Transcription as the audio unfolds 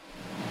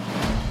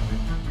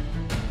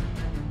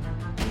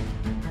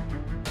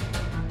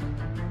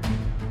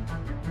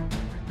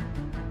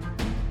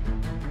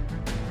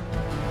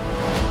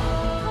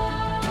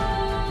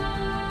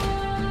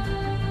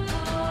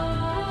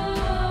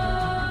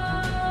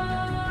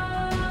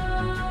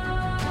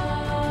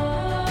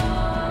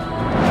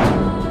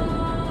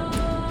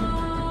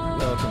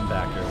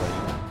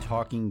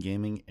talking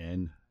gaming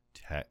and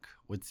tech.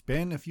 It's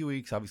been a few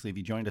weeks. Obviously, if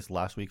you joined us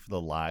last week for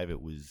the live, it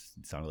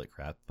sounded like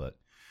crap, but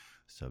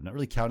so I'm not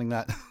really counting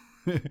that.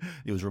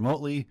 It was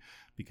remotely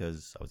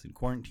because I was in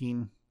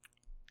quarantine.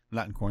 I'm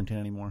not in quarantine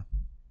anymore.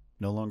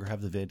 No longer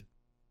have the vid.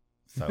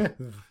 So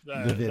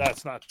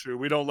that's not true.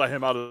 We don't let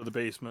him out of the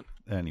basement.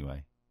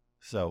 Anyway,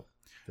 so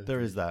there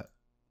is that.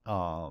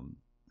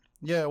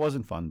 Yeah, it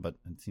wasn't fun, but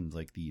it seems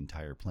like the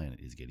entire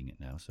planet is getting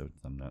it now, so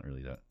I'm not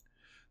really that.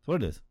 That's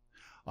what it is.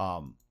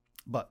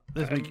 But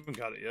this I week haven't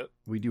got it yet.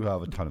 we do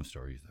have a ton of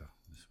stories though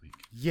this week.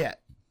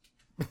 Yet.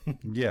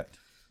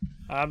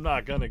 I'm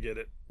not gonna get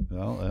it.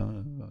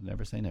 Well,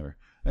 never say never.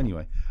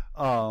 Anyway,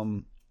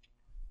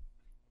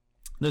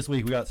 this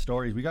week we got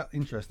stories. We got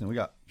interesting. We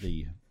got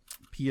the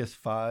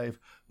PS5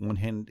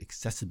 one-hand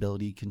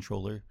accessibility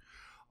controller,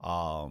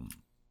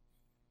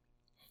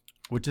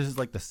 which is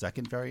like the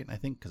second variant, I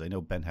think, because I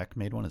know Ben Heck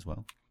made one as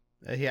well.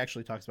 He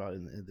actually talks about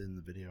it in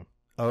the video.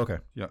 Oh, okay.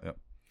 Yeah.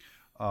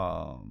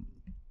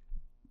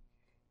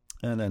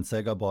 And then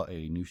Sega bought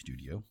a new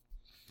studio.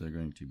 They're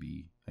going to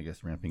be, I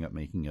guess, ramping up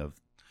making of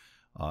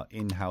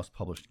in-house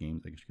published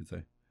games, I guess you could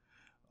say.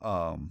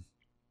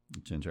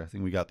 It's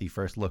interesting. We got the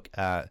first look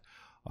at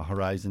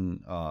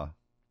Horizon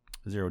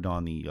Zero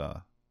Dawn,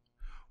 the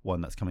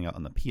one that's coming out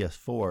on the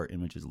PS4,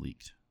 images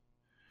leaked.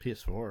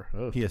 PS4.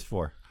 Oh.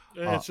 PS4.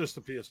 It's just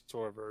the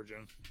PS4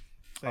 version.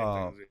 Same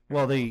thing.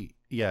 Well, we're going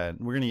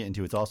to get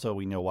into it. It's also,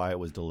 we know why it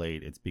was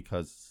delayed. It's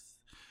because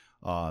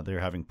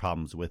they're having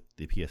problems with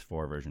the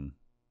PS4 version,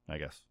 I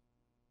guess.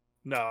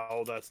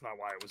 No, that's not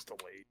why it was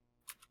delayed.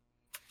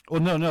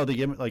 Well, no, the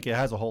game, like, it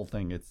has a whole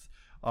thing. It's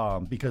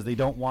because they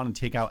don't want to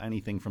take out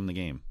anything from the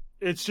game.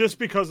 It's just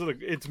because of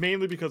it's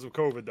mainly because of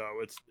COVID,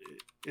 though.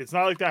 It's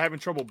not like they're having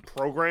trouble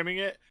programming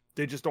it.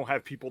 They just don't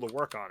have people to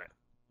work on it.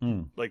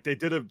 Like they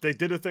did a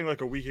thing like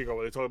a week ago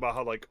where they talked about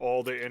how like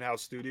all the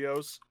in-house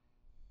studios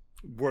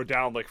were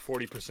down like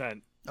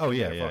 40%. Oh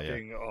yeah,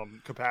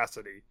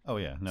 capacity. Oh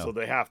yeah, no. So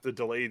they have to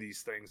delay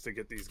these things to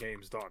get these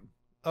games done.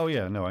 Oh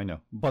yeah, no, I know.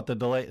 But the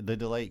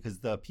delay because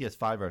the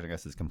PS5 version, I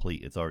guess, is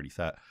complete. It's already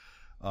set.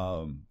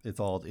 It's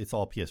all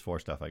PS4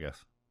 stuff, I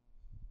guess.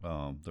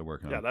 They're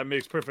working on. Yeah, that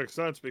makes perfect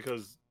sense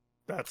because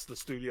that's the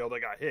studio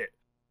that got hit.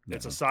 Yeah.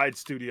 It's a side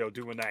studio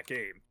doing that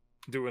game,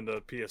 doing the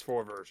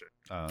PS4 version.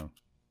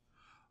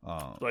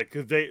 Like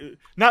they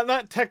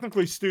not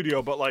technically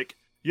studio, but like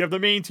you have the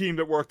main team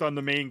that worked on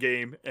the main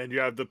game, and you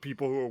have the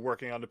people who are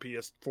working on the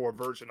PS4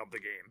 version of the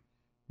game.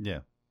 Yeah.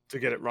 To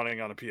get it running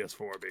on a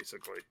PS4,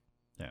 basically.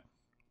 Yeah.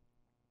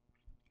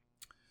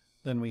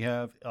 Then we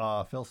have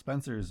Phil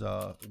Spencer's his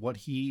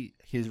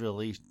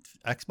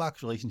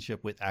Xbox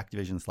relationship with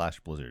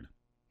Activision / Blizzard.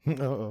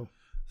 Uh-oh.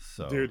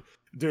 So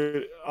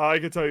dude, all I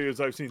can tell you is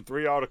I've seen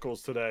 3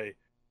 articles today.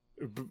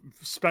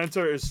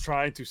 Spencer is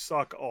trying to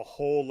suck a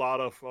whole lot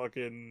of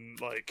fucking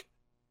like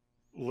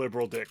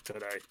liberal dick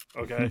today.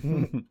 Okay,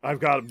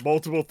 I've got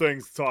multiple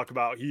things to talk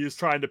about. He is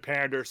trying to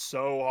pander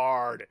so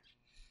hard.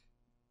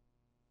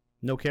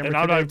 No camera. And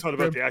I'm not even talking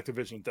about the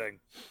Activision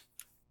thing.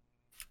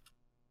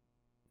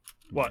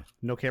 What?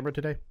 No camera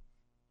today?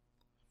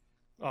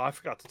 Oh, I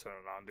forgot to turn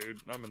it on,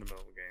 dude. I'm in the middle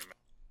of the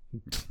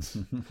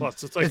game.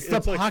 Plus, it's like it's the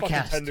podcast.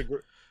 Fucking 10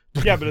 degrees.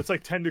 Yeah, but it's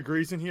like 10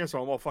 degrees in here,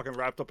 so I'm all fucking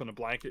wrapped up in a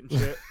blanket and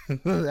shit.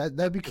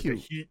 That'd be cute.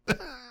 Heat.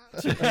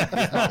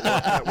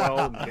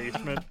 Well, in the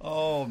basement.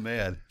 Oh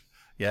man,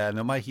 yeah.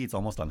 No, my heat's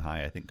almost on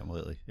high. I think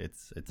completely.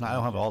 It's not. I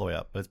don't have it all the way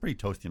up, but it's pretty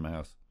toasty in my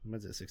house.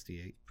 Mine's at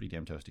 68. Pretty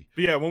damn toasty.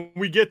 But yeah, when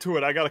we get to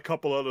it, I got a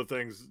couple other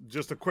things.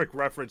 Just a quick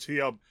reference.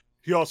 He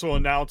also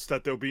announced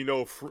that there'll be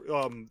no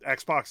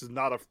Xbox is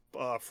not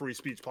a free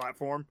speech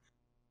platform.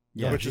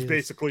 Yeah, which is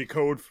basically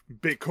code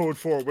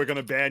for we're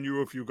gonna ban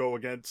you if you go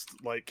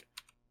against like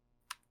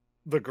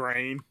the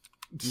grain.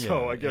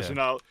 So I guess you're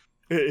not.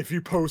 If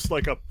you post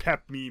like a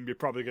pep meme, you're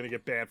probably gonna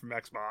get banned from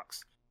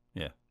Xbox.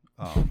 Yeah.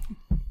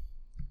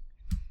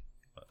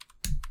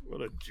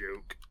 What a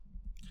joke.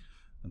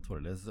 That's what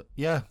it is.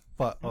 Yeah,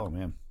 but oh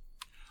man.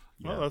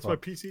 Yeah, well, that's my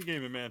PC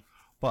gaming, man.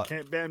 But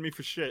can't ban me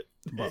for shit.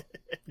 But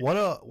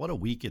what a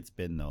week it's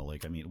been though.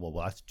 Like I mean, well,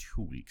 that's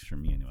 2 weeks for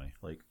me anyway.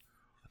 Like,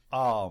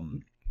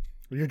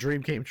 your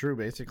dream came true,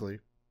 basically.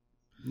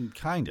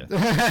 Kinda.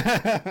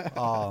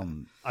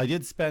 I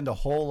did spend a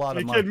whole lot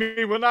of money. You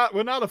kidding me?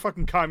 We're not a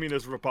fucking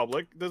communist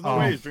republic. There's no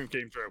way his dream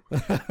came true.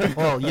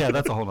 Well, yeah,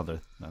 that's a whole other.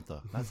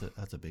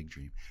 That's a big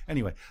dream.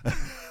 Anyway,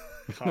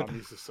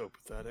 commies are so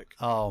pathetic.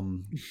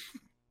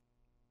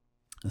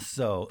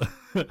 So,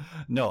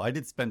 no, I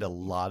did spend a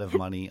lot of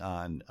money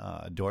on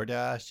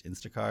DoorDash,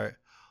 Instacart,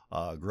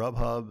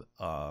 Grubhub.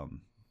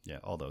 Yeah,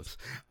 all those.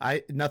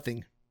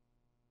 Nothing.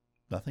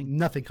 Nothing?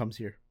 Nothing comes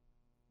here.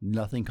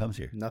 Nothing comes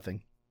here.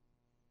 Nothing.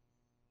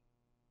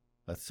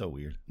 That's so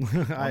weird.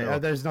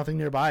 There's nothing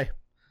nearby.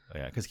 Oh,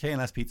 yeah, because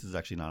K&S Pizza is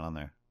actually not on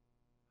there.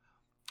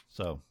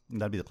 So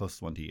that'd be the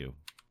closest one to you.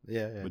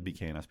 Yeah. Would be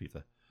K&S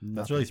Pizza. Nothing.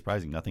 That's really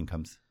surprising. Nothing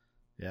comes.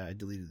 Yeah, I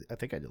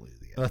think I deleted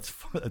the app.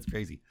 That's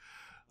crazy.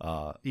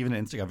 Even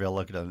Instacart, if you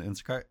look at it on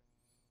Instacart.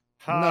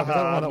 No, because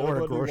I don't want to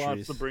order groceries. groceries.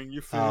 Wants to bring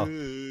you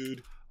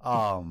food.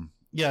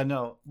 Yeah,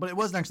 no, but it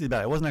wasn't actually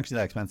bad. It wasn't actually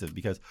that expensive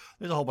because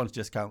there's a whole bunch of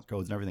discount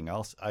codes and everything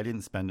else. I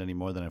didn't spend any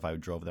more than if I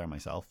drove there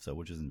myself, so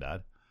which isn't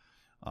bad.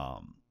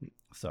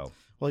 So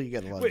well, you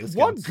get a lot of Wait, discounts.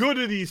 what good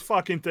are these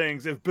fucking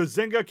things if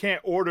Bazinga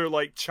can't order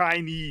like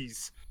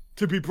Chinese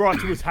to be brought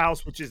to his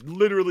house, which is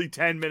literally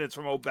 10 minutes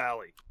from Oak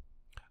Valley?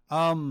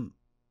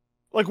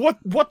 Like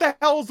what the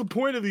hell is the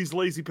point of these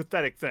lazy,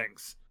 pathetic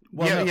things?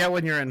 Well, yeah,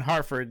 when you're in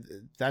Hartford,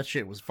 that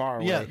shit was far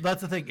away. Yeah,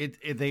 that's the thing.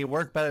 They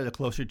work better the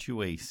closer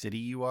to a city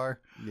you are.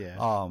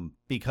 Yeah.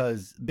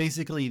 Because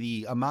basically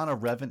the amount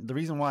of revenue, the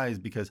reason why is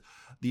because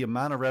the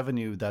amount of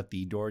revenue that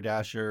the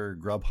DoorDasher,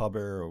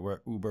 Grubhubber,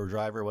 or Uber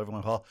driver, whatever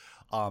you want to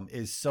call,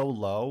 is so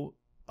low.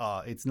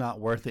 It's not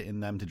worth it in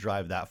them to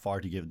drive that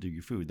far to give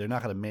you food. They're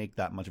not going to make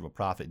that much of a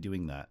profit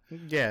doing that.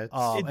 Yeah,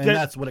 and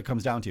that's what it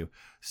comes down to.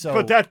 So,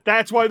 but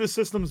that's why the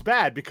system's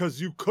bad,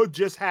 because you could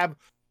just have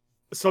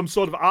some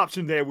sort of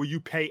option there where you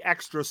pay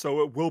extra,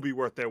 so it will be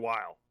worth their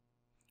while.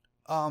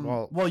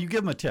 Well, you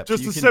give them a tip.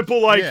 Just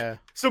simple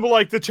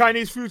like the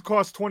Chinese food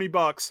costs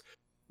 $20,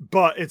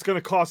 but it's going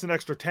to cost an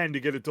extra 10 to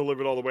get it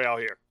delivered all the way out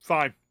here.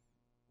 Fine.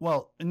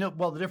 Well, no.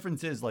 Well, the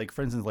difference is, like,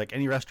 for instance, like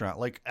any restaurant,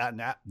 like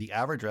the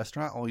average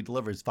restaurant only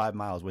delivers 5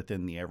 miles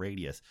within the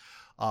radius.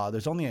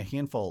 There's only a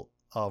handful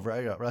of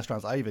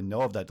restaurants I even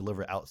know of that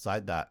deliver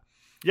outside that.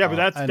 Yeah,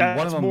 but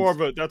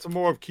that's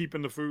more of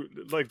keeping the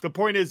food. Like, the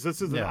point is,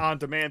 this is an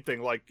on-demand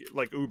thing, like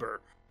Uber.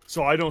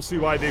 So I don't see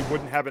why they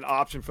wouldn't have an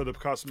option for the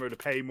customer to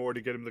pay more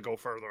to get him to go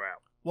further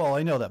out. Well,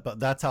 I know that, but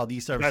that's how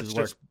these services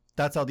work.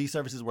 That's how these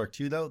services work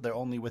too, though. They're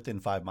only within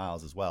 5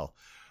 miles as well.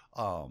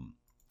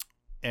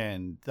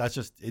 And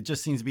it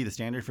just seems to be the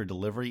standard for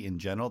delivery in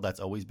general. That's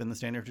always been the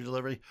standard for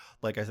delivery.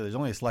 Like I said, there's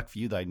only a select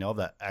few that I know of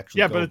that actually.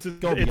 Yeah, but it's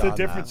a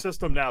different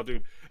system now,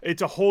 dude.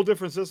 It's a whole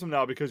different system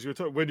now because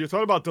when you're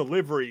talking about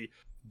delivery,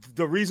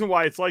 the reason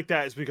why it's like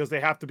that is because they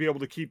have to be able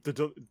to keep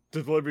the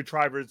delivery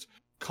drivers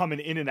coming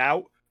in and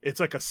out. It's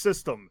like a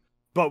system.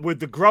 But with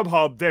the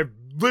Grubhub, they're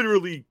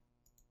literally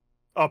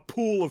a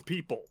pool of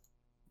people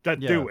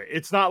that do it.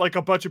 It's not like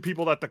a bunch of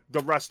people that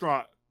the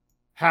restaurant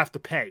have to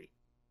pay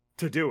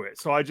to do it.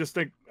 So I just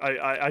think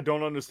I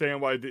don't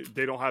understand why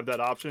they don't have that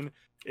option.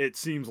 It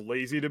seems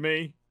lazy to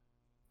me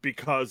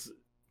because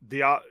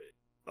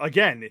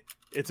again,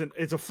 it's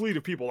a fleet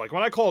of people. Like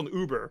when I call an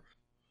Uber,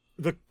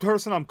 the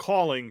person I'm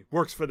calling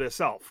works for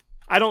themselves.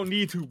 I don't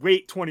need to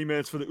wait 20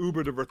 minutes for the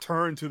Uber to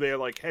return to their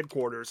like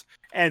headquarters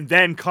and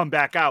then come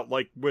back out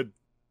like with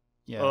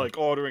like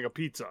ordering a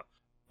pizza.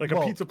 Like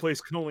a pizza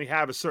place can only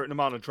have a certain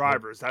amount of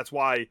drivers. That's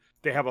why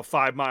they have a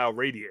 5 mile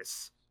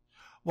radius.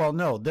 Well,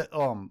 no.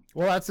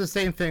 Well, that's the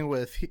same thing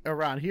with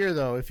around here,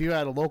 though. If you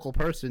had a local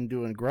person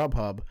doing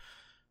Grubhub,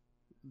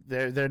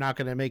 they're not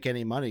going to make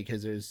any money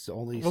because there's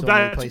only so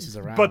many places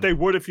around. But they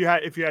would if you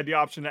had the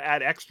option to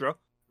add extra,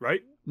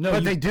 right? No,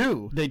 but they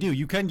do. They do.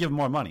 You can give them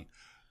more money.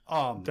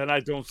 Then I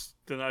just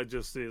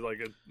see like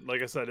I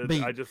said,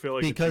 I just feel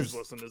like it's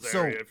useless in this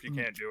area if you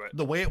can't do it.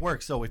 The way it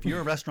works, so if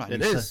you're a restaurant,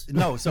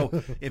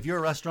 so if you're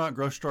a restaurant,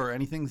 grocery store, or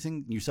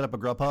anything, you set up a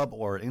Grubhub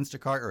or an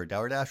Instacart or a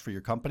DoorDash for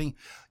your company,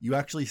 you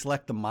actually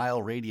select the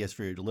mile radius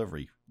for your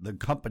delivery. The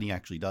company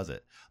actually does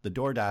it. The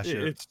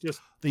DoorDasher,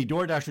 the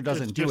DoorDasher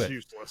doesn't do it.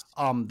 Useless.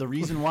 The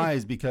reason why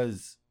is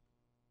because,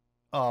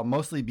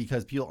 mostly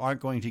because people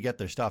aren't going to get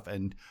their stuff,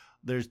 and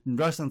there's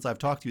restaurants I've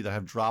talked to that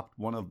have dropped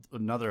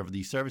another of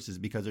these services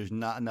because there's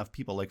not enough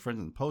people. Like, for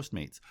instance,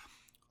 Postmates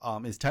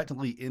is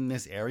technically in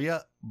this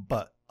area,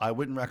 but I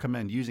wouldn't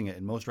recommend using it.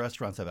 And most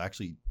restaurants have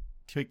actually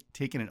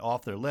taken it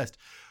off their list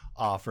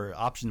for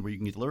options where you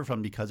can get delivered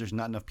from because there's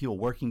not enough people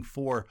working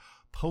for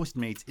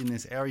Postmates in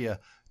this area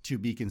to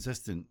be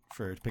consistent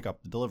to pick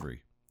up the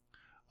delivery.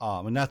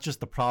 And that's just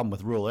the problem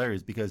with rural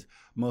areas because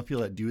most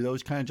people that do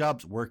those kind of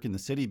jobs work in the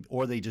city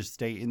or they just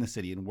stay in the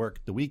city and work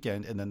the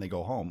weekend and then they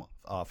go home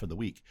for the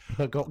week.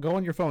 But go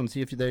on your phone,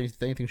 see if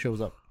anything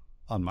shows up.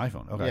 On my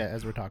phone, okay. Yeah,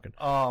 as we're talking.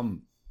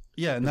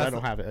 Yeah, and I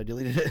don't have it. I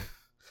deleted it.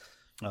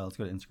 Let's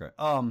go to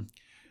Instagram.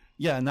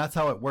 Yeah, and that's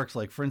how it works.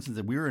 Like, for instance,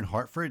 if we were in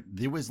Hartford,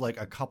 there was like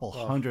a couple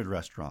hundred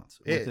restaurants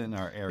within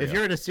our area. If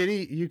you're in a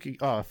city, you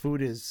can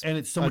food is and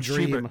it's so much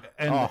cheaper,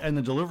 and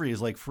the delivery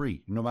is like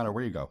free no matter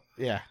where you go.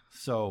 Yeah.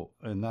 So,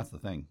 and that's the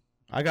thing.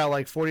 I got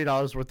like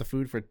 $40 worth of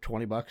food for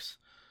 $20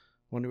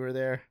 when we were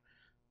there.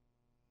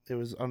 It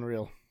was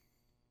unreal.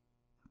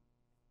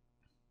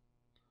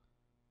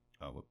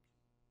 Oh,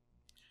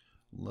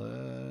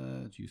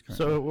 let's use current.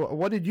 So,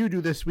 what did you do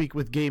this week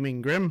with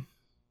gaming, Grim?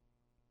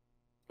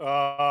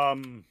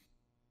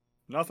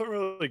 Nothing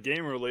really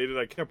game related.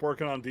 I kept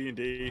working on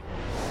D&D.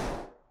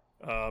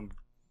 I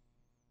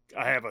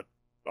have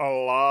a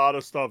lot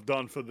of stuff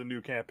done for the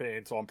new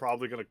campaign, so I'm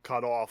probably going to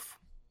cut off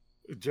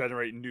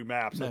generating new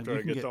maps after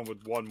I get done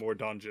with one more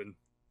dungeon.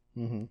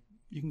 Mm-hmm.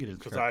 You can get it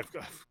because I've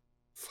got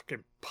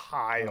fucking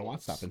piles. I don't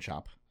want Stop and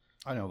Shop.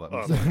 I know, but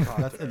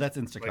that's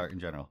Instacart like, in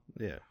general.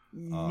 Yeah,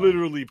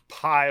 literally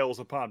piles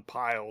upon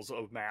piles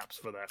of maps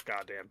for that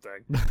goddamn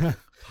thing.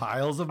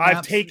 Piles of maps.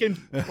 I've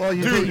taken. Well,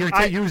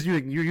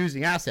 you're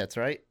using assets,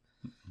 right?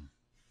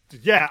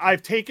 Yeah,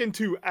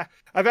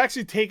 I've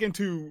actually taken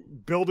to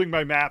building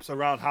my maps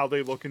around how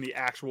they look in the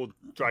actual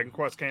Dragon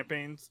Quest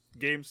games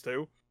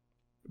too.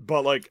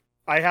 But like,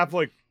 I have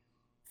like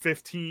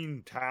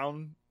 15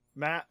 town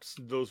maps,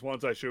 those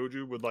ones I showed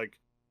you with like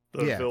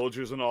the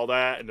villagers and all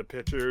that and the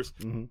pictures.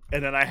 Mm-hmm.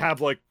 And then I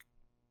have like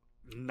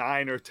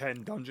 9 or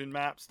 10 dungeon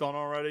maps done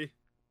already.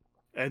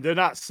 And they're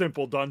not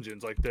simple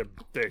dungeons, like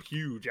they're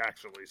huge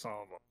actually, some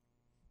of them.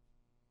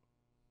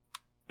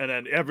 And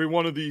then every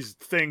one of these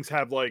things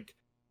have like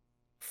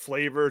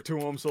flavor to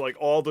them. So like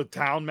all the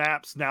town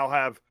maps now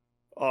have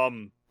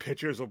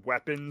pictures of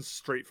weapons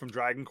straight from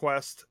Dragon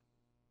Quest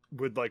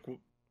with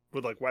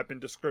weapon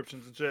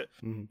descriptions and shit.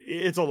 Mm-hmm.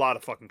 It's a lot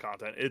of fucking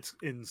content. It's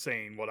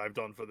insane what I've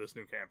done for this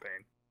new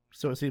campaign.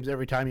 So it seems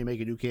every time you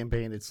make a new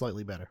campaign, it's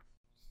slightly better.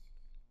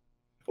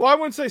 Well, I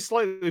wouldn't say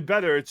slightly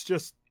better. It's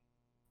just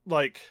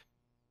like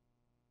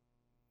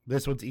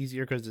this one's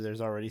easier because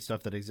there's already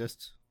stuff that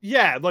exists.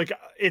 Yeah, like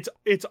it's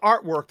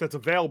artwork that's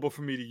available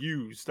for me to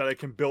use that I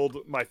can build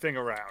my thing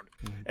around.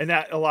 Mm-hmm. And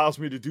that allows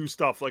me to do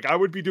stuff. Like I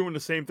would be doing the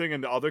same thing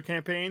in the other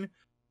campaign,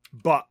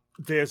 but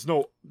the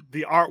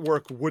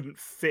artwork wouldn't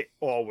fit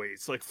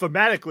always. Like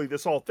thematically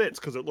this all fits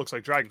because it looks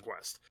like Dragon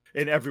Quest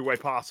in every way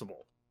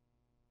possible.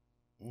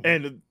 Mm-hmm.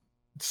 And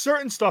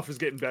certain stuff is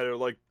getting better.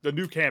 Like the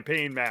new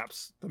campaign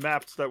maps, the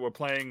maps that we're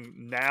playing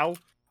now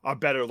are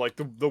better. Like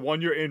the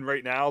one you're in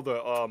right now,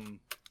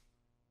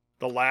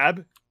 the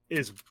lab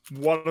is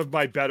one of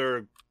my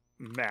better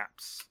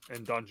maps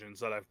and dungeons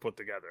that I've put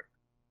together.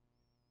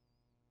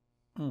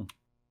 Hmm.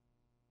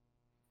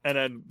 And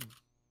then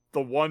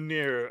the one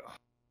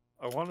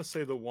I want to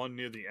say the one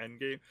near the end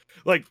game.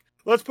 Like,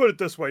 let's put it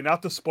this way,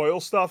 not to spoil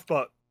stuff,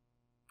 but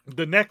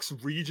the next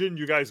region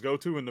you guys go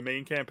to in the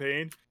main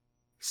campaign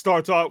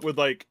starts out with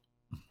like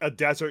a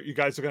desert you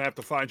guys are going to have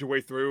to find your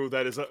way through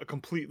that is a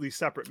completely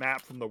separate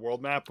map from the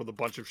world map with a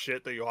bunch of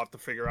shit that you'll have to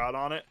figure out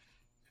on it.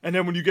 And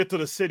then when you get to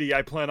the city,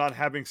 I plan on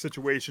having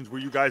situations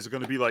where you guys are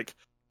going to be like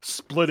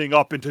splitting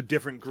up into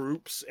different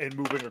groups and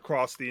moving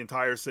across the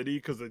entire city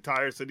because the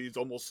entire city is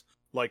almost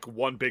like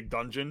one big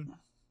dungeon.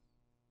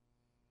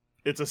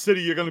 It's a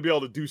city you're going to be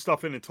able to do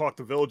stuff in and talk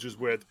to villagers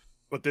with,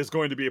 but there's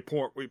going to be a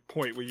point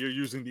where you're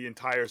using the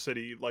entire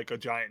city like a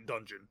giant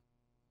dungeon.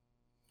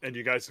 And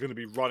you guys are going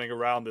to be running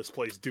around this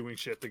place doing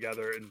shit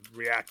together and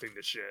reacting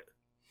to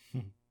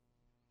shit.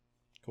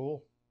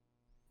 Cool.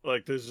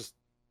 Like, there's just...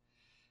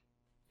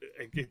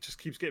 It just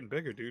keeps getting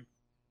bigger, dude.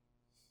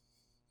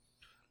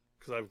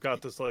 Because I've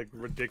got this, like,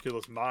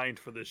 ridiculous mind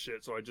for this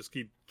shit, so I just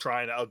keep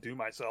trying to outdo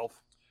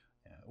myself.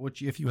 Yeah,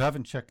 which, if you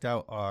haven't checked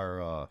out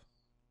our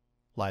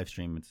live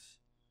stream, it's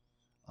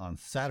on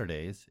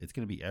Saturdays. It's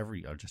going to be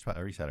just about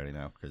every Saturday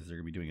now, because they're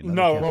going to be doing another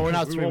campaign. Well, we're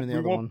not streaming the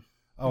other one.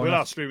 Oh, we're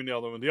not streaming the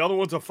other one. The other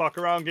one's a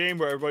fuck-around game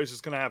where everybody's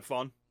just going to have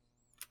fun.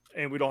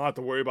 And we don't have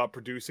to worry about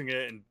producing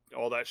it and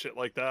all that shit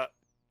like that.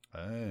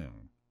 Oh.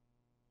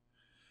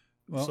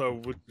 Well,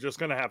 so we're just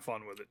going to have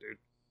fun with it, dude.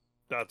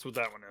 That's what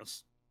that one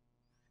is.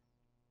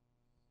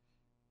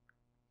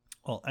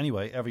 Well,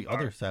 anyway, every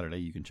other Saturday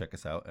you can check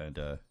us out and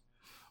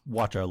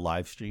watch our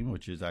live stream,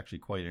 which is actually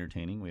quite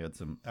entertaining. We had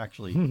some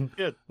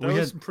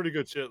some pretty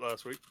good shit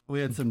last week. We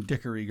had some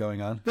dickery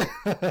going on.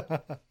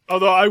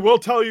 Although I will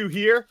tell you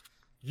here,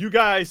 you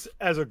guys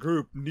as a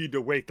group need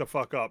to wake the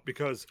fuck up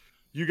because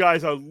you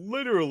guys are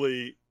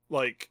literally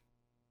like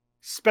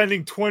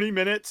spending 20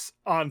 minutes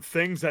on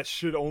things that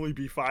should only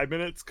be 5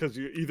 minutes because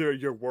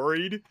you're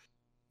worried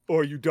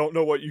or you don't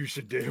know what you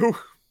should do.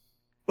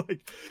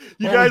 Like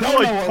you guys are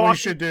like talking what we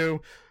should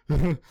do.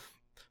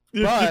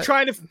 You're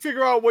trying to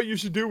figure out what you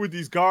should do with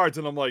these guards,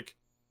 and I'm like,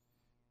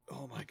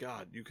 oh my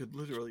god, you could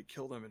literally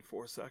kill them in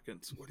 4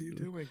 seconds. What are you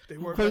doing? They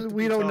weren't. Because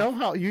we don't know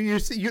how. You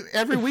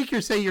every week you're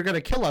saying you're going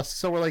to kill us,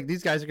 so we're like,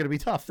 these guys are going to be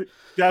tough.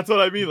 That's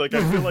what I mean. Like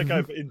I feel like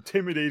I've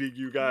intimidated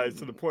you guys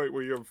to the point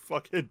where you're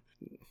fucking.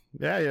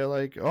 Yeah, you're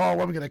like, oh, I'm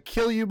going to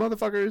kill you,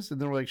 motherfuckers, and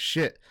then we're like,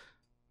 shit.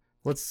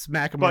 Let's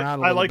smack them around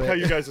a little I like bit. how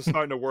you guys are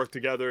starting to work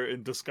together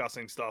and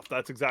discussing stuff.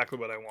 That's exactly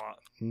what I want.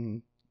 Mm-hmm.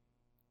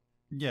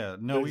 Yeah,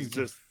 no,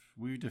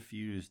 we've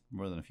diffused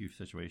more than a few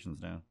situations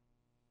now.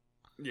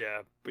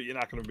 Yeah, but you're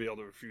not going to be able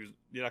to diffuse.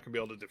 You're not going to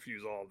be able to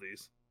diffuse all of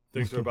these.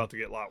 Things are about to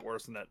get a lot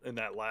worse in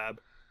that lab.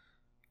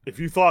 If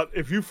you thought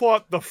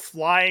the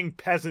flying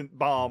peasant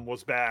bomb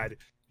was bad,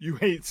 you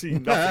ain't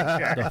seen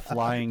nothing yet. The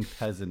flying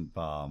peasant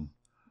bomb.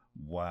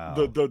 Wow.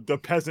 The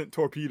peasant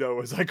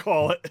torpedo, as I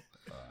call it.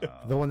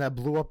 The one that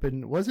blew up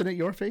wasn't it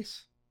your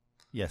face?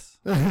 Yes,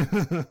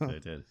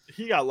 it did.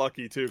 He got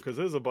lucky too, because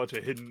there's a bunch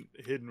of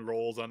hidden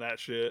rolls on that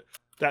shit.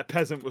 That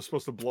peasant was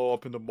supposed to blow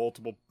up into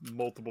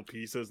multiple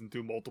pieces and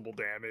do multiple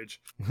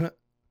damage.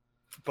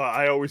 But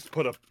I always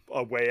put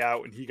a way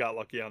out, and he got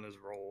lucky on his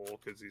roll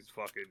because he's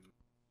fucking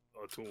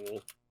a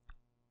tool.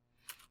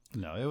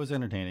 No, it was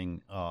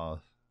entertaining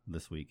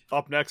this week.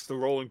 Up next, the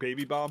rolling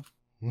baby bomb.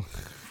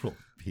 Rolling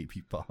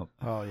baby bomb.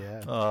 Oh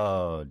yeah.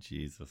 Oh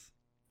Jesus.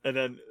 And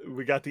then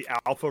we got the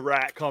alpha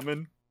rat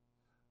coming.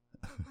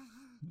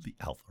 The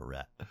alpha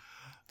rat.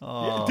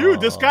 Oh. Yeah,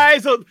 dude, this guy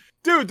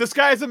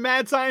is a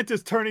mad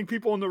scientist turning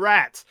people into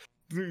rats.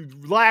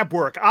 lab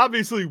work.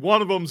 Obviously,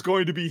 one of them's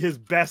going to be his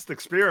best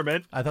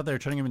experiment. I thought they were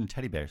turning him into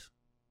teddy bears.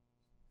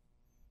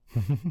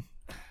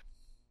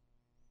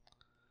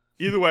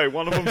 Either way,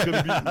 one of them's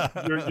going to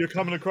be. You're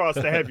coming across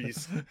the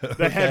heavies.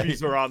 The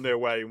heavies are on their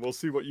way, and we'll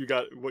see what you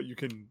got. What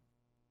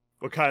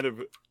kind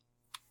of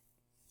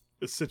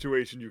a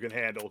situation you can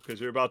handle,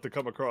 because you're about to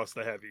come across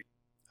the heavy.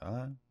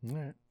 All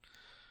right.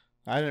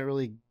 I didn't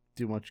really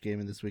do much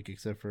gaming this week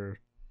except for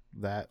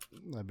that.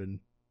 I've been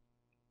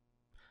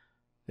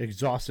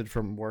exhausted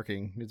from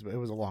working. It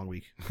was a long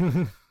week.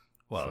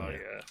 Well,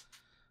 yeah.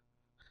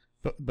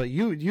 But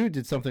you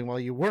did something while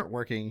you weren't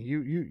working.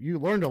 You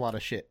learned a lot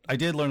of shit. I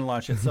did learn a lot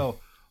of shit. So,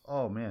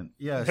 oh man,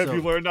 yeah. Have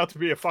you learned not to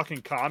be a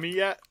fucking commie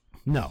yet?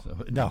 No.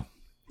 No.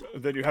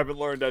 Then you haven't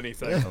learned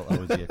anything. I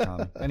was the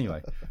economy.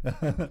 Anyway,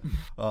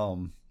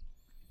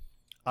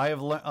 I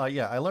have learned.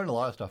 I learned a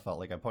lot of stuff.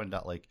 Like I pointed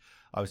out, like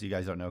obviously you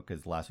guys don't know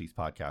because last week's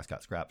podcast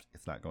got scrapped.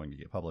 It's not going to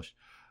get published.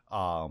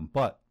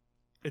 But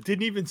it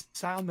didn't even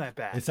sound that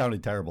bad. It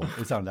sounded terrible.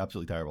 It sounded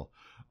absolutely terrible.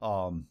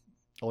 Only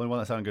one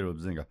that sounded good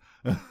was Zynga.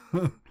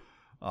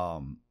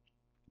 No,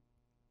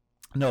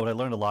 but I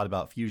learned a lot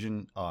about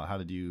Fusion, how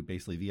to do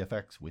basically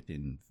VFX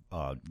within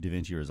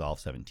DaVinci Resolve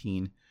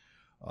 17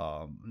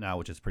 now,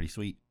 which is pretty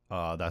sweet.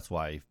 That's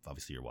why,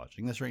 obviously, you're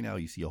watching this right now.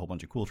 You see a whole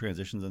bunch of cool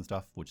transitions and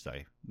stuff, which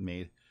I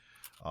made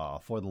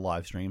for the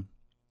live stream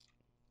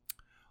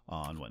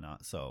and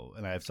whatnot. So,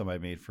 and I have some I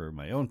made for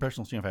my own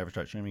personal stream. If I ever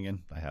start streaming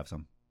again, I have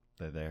some.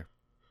 They're there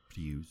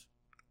to use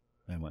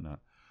and whatnot.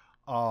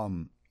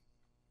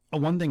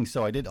 One thing,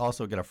 so I did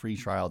also get a free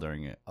trial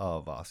during it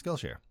of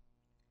Skillshare.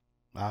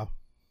 Wow.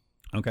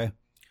 Okay.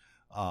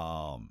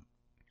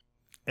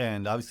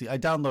 And obviously I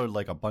downloaded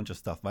like a bunch of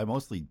stuff. I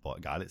mostly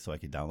got it so I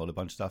could download a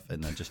bunch of stuff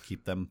and then just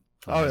keep them.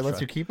 Oh, it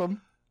lets you keep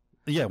them?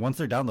 Yeah, once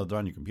they're downloaded, they're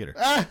on your computer.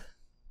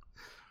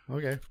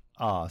 Okay.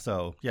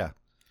 So yeah.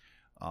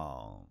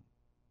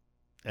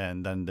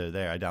 And then they're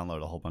there. I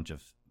downloaded a whole bunch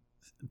of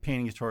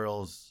painting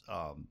tutorials,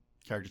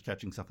 character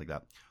sketching, stuff like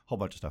that. Whole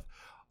bunch of stuff.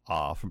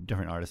 From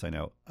different artists I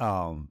know.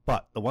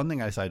 But the one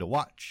thing I decided to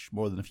watch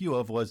more than a few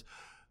of was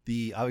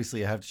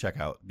obviously I have to check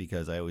out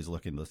because I always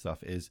look into the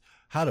stuff is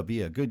how to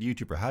be a good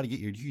YouTuber, how to get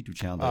your YouTube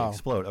channel to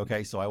explode.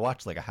 Okay. So I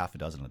watched like a half a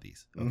dozen of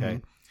these.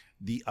 Okay.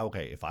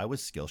 Mm-hmm. If I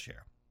was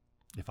Skillshare,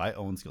 if I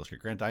own Skillshare,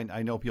 granted,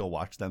 I know people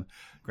watch them.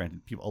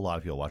 Granted, a lot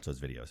of people watch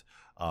those videos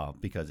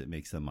because it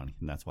makes them money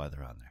and that's why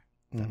they're on there.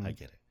 Mm-hmm. I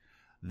get it.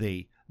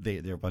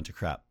 They're a bunch of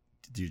crap.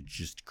 They're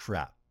just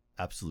crap.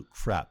 Absolute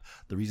crap.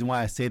 The reason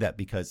why I say that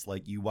because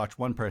like you watch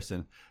one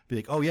person be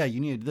like, oh yeah, you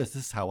needed this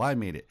is how I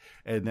made it,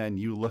 and then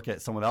you look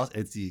at someone else,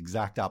 it's the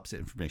exact opposite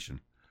information,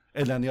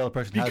 and then the other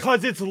person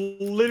it's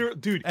literally,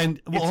 dude,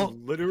 and it's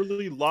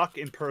literally luck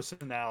and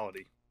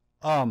personality.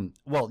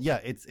 Well yeah,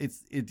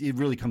 it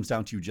really comes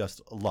down to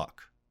just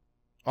luck.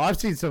 Oh,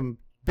 I've seen some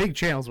big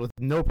channels with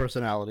no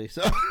personality,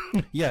 so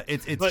yeah,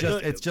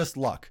 it's just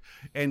luck,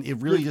 and it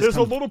really there's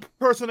a little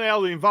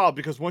personality involved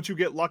because once you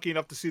get lucky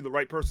enough to see the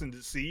right person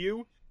to see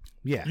you,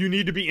 yeah, you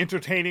need to be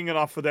entertaining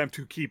enough for them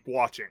to keep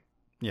watching.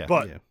 Yeah,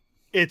 but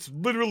it's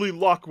literally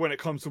luck when it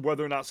comes to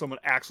whether or not someone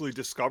actually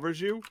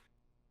discovers you,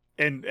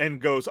 and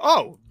goes,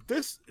 oh,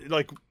 this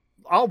like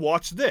I'll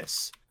watch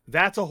this.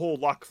 That's a whole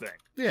luck thing.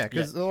 Yeah,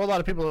 because a lot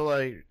of people are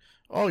like,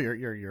 oh,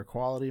 your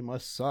quality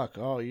must suck.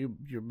 Oh, your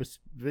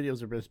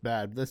videos are just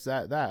bad. This,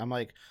 that. I'm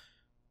like,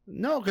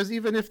 no, because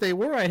even if they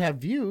were, I'd have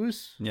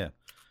views. Yeah.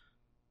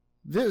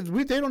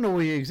 They don't know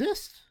we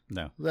exist.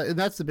 No. And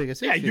that's the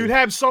biggest issue. Yeah, you'd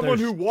have someone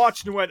who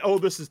watched and went, oh,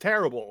 this is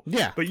terrible.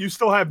 Yeah. But you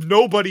still have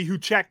nobody who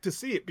checked to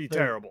see it be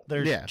terrible.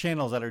 There's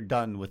channels that are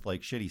done with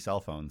like shitty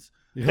cell phones.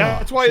 Yeah.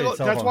 That's why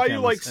you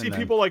like see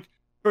people like,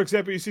 for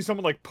example, you see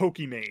someone like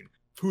Pokimane,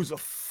 who's a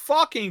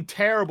fucking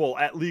terrible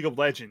at League of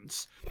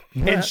Legends,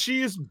 and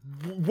she is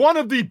one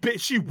of the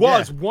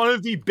one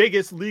of the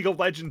biggest League of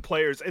Legends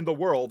players in the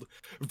world,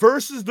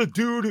 versus the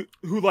dude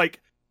who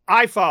like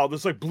I follow,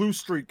 this like Blue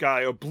Streak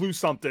guy or Blue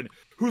something,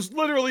 who's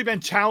literally been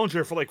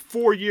challenger for like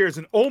 4 years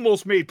and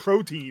almost made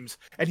pro teams,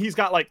 and he's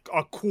got like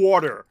a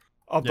quarter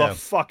of the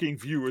fucking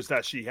viewers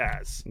that she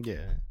has.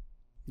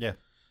 Yeah.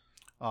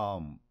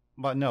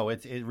 But no,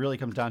 it really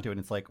comes down to it.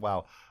 And it's like,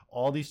 wow,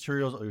 all these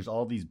tutorials, there's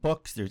all these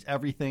books, there's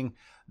everything.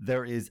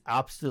 There is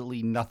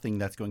absolutely nothing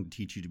that's going to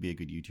teach you to be a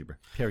good YouTuber.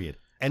 Period.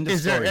 End of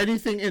story. Is there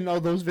anything in all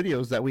those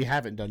videos that we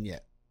haven't done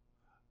yet?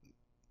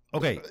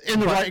 Okay.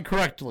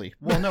 Correctly.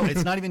 Well, no,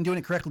 it's not even doing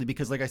it correctly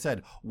because, like I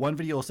said, one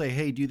video will say,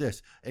 hey, do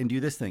this and do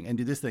this thing and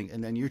do this thing,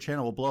 and then your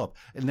channel will blow up.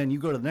 And then you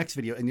go to the next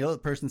video and the other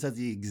person says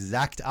the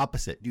exact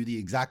opposite. Do the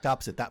exact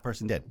opposite that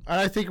person did.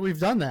 I think we've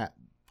done that.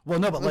 Well,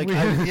 no, but like,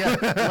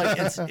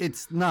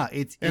 it's not.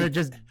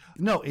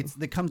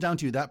 It comes down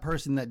to that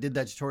person that did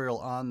that tutorial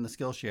on the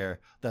Skillshare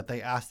that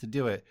they asked to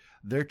do it.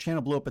 Their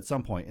channel blew up at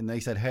some point, and they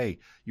said, "Hey,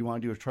 you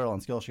want to do a tutorial on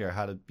Skillshare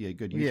how to be a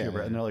good YouTuber?"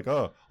 Yeah. And they're like,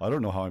 "Oh, I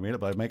don't know how I made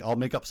it, but I'll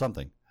make up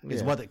something."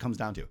 Is what it comes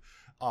down to.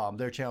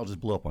 Their channel just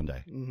blew up one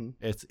day. Mm-hmm.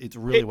 It's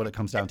really what it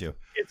comes down to.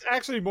 It's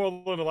actually more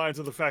along the lines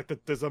of the fact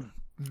that there's a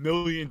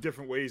million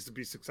different ways to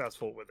be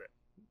successful with it.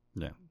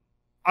 Yeah.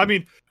 I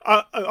mean,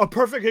 a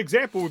perfect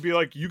example would be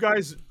like you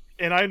guys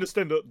and I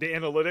understand the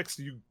analytics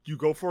you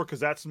go for because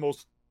that's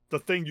the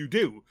thing you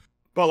do.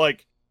 But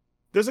like,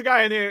 there's a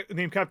guy in there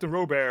named Captain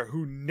Robert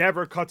who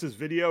never cuts his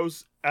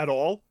videos at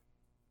all,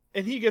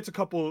 and he gets a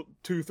couple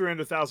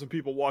 200,000-300,000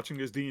 people watching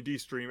his D&D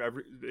stream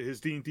his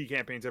D&D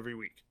campaigns every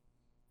week,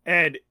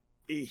 and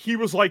he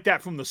was like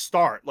that from the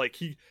start. Like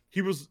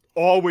he was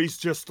always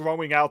just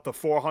throwing out the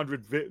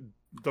 400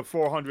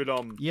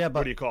 yeah, but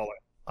what do you call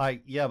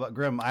it? But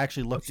Grim, I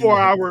actually looked 4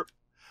 hour.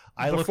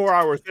 The 4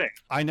 hour thing.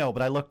 I know,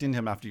 but I looked into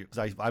him after you,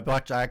 because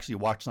I actually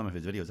watched some of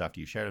his videos after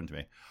you shared them to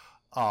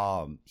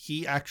me.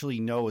 He actually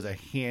knows a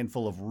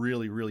handful of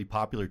really, really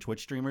popular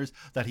Twitch streamers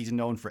that he's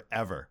known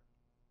forever.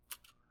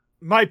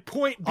 My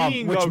point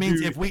being, which though, means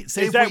dude, if we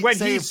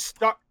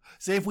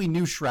say if we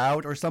knew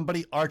Shroud or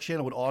somebody, our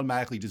channel would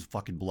automatically just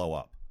fucking blow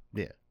up.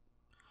 Yeah,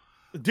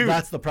 dude,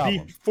 that's the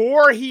problem.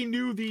 Before he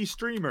knew these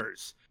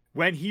streamers,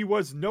 when he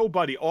was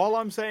nobody, all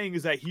I'm saying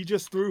is that he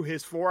just threw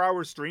his 4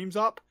 hour streams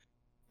up.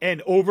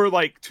 And over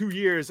like 2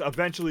 years,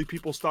 eventually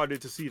people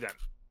started to see them.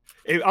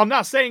 I'm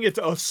not saying it's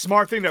a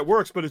smart thing that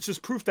works, but it's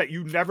just proof that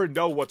you never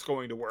know what's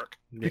going to work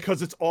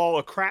because it's all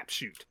a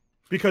crapshoot.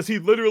 Because he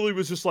literally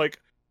was just like,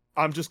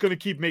 I'm just going to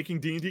keep making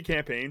D&D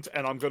campaigns,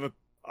 and I'm gonna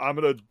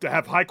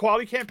have high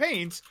quality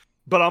campaigns,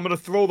 but I'm gonna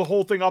throw the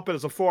whole thing up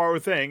as a 4 hour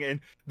thing, and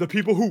the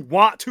people who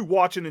want to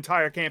watch an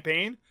entire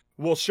campaign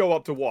will show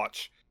up to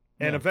watch.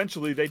 And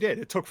eventually they did.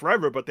 It took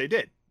forever, but they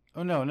did.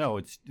 Oh no,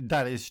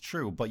 that is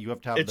true, but you have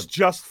to have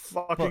just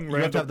fucking you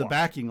have to have the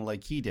backing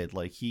like he did,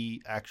 like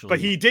he actually. But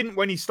he didn't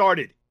when he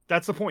started.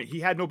 That's the point. He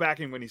had no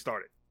backing when he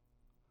started.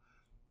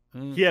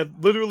 He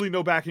had literally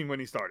no backing when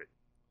he started.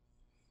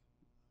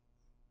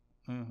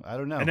 I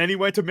don't know. And then he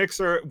went to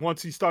Mixer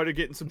once he started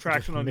getting some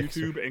traction on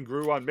YouTube and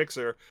grew on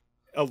Mixer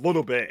a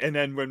little bit. And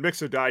then when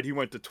Mixer died, he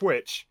went to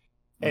Twitch.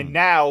 And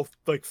now,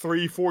 like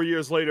 3-4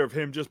 years later of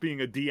him just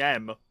being a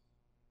DM,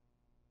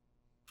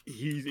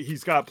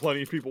 he's got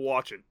plenty of people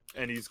watching,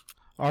 and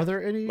Are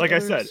there any like I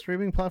said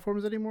streaming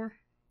platforms anymore?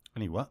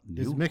 Any what?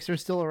 Is Mixer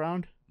still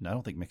around? No, I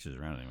don't think Mixer's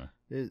around anymore.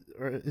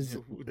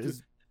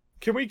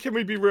 Can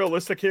we be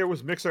realistic here?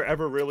 Was Mixer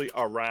ever really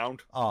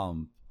around?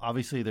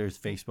 Obviously there's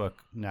Facebook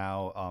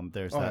now.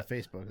 There's that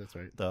Facebook. That's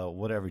right. The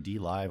whatever D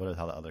Live, whatever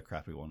how the other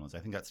crappy one was. I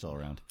think that's still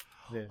around.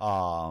 Yeah.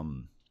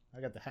 I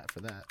got the hat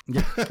for that.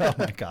 Oh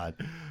my god.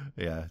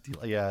 Yeah.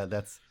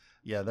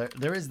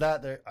 There is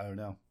that. There, I don't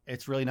know.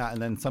 It's really not.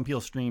 And then some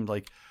people streamed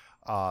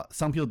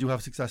some people do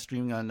have success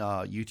streaming on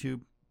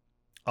YouTube.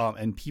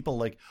 And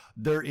people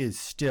there is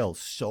still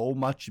so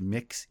much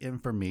mixed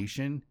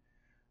information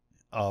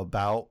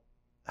about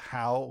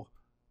how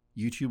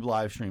YouTube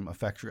live stream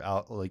affects your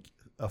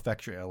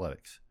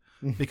analytics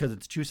because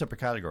it's two separate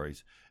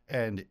categories,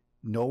 and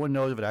no one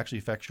knows if it actually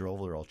affects your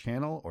overall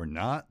channel or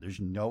not. There's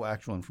no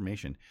actual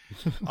information.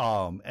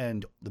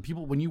 And the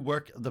people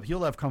that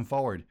have come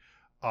forward,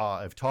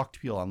 I've talked to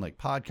people on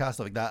podcasts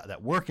like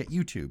that work at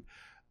YouTube.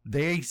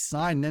 They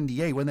sign an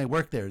NDA when they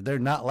work there. They're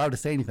not allowed to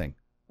say anything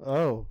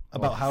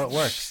about how it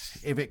works.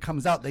 If it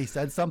comes out they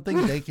said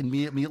something, they can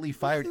be immediately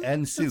fired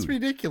and sued. That's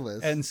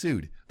ridiculous. And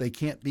sued. They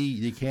can't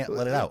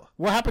let it out.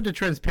 What happened to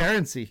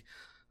transparency?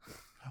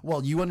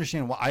 Well, you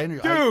understand why. I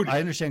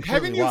understand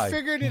clearly haven't you why.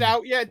 figured it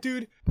out yet,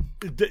 dude?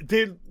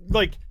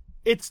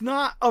 It's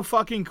not a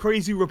fucking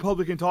crazy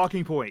Republican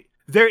talking point.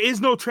 There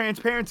is no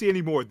transparency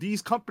anymore.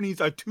 These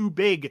companies are too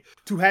big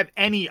to have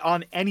any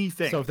on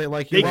anything. So if they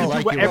like you, they can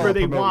do whatever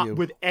they want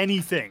with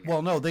anything.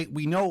 Well, no,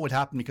 we know what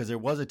happened because there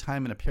was a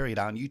time and a period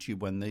on YouTube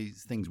when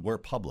these things were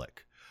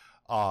public.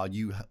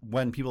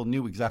 When people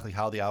knew exactly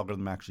how the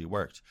algorithm actually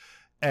worked.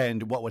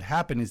 And what would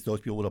happen is those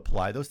people would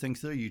apply those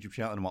things to their YouTube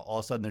channel, and all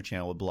of a sudden their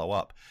channel would blow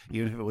up.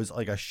 Even if it was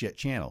like a shit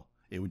channel,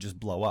 it would just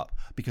blow up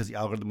because the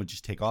algorithm would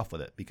just take off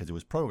with it because it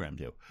was programmed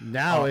to.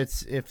 Now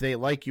it's if they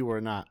like you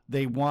or not.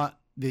 They want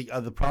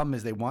the problem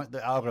is they want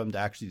the algorithm to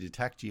actually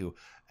detect you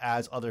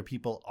as other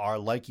people are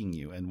liking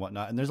you and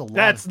whatnot. And there's a lot.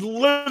 That's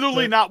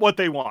literally not what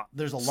they want.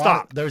 There's a lot.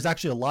 Stop. There's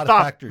actually a lot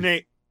Stop, of factors.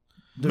 Nate.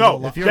 No,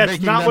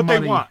 that's not what they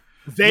want.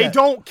 They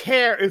don't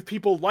care if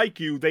people like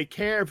you. They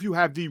care if you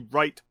have the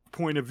right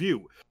point of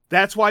view.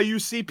 That's why you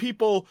see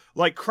people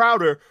like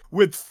Crowder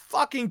with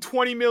fucking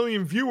 20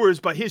 million viewers,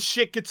 but his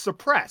shit gets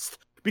suppressed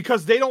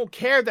because they don't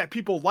care that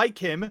people like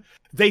him.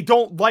 They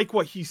don't like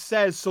what he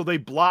says, so they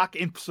block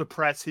and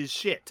suppress his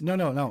shit.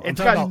 No.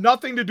 It's got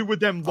nothing to do with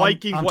them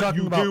liking what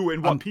you do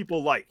and what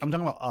people like. I'm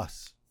talking about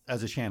us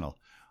as a channel.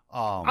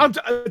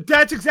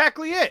 That's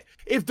exactly it.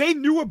 If they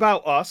knew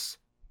about us,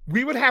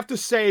 we would have to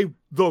say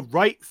the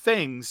right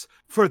things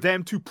for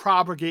them to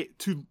propagate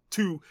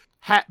to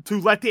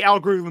let the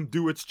algorithm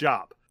do its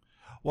job.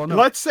 Well, no.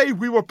 Let's say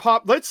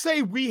Let's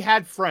say we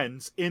had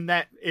friends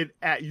at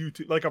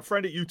YouTube, like a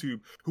friend at YouTube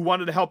who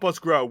wanted to help us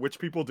grow, which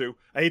people do.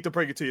 I hate to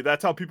break it to you.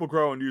 That's how people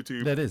grow on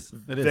YouTube. That is.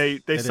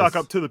 They suck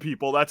up to the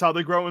people. That's how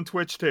they grow on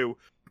Twitch too.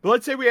 But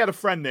let's say we had a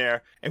friend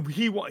there, and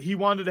he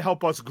wanted to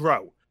help us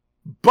grow,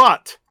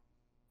 but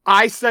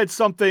I said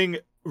something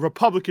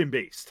Republican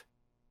based.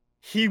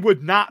 He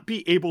would not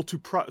be able to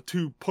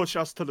push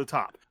us to the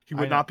top. He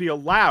would not be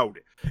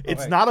allowed.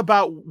 It's not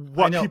about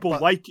what people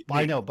like.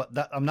 I know, but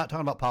I'm not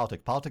talking about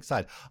politics. Politics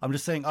side. I'm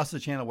just saying us as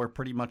a channel, we're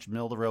pretty much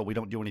middle of the road. We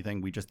don't do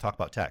anything. We just talk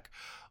about tech.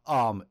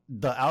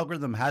 The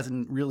algorithm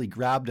hasn't really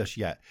grabbed us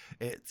yet.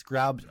 It's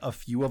grabbed a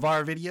few of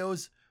our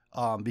videos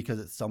because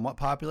it's somewhat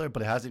popular,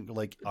 but it hasn't,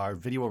 like our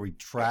video where we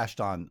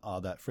trashed on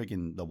that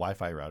freaking the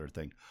Wi-Fi router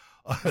thing.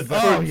 For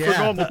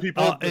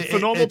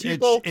normal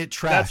people,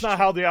 that's not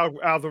how the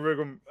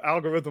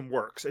algorithm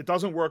works. It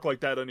doesn't work like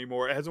that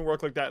anymore. It hasn't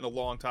worked like that in a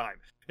long time.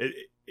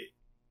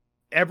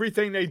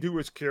 Everything they do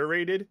is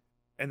curated,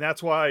 and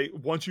that's why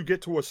once you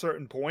get to a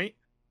certain point,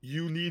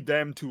 you need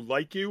them to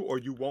like you, or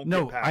you won't.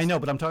 No, get past I know,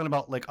 it. but I'm talking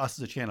about like us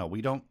as a channel.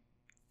 We don't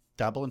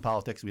dabble in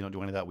politics. We don't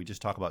do any of that. We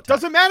just talk about tech.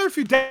 Doesn't matter if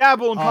you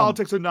dabble in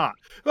politics or not.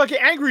 Like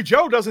Angry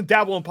Joe doesn't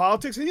dabble in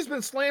politics, and he's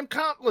been slammed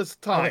countless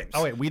times.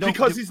 We don't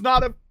because he's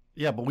not a.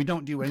 Yeah, but we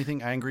don't do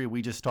anything angry.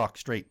 We just talk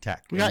straight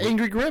tech. We got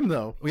Angry Grim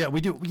though. Yeah, we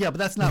do. Yeah, but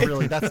that's not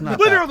really. That's not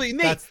literally,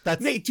 that.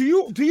 Nate. Nate, do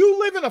you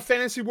live in a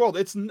fantasy world?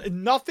 It's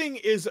nothing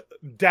is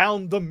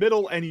down the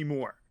middle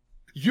anymore.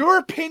 Your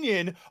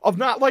opinion of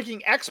not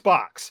liking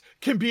Xbox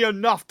can be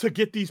enough to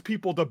get these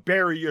people to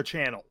bury your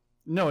channel.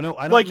 No, I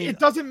don't. Like it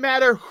doesn't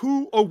matter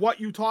who or what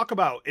you talk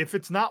about. If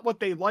it's not what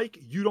they like,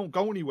 you don't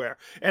go anywhere.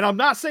 And I'm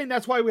not saying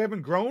that's why we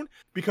haven't grown,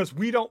 because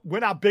we're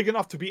not big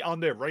enough to be on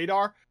their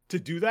radar to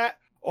do that.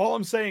 All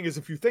I'm saying is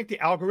if you think the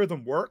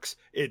algorithm works,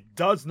 it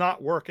does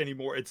not work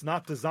anymore. It's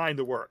not designed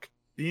to work.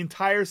 The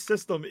entire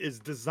system is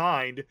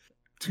designed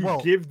to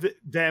give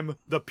them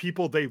the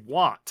people they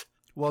want.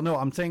 Well, no,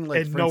 I'm saying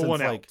like, and for no instance, one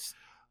like,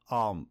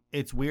 else.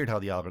 It's weird how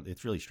the algorithm,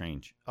 it's really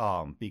strange.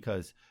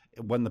 Because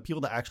when the people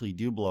that actually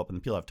do blow up and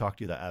the people I've talked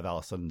to that have all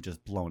of a sudden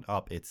just blown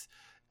up, it's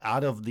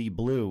out of the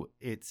blue.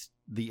 It's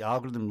the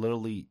algorithm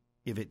literally,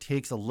 if it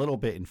takes a little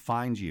bit and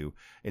finds you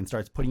and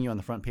starts putting you on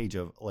the front page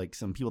of like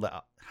some people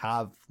that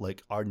have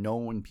like are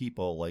known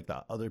people like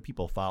that other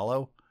people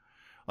follow,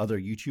 other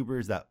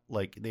YouTubers that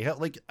like they have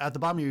like at the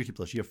bottom of your YouTube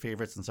list, you have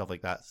favorites and stuff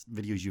like that,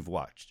 videos you've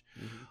watched.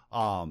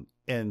 Mm-hmm.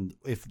 And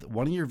if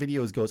one of your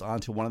videos goes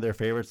onto one of their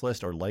favorites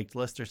list or liked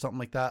list or something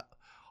like that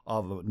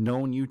of a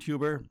known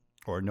YouTuber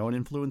or a known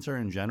influencer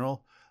in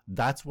general,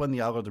 that's when the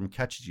algorithm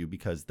catches you,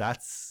 because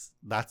that's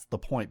the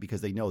point,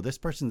 because they know this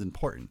person's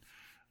important.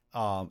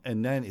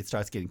 And then it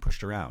starts getting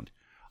pushed around.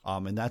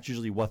 And that's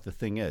usually what the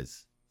thing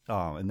is.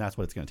 And that's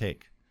what it's going to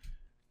take.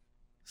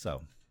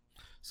 So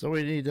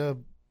we need to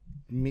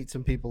meet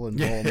some people and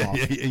blow them off.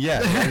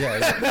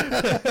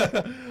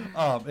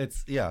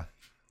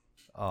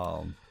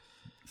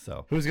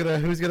 So who's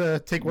gonna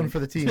take one for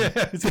the team?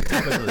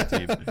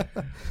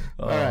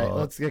 All right,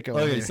 let's get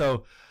going. Okay,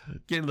 so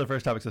getting to the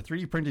first topic. So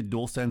 3D printed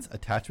DualSense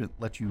attachment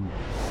lets you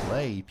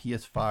play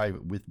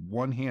PS5 with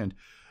one hand,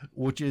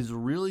 which is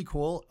really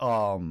cool.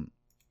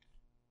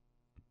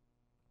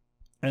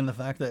 And the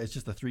fact that it's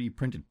just a 3D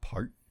printed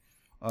part,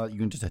 you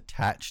can just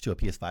attach to a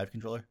PS5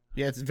 controller.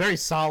 Yeah, it's very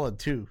solid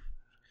too.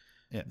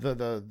 Yeah,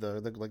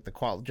 the like the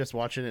quality. Just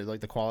watching it, like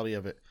the quality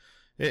of it,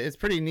 it's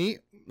pretty neat.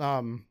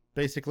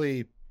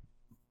 Basically,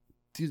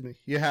 excuse me,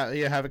 you have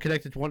it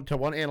connected to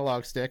one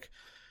analog stick,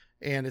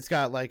 and it's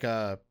got like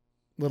a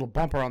little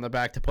bumper on the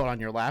back to put on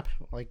your lap,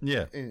 like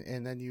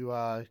and then you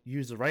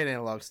use the right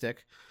analog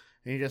stick,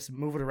 and you just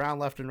move it around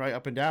left and right,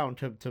 up and down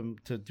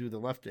to do the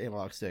left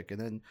analog stick, and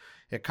then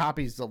it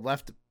copies the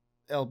left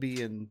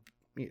LB and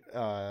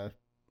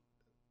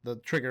the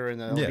trigger and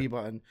the LB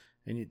button,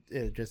 and you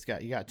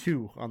got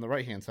 2 on the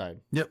right hand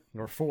side. Yep,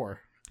 or 4.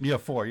 Yeah,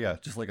 4. Yeah,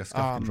 just like a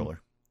SCUF controller.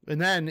 And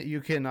then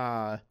you can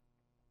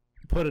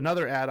put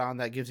another add-on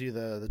that gives you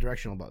the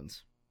directional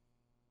buttons.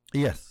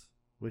 Yes,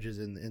 which is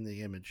in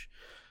the image.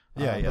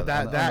 But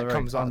that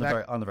comes on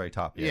the very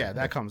top. Yeah,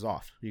 that comes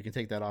off. You can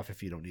take that off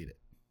if you don't need it.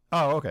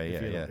 Oh, okay.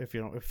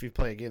 If you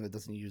play a game that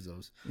doesn't use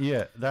those.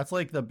 Yeah, that's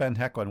like the Ben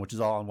Heck one, which is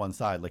all on one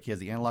side. Like he has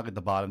the analog at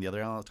the bottom, the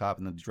other analog at the top,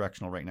 and the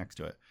directional right next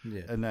to it.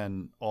 Yeah. And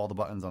then all the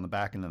buttons on the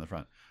back and then the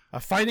front.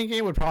 A fighting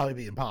game would probably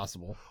be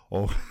impossible.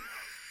 Oh,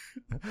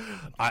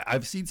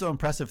 I've seen some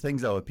impressive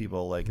things though with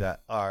people like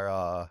that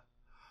are,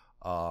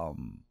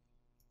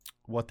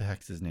 what the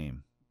heck's his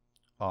name?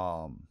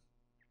 Half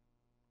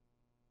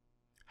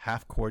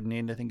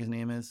Coordinated, I think his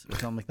name is, or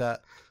something like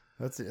that.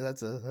 That's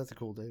a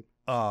cool name.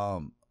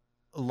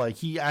 Like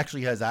he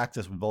actually has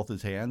access with both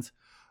his hands,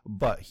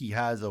 but he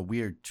has a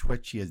weird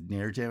twitch. He has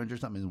nerve damage or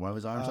something in one of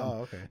his arms. Oh,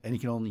 okay. And he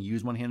can only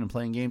use one hand in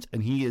playing games,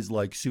 and he is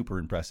like super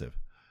impressive.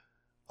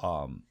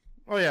 Oh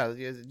yeah,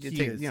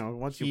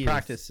 once you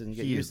practice and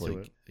get used to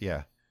it.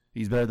 Yeah,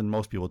 he's better than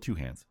most people with 2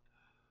 hands.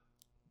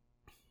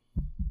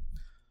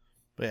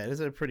 But yeah, it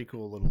is a pretty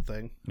cool little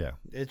thing. Yeah,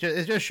 it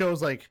just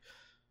shows like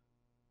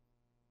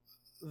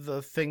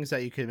the things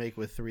that you can make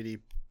with 3D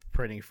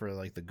printing for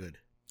like the good.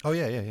 Oh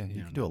yeah. You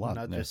can do a lot.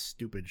 Not just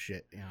stupid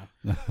shit.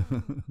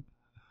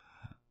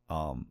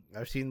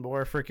 I've seen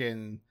more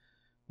freaking,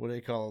 what do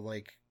they call it,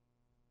 like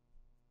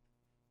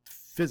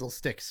fizzle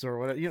sticks or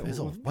whatever.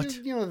 What?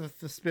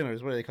 The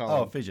spinners. What do they call them?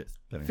 Oh, fidget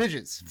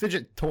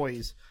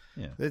toys.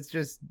 Yeah. It's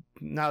just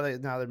now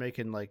they're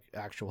making like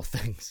actual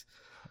things.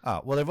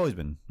 Well, they've always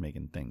been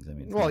making things. I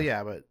mean, but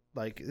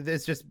Like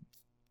it's just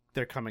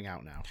they're coming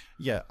out now.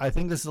 Yeah, I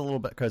think this is a little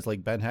bit because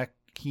like Ben Heck,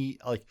 he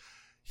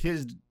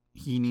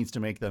needs to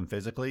make them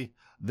physically.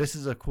 This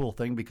is a cool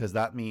thing because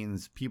that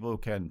means people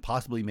can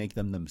possibly make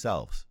them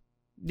themselves.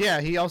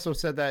 Yeah, he also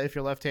said that if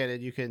you're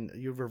left-handed,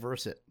 you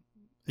reverse it.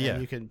 Yeah,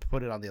 you can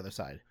put it on the other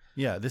side.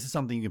 Yeah, this is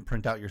something you can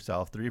print out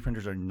yourself. 3D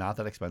printers are not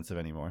that expensive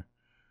anymore,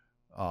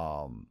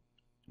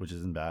 which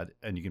isn't bad.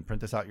 And you can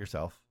print this out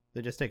yourself.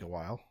 They just take a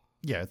while.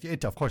 Yeah,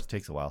 it of course it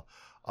takes a while,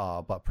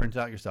 but print it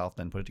out yourself,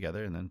 then put it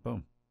together, and then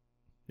boom.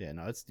 Yeah,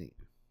 no, it's neat.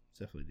 It's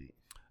definitely neat.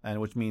 And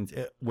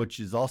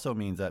which also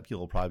means that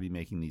people will probably be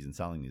making these and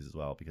selling these as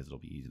well because it'll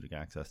be easy to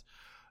access,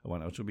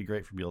 which will be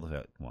great for people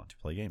that want to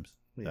play games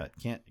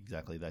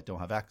that don't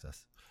have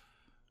access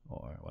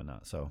or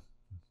whatnot. So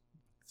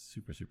it's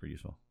super, super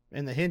useful.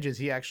 And the hinges,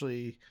 he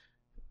actually,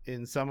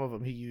 in some of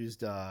them, he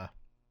used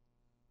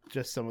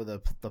just some of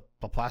the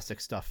plastic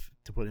stuff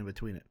to put in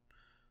between it.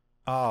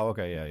 Oh,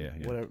 okay,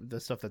 yeah. Whatever the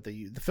stuff that they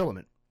use, the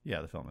filament.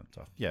 Yeah, the filament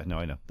stuff. Yeah, no,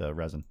 I know the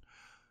resin.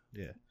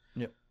 Yeah.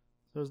 Yep.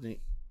 That was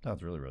neat.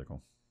 That's really, really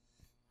cool.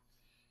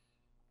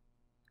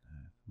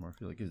 More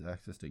feel like his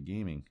access to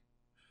gaming,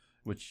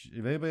 which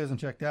if anybody hasn't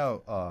checked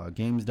out,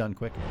 Games Done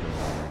Quick is going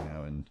on right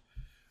now, and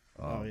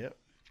yep.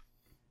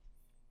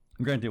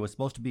 Granted, it was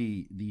supposed to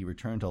be the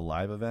return to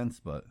live events,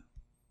 but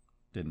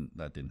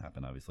that didn't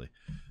happen obviously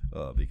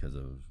because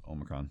of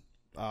Omicron.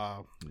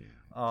 Yeah.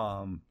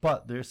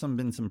 But there's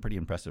been some pretty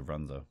impressive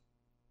runs though,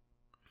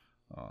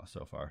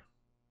 so far.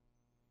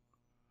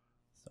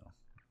 So,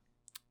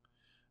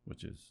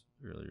 which is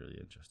really, really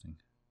interesting.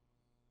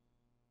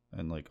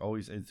 And like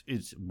always,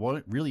 it's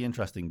really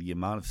interesting the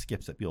amount of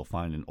skips that people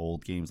find in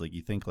old games. Like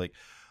you think like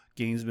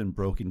games have been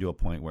broken to a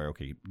point where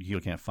okay, you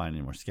can't find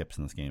any more skips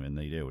in this game, and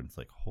they do, and it's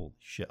like holy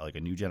shit! Like a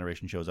new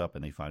generation shows up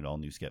and they find all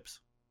new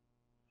skips.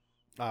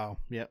 Oh,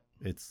 yep.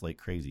 It's like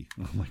crazy.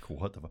 I'm like,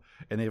 what the fuck?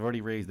 And they've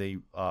already raised they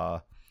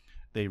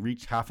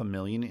reached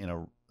 500,000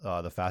 in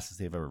the fastest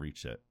they've ever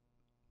reached it,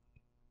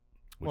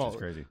 which is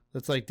crazy.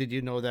 That's like, did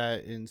you know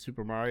that in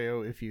Super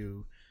Mario,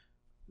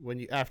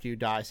 after you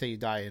die, say you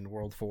die in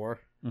World 4,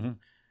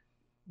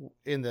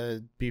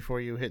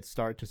 before you hit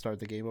start to start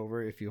the game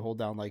over, if you hold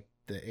down like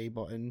the A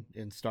button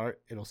in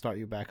start, it'll start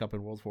you back up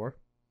in World 4.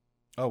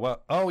 Oh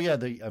wow! Oh yeah,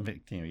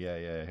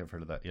 yeah, I've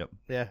heard of that. Yep.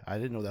 Yeah, I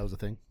didn't know that was a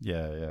thing.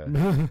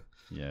 Yeah.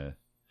 Yeah.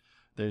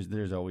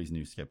 There's always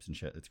new skips and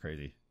shit. It's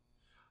crazy.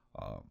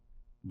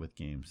 With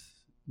games,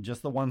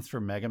 just the ones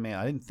for Mega Man.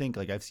 I didn't think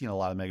like I've seen a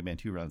lot of Mega Man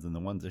 2 runs, and the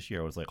ones this year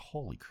I was like,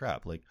 holy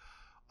crap! Like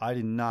I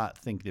did not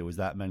think there was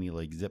that many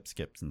like zip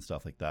skips and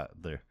stuff like that.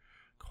 There,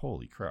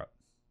 holy crap!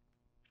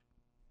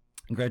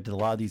 And granted, a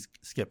lot of these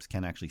skips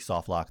can actually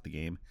soft lock the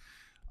game,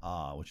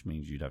 which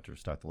means you'd have to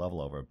start the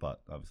level over.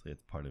 But obviously,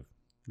 it's part of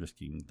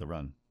risking the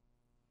run.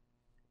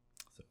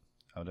 So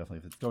I would definitely,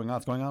 if it's going on,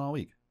 it's going on all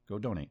week. Go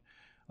donate.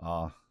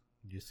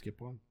 Did you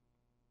skip one?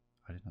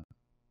 I did not.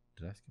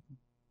 Did I skip one?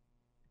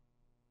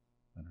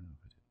 I don't know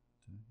if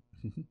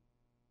I did.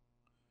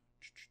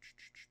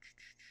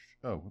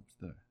 Oh, whoops!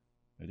 There,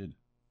 I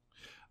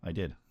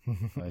did.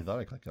 I thought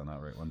I clicked on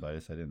that right one, but I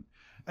didn't.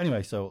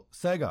 Anyway, so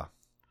Sega.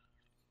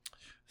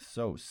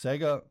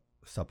 Sega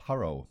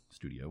Sapporo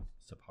Studio.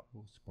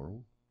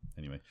 Sapporo.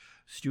 Anyway,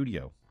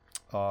 Studio.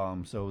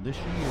 So this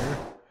year,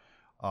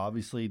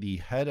 obviously the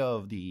head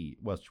of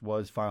which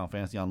was Final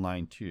Fantasy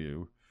Online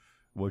 2,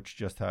 which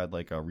just had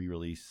like a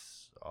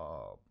re-release.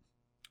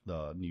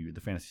 The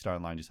Phantasy Star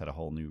Online just had a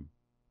whole new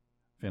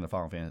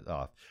Final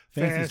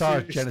Phantasy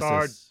Star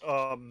Genesis.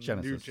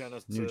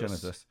 New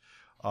Genesis.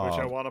 Which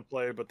I want to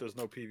play, but there's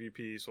no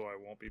PvP, so I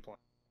won't be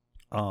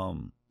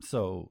playing.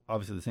 So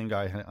obviously the same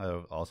guy,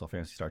 also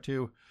Phantasy Star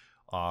 2,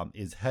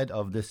 is head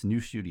of this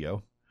new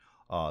studio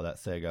that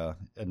Sega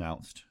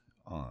announced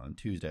on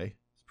Tuesday,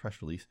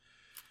 press release.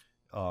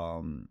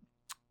 And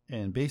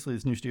basically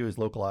this new studio is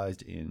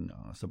localized in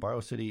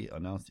Sabaro City,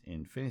 announced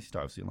in Phantasy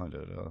Star Online.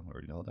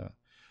 Already know that.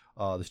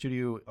 The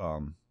studio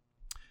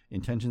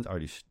intentions are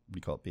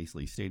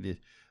basically stated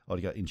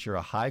to ensure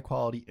a high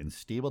quality and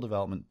stable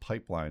development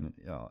pipeline,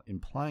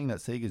 implying that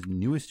Sega's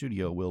newest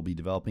studio will be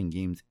developing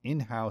games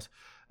in-house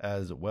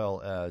as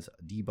well as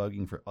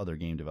debugging for other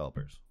game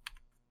developers.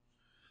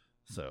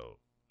 So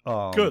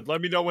good.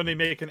 Let me know when they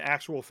make an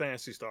actual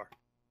Phantasy Star.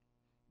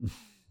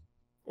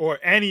 Or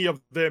any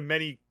of their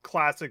many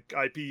classic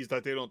IPs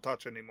that they don't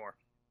touch anymore.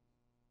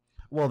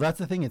 Well, that's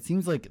the thing. It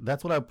seems like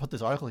that's what I put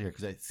this article here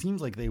because it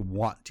seems like they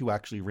want to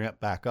actually ramp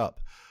back up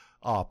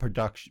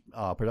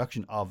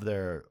production of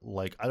their,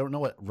 like, I don't know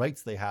what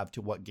rights they have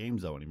to what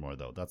games though anymore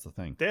though. That's the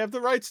thing. They have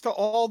the rights to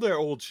all their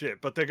old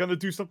shit, but they're gonna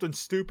do something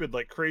stupid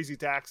like Crazy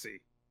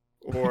Taxi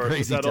or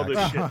Crazy that Taxi.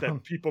 other shit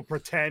that people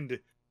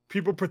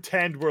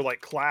pretend were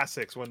like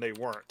classics when they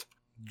weren't.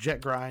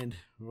 Jet Grind,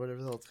 whatever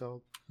the hell it's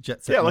called.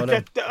 Jet Set yeah, like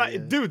Moto.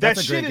 that, dude. That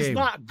shit is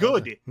not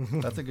good.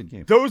 That's a good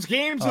game. Those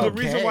games are the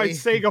reason why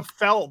Sega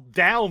fell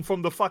down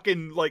from the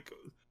fucking like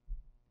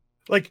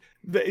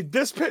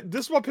this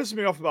what pisses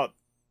me off about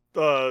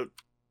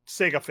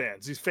Sega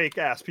fans. These fake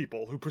ass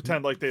people who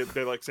pretend like they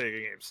like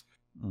Sega games.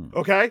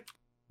 Okay,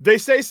 they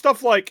say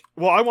stuff like,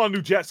 "Well, I want a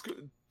new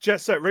Jet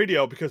Set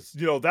Radio because,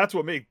 that's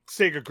what made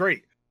Sega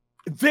great.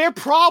 Their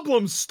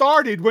problems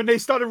started when they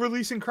started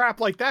releasing crap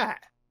like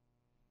that.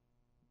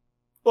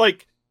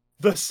 Like,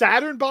 the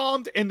Saturn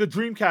bombed and the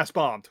Dreamcast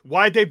bombed.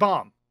 Why'd they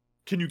bomb?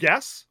 Can you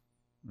guess?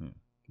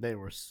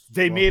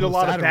 They made a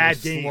lot of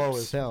bad games. Slow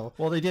as hell.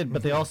 Well, they did,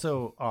 but they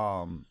also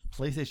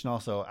PlayStation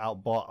also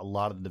outbought a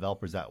lot of the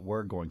developers that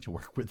were going to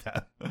work with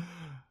that.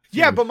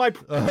 Yeah, but my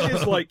point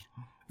is like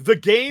the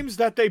games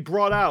that they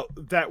brought out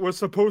that were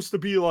supposed to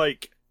be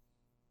like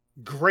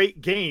great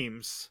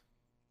games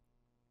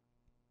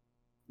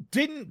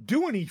didn't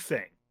do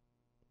anything.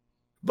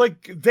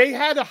 Like they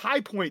had a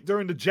high point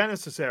during the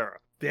Genesis era.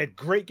 They had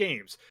great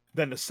games.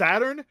 Then the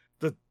Saturn,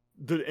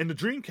 and the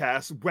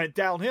Dreamcast went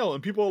downhill,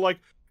 and people were like,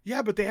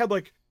 "Yeah, but they had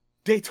like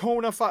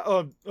Daytona."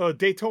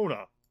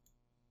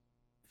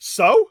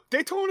 So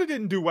Daytona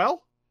didn't do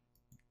well.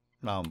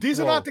 These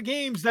are not the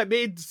games that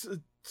made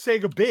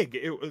Sega big.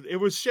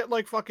 It was shit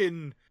like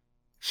fucking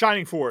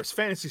Shining Force,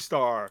 Phantasy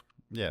Star,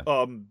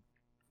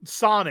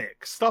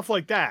 Sonic, stuff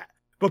like that.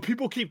 But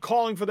people keep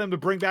calling for them to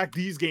bring back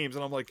these games,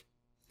 and I'm like,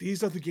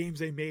 these are the games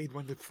they made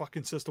when the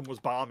fucking system was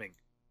bombing.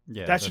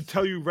 Yeah, that should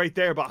tell you right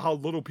there about how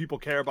little people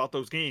care about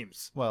those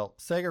games. Well,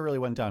 Sega really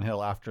went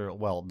downhill after,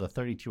 the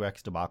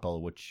 32X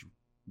debacle, which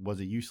was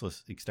a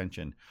useless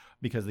extension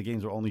because the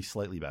games were only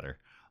slightly better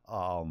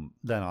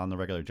than on the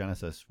regular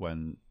Genesis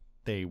when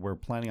they were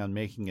planning on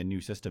making a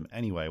new system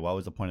anyway. What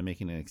was the point of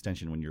making an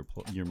extension when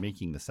you're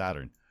making the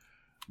Saturn?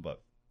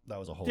 But that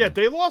was a whole... Yeah,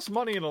 they lost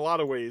money in a lot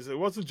of ways. It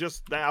wasn't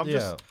just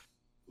that.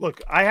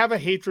 Look, I have a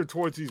hatred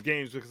towards these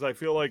games because I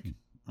feel like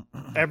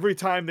every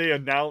time they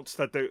announce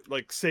that they're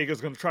like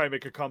Sega's going to try and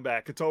make a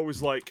comeback, it's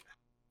always like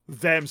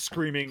them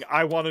screaming,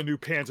 "I want a new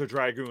Panzer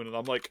Dragoon," and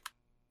I'm like,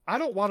 I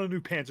don't want a new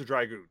Panzer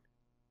Dragoon.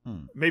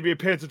 Maybe a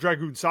Panzer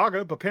Dragoon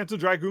Saga, but Panzer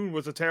Dragoon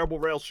was a terrible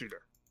rail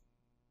shooter.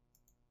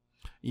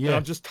 Yeah, and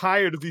I'm just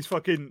tired of these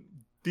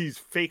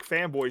fake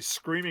fanboys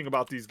screaming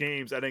about these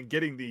games and then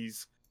getting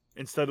these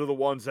instead of the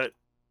ones that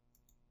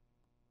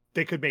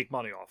they could make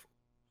money off of.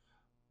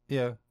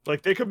 Yeah.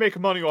 Like, they could make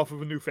money off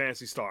of a new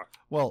Phantasy Star.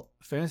 Well,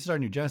 Phantasy Star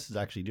New Genesis is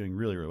actually doing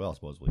really, really well,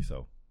 supposedly,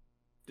 so.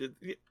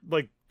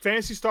 Like,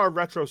 Phantasy Star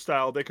retro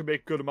style, they could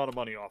make a good amount of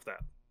money off that.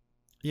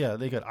 Yeah,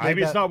 they could.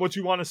 Maybe it's not what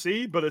you want to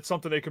see, but it's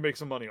something they can make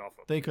some money off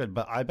of. They could,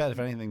 but I bet if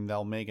anything,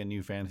 they'll make a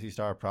new Phantasy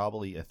Star,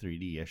 probably a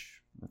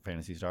 3D-ish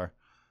Phantasy Star.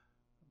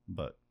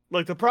 But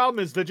like, the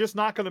problem is they're just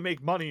not going to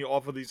make money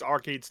off of these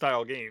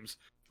arcade-style games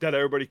that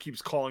everybody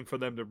keeps calling for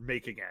them to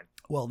make again.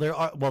 Well,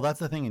 that's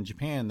the thing. In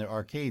Japan, their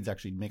arcades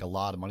actually make a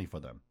lot of money for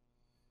them,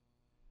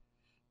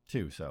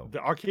 too. So the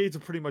arcades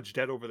are pretty much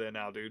dead over there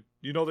now, dude.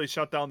 They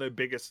shut down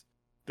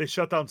they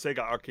shut down Sega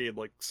Arcade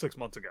like 6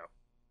 months ago.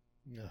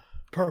 Yeah.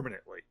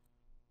 Permanently.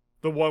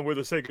 The one where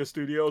the Sega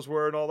Studios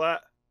were and all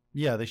that?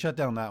 Yeah, they shut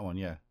down that one,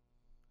 yeah.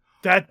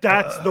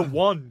 That's the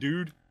one,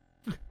 dude.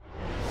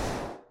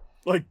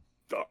 Like,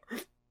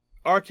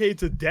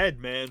 arcades are dead,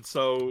 man,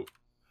 so...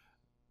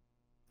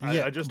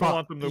 Yeah, I just don't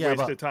want them to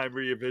waste their time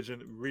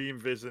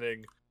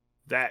re-envisioning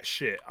that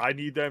shit. I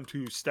need them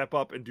to step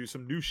up and do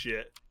some new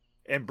shit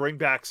and bring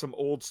back some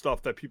old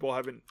stuff that people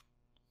haven't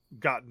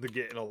gotten to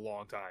get in a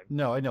long time.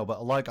 No, I know,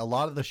 but like a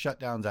lot of the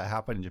shutdowns that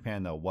happened in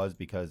Japan, though, was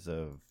because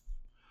of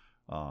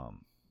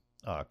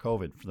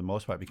COVID for the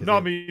most part. Because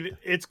I mean,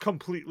 it's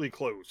completely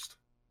closed.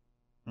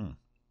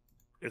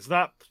 It's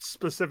not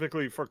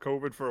specifically for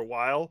COVID for a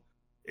while.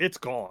 It's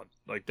gone.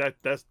 Like that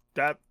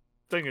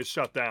thing is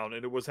shut down,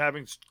 and it was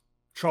having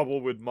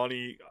trouble with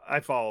money.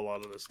 I follow a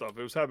lot of this stuff.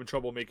 It was having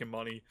trouble making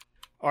money.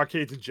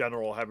 Arcades in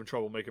general having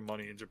trouble making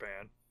money in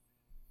Japan.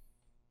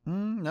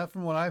 Not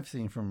from what I've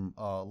seen from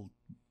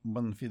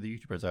one of the few of the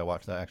YouTubers I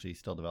watch that actually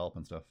still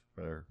developing stuff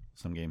for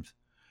some games.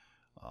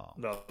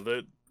 No,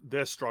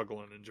 they're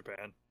struggling in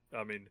Japan.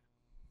 I mean,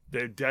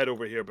 they're dead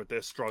over here, but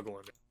they're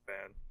struggling in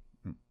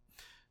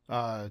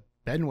Japan.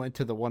 Ben went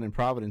to the one in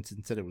Providence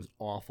and said it was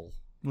awful.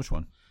 Which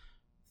one?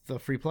 The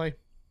free play.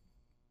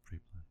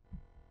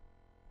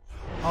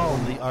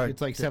 Oh,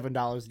 it's like $7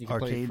 and you can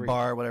play arcade free.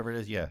 Bar, whatever it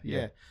is.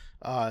 Yeah.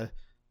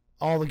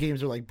 All the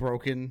games are like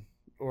broken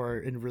or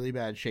in really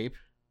bad shape.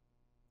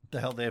 What the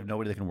hell? They have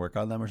nobody that can work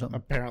on them or something?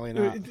 Apparently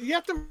not. You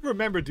have to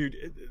remember, dude,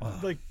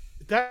 like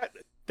that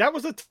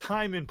was a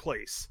time and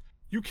place.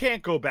 You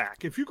can't go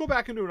back. If you go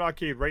back into an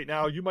arcade right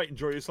now, you might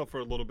enjoy yourself for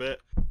a little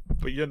bit,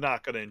 but you're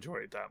not going to enjoy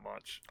it that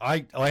much.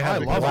 I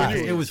loved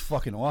it. It was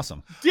fucking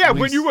awesome. Yeah,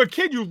 when you were a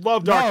kid, you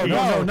loved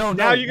arcades. No.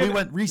 Now we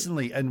went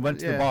recently and went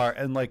to the bar,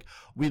 and like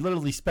we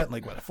literally spent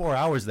like 4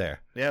 hours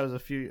there. Yeah, it was a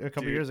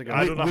couple years ago.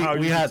 I don't know how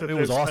you it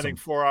was awesome. Spending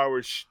 4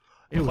 hours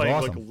playing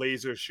awesome. like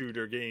laser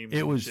shooter games.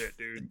 It was shit,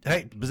 dude.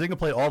 Hey, Bazinga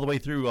played all the way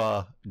through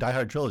Die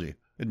Hard Trilogy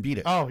and beat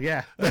it. Oh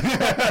yeah.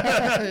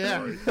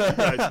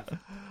 Yeah.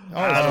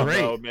 I don't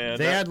know, man.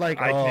 They had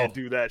like I can't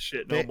do that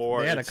shit no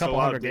more. They had a couple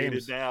hundred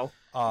games now.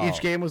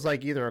 Each game was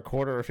like either a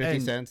quarter or 50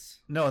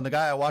 cents. No, and the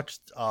guy I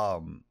watched,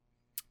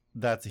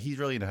 he's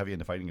really heavy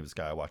into fighting. This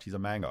guy I watched, he's a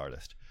manga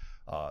artist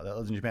that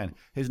lives in Japan.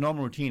 His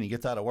normal routine, he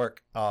gets out of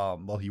work.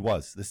 He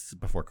was. This is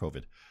before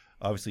COVID.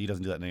 Obviously, he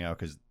doesn't do that now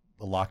because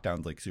the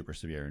lockdown's like super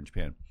severe in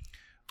Japan.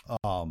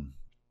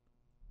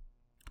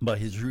 But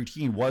his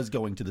routine was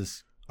going to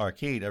this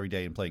arcade every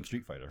day and playing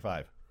Street Fighter V.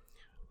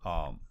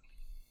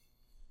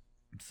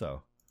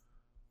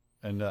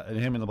 And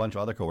him and a bunch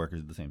of other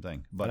coworkers did the same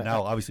thing. But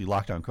now, obviously,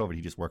 lockdown COVID,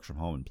 he just works from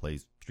home and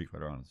plays Street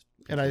Fighter on his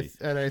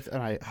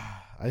PC.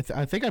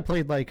 I think I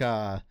played like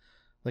a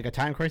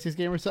Time Crisis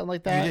game or something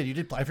like that. You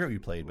did. I forget what you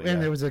played. But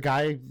and there was a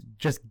guy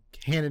just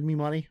handed me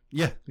money.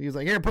 Yeah, he was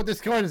like, "Here, put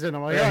this coins in."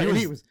 I'm like, yeah,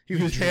 he was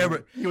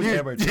hammered. He was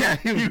hammered. Yeah,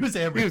 he was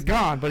hammered. He was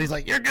gone, but he's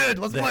like, "You're good.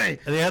 Let's play."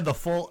 And they had the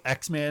full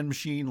X-Man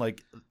machine,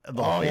 like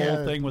the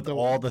whole thing with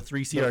all the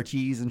 3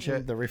 CRTs and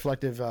shit. The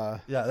reflective.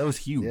 Yeah, that was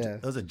huge. Yeah.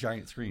 That was a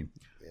giant screen.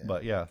 Yeah.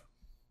 But yeah,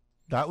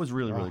 that was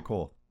really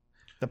cool.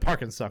 The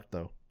parking sucked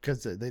though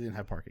because they didn't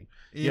have parking.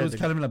 It was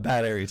kind of in a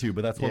bad area too,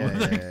 but that's one of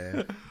the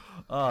things.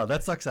 Yeah.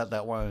 That sucks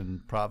that one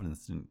in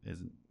Providence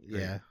isn't.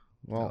 Great. Yeah.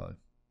 Well,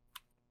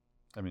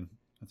 I mean,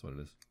 that's what it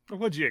is.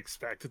 What'd you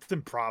expect? It's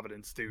in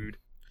Providence, dude.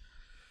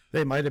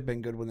 They might have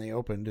been good when they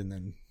opened, and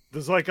then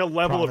there's like a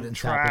level Providence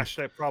of trash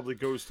that probably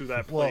goes through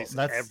that place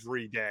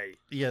every day.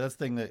 Yeah, that's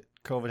the thing that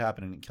COVID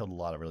happened and it killed a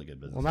lot of really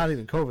good business. Well, not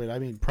even COVID. I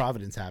mean,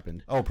 Providence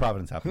happened. Oh,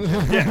 Providence happened.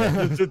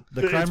 Yeah,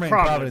 the crime rate in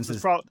Providence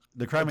is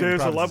the crime rate.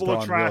 There's a level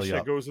of trash really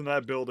that goes in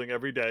that building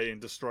every day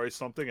and destroys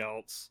something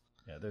else.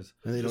 Yeah, there's.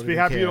 Just be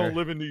happy you don't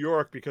live in New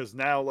York, because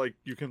now, like,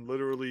 you can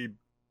literally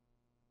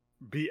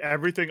be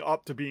everything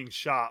up to being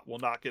shot will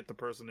not get the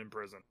person in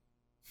prison.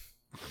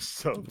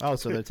 So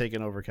they're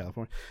taking over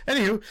California.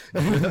 Anywho,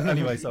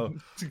 anyway, so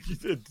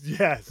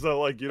yeah, so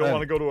like you don't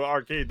want to go to an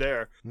arcade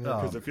there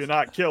because if you're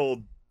not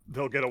killed,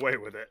 they'll get away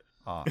with it.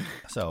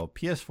 So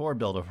PS4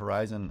 build of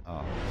Horizon,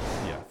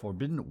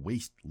 Forbidden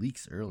Waste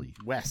leaks early.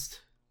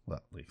 West.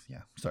 Well, leaks,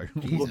 yeah. Sorry,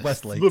 Jesus.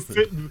 West Lakes.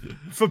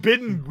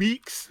 Forbidden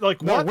Weeks,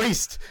 like no, what?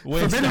 Waste.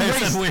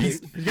 Forbidden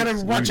waste. You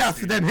gotta watch out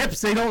for them hips;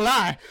 they don't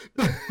lie.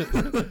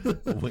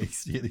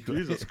 Waste. Yeah,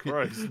 Jesus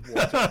Christ!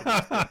 Watch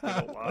out, they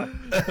don't lie.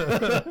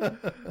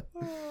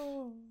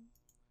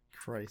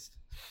 Christ.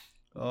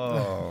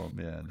 Oh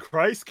man,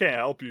 Christ can't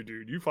help you,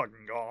 dude. You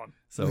fucking gone.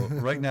 So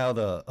right now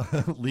the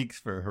leaks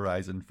for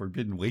Horizon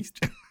Forbidden Waste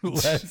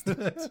West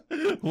fell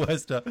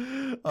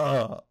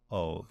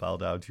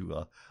down to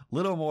a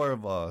little more of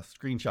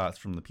screenshots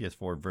from the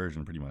PS4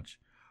 version, pretty much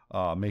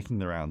making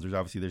the rounds.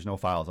 There's no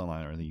files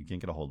online or anything. You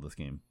can't get a hold of this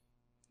game.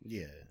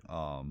 Yeah.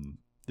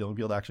 The only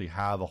people that actually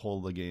have a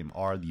hold of the game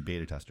are the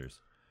beta testers.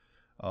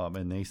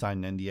 And they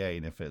sign an NDA,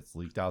 and if it's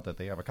leaked out that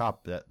they have a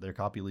that their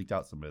copy leaked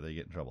out somewhere, they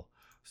get in trouble.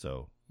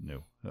 So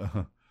no.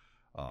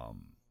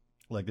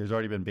 Like there's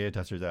already been beta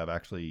testers that have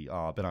actually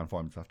been on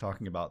forum stuff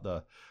talking about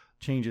the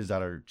changes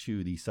that are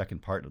to the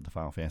second part of the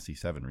Final Fantasy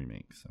VII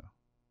remake. So,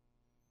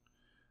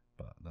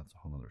 but that's a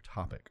whole other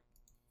topic.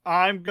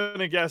 I'm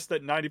gonna guess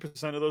that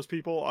 90% of those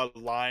people are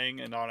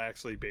lying and not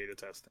actually beta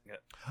testing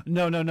it.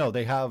 No.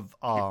 They have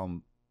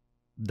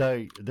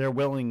they're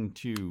willing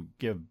to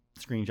give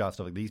screenshots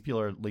stuff. Like these people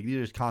are like these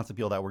are just constant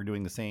people that were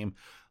doing the same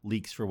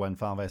leaks for when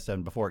Final Fantasy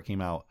VII before it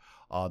came out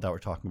that were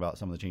talking about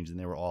some of the changes, and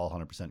they were all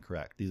 100%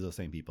 correct. These are the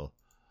same people.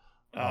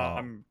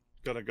 I'm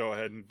gonna go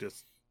ahead and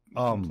just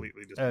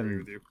completely disagree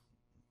with you.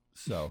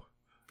 So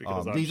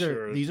because these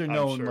are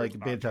known like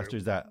beta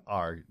testers that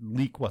are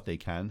leak what they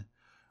can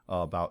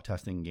about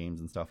testing games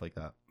and stuff like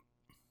that.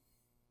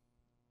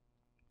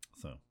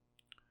 So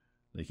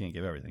they can't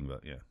give everything,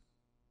 but yeah.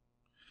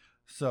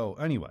 So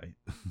anyway,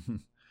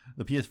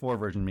 the PS4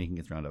 version making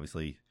its round,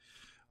 obviously.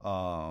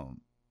 So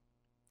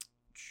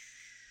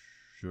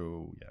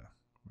yeah,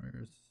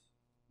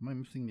 am I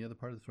missing the other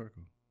part of the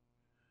article?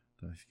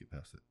 Did I skip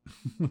past it?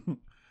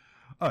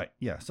 All right,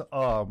 yeah. So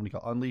what do you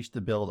call Unleash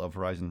the build of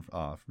Horizon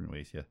Forbidden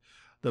Waste? Yeah,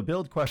 the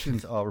build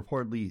questions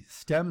reportedly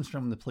stems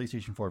from the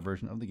PlayStation 4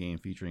 version of the game,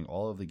 featuring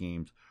all of the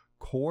game's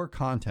core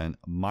content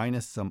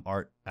minus some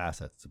art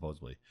assets,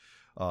 supposedly.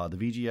 The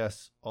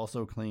VGS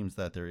also claims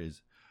that there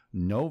is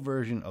no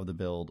version of the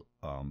build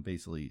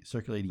basically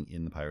circulating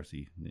in the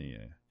piracy.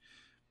 Yeah.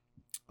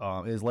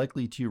 Is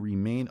likely to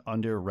remain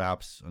under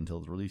wraps until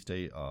the release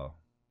date,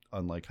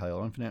 unlike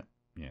Halo Infinite.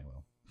 Yeah,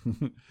 well.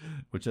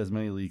 Which, as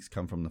many leaks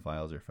come from the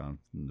files are found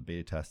in the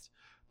beta tests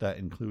that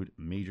include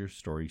major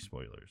story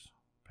spoilers,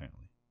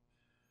 apparently.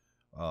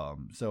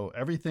 So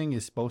everything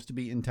is supposed to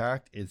be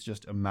intact. It's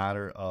just a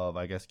matter of,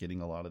 I guess, getting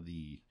a lot of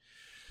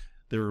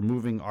they're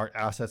removing art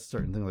assets,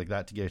 certain things like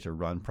that, to get it to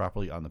run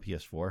properly on the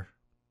PS4.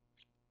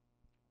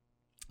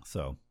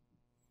 So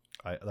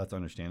that's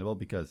understandable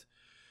because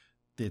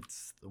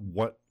it's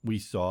what we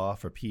saw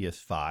for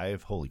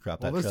PS5. Holy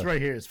crap! Well, this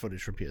right here is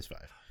footage from PS5.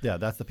 Yeah,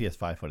 that's the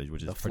PS5 footage,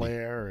 which is the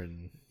flare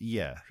and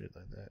yeah, shit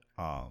like that.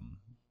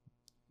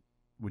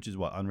 Which is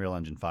what Unreal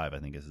Engine 5, I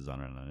think, is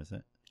on, isn't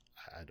it?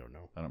 I don't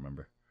know. I don't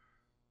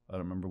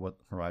remember what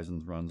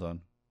Horizon runs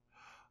on.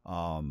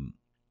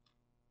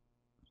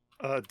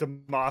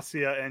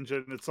 Demacia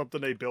engine. It's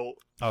something they built.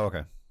 Oh,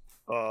 okay.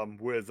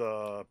 With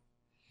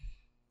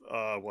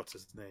what's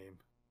his name?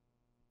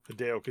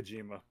 Hideo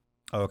Kojima.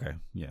 Oh, okay.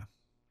 Yeah.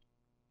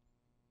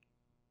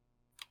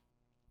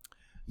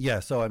 Yeah,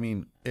 so I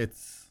mean, it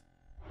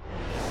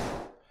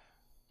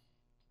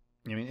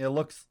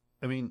looks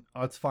I mean,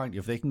 it's fine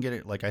if they can get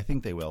it. Like, I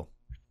think they will.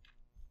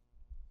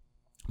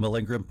 But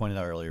like Grim pointed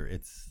out earlier,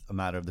 it's a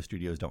matter of the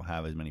studios don't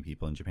have as many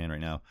people in Japan right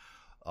now.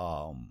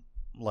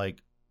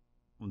 Like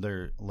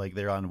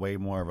they're on way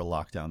more of a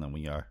lockdown than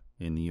we are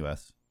in the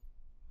U.S.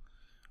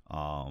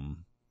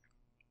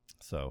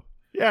 So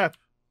yeah,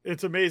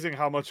 it's amazing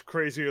how much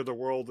crazier the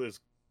world has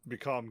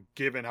become,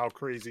 given how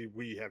crazy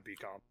we have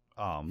become.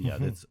 Yeah,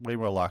 it's way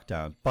more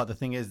lockdown. But the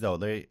thing is, though,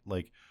 they're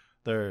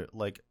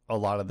a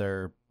lot of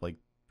their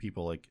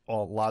people, a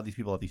lot of these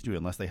people at these studios,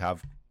 unless they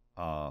have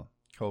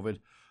COVID,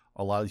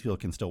 a lot of these people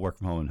can still work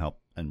from home and help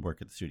and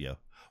work at the studio,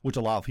 which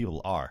a lot of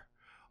people are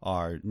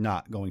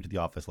not going to the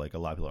office. Like, a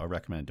lot of people, I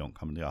recommend, don't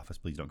come to the office.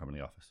 Please don't come to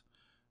the office.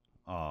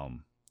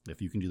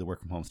 If you can do the work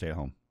from home, stay at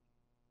home,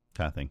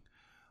 kind of thing,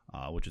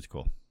 which is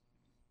cool.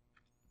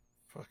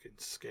 Fucking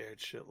scared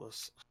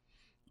shitless.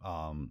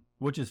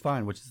 Which is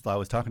fine. Which is, I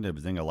was talking to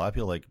Bazinga. A lot of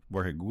people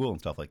work at Google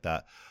and stuff like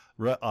that.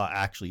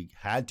 Actually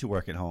had to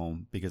work at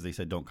home because they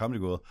said don't come to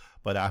Google.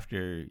 But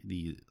after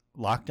the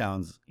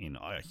lockdowns in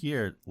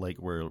here,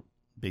 were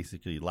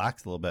basically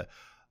laxed a little bit,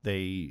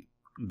 they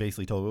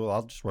basically told Google,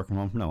 I'll just work from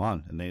home from now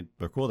on, and they're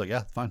cool. Like,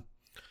 yeah, fine.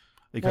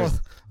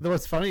 Because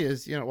what's funny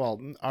is,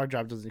 our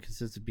job doesn't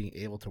consist of being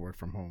able to work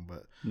from home,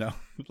 but no,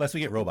 unless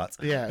we get robots.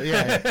 Yeah.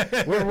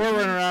 we're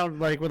running around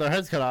with our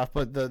heads cut off.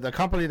 But the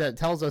company that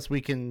tells us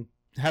we can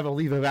have a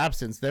leave of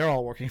absence, they're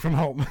all working from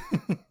home.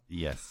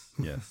 Yes,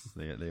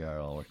 they are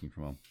all working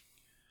from home.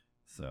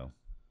 So,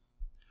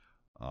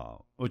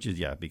 which is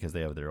because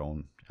they have their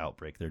own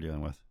outbreak they're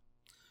dealing with.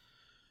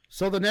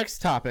 So the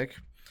next topic,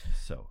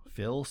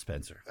 Phil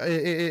Spencer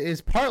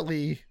is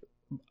partly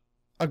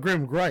a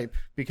grim gripe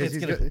because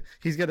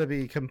he's gonna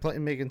be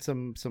making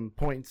some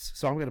points.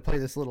 So I'm gonna play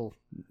this little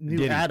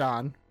new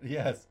add-on.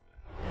 Yes.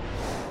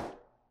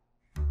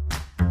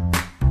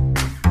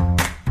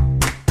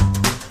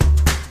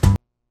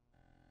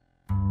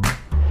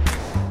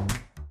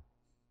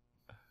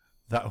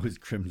 That was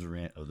Grim's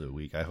rant of the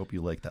week. I hope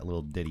you like that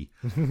little ditty.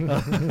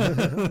 Because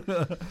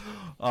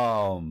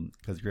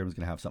Grim's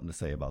going to have something to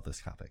say about this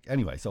topic.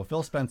 Anyway, so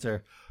Phil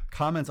Spencer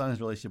comments on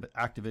his relationship with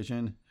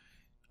Activision.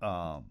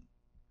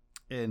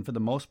 And for the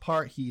most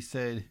part, he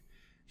said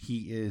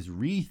he is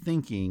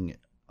rethinking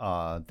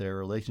their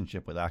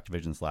relationship with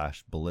Activision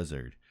 /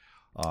 Blizzard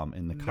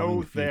in the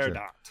coming future. No, they're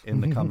not.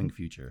 In the coming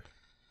future.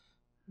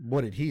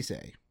 What did he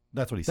say?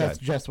 That's what he said. That's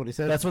just what he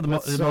said? That's what the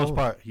most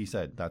part he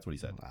said. That's what he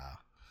said. Wow.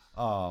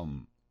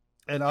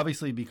 And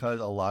obviously because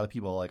a lot of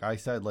people, like I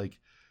said,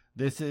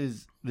 this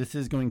is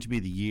going to be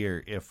the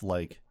year if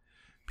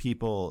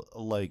people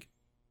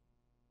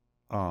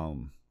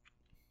kind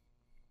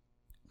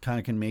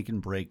of can make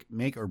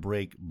or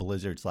break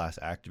Blizzard /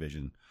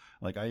 Activision.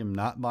 Like, I am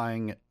not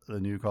buying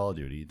the new Call of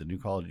Duty. The new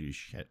Call of Duty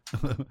shit.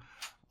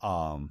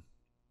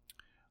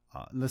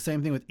 The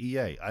same thing with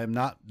EA.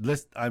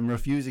 I'm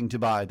refusing to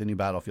buy the new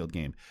Battlefield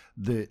game.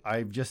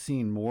 I've just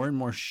seen more and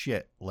more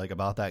shit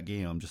about that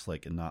game. I'm just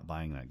not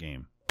buying that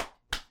game.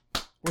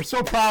 We're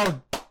so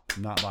proud.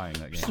 Not buying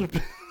that game.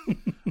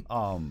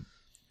 One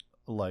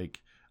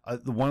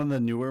of the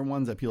newer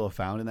ones that people have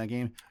found in that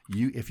game,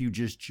 if you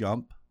just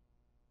jump,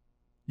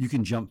 you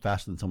can jump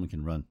faster than someone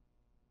can run.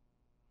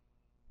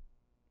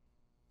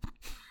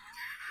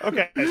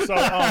 Okay, so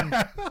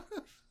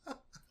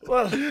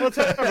well, let's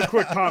have a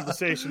quick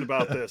conversation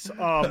about this.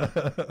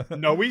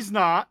 No, he's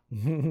not.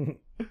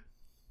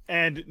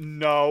 And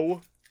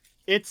no,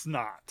 it's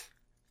not.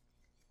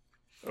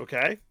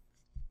 Okay?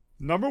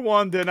 Number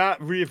one, they're not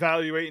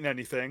reevaluating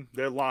anything.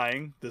 They're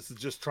lying. This is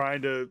just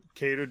trying to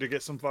cater to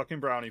get some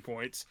fucking brownie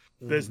points.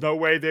 There's no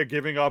way they're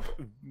giving up.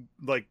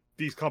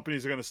 These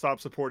companies are going to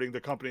stop supporting the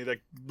company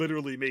that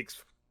literally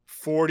makes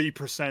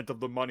 40%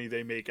 of the money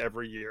they make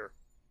every year.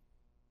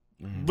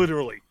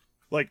 Literally.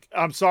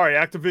 I'm sorry,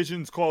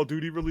 Activision's Call of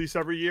Duty release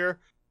every year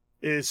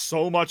is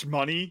so much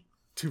money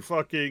to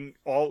fucking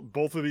all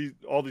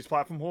these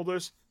platform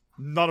holders.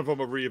 None of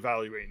them are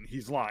reevaluating.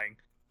 He's lying.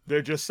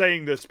 They're just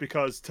saying this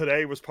because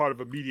today was part of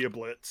a media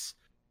blitz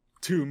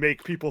to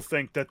make people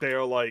think that they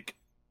are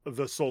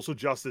the social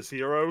justice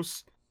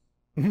heroes.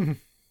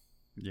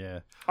 Yeah.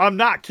 I'm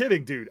not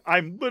kidding, dude.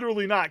 I'm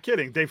literally not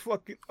kidding. They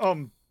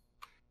fucking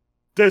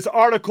there's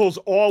articles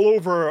all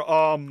over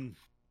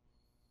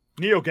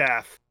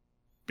NeoGAF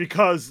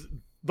because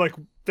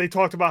they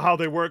talked about how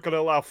they weren't going to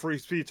allow free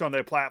speech on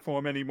their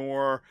platform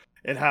anymore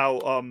and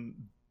how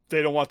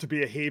they don't want to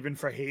be a haven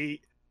for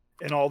hate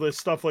and all this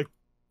stuff.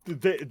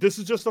 This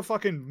is just a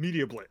fucking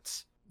media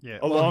blitz. Yeah.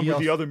 Along with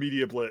the other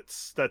media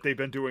blitz that they've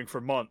been doing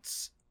for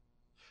months.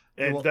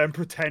 And them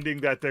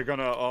pretending that they're going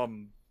to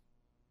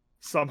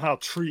somehow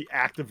treat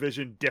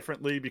Activision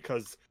differently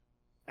because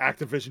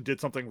Activision did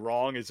something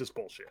wrong is just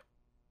bullshit.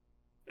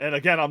 And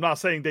again, I'm not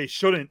saying they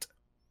shouldn't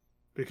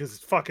because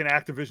fucking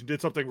Activision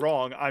did something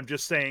wrong. I'm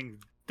just saying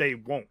they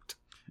won't.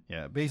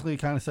 Yeah, basically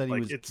kind of said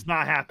it's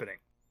not happening.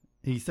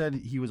 He said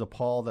he was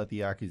appalled at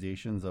the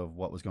accusations of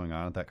what was going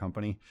on at that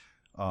company.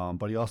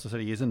 But he also said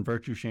he isn't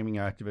virtue shaming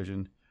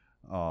Activision.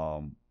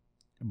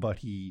 but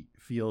he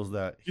feels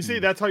that you see,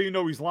 that's how you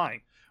know he's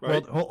lying,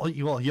 right?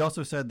 Well, he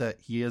also said that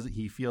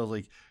he feels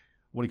like,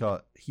 what do you call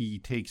it? He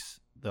takes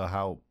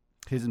how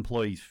his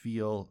employees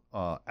feel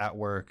at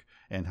work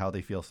and how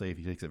they feel safe.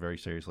 He takes it very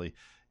seriously,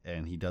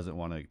 and he doesn't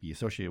want to be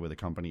associated with a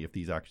company if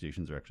these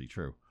accusations are actually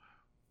true.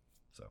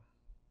 So,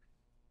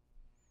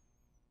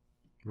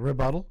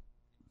 rebuttal.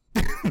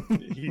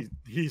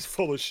 He's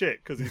full of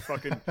shit because he's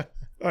fucking.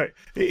 All right,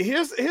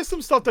 here's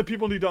some stuff that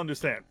people need to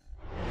understand.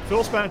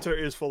 Phil Spencer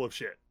is full of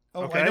shit.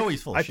 Okay? I know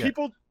he's full of shit.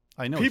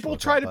 People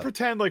try to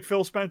pretend like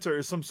Phil Spencer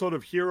is some sort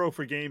of hero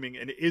for gaming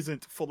and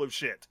isn't full of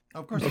shit.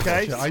 Of course,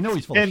 okay. I know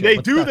he's full of shit. And they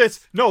do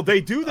this. No,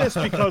 they do this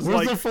because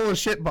where's the full of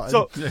shit button?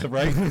 So,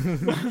 right?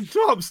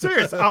 No, I'm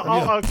serious.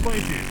 I'll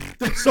explain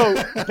to you. So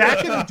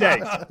back in the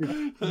day,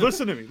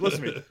 listen to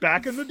me.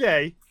 Back in the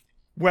day,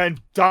 when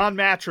Don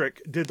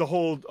Matrick did the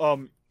whole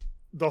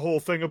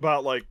thing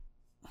about like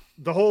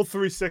the whole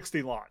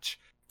 360 launch,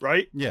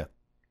 right? Yeah.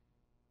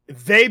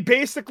 They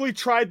basically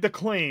tried to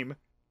claim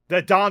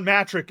that Don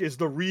Matrick is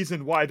the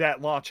reason why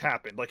that launch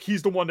happened. Like,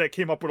 he's the one that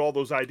came up with all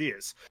those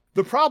ideas.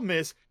 The problem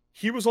is,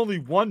 he was only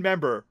one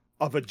member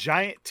of a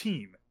giant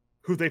team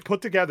who they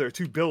put together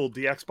to build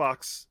the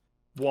Xbox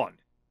One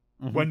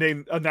when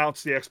they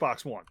announced the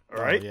Xbox One.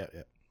 All right? Yeah.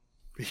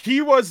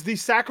 He was the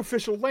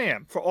sacrificial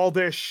lamb for all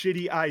their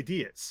shitty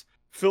ideas.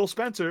 Phil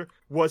Spencer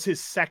was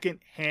his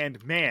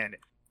second-hand man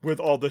with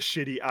all the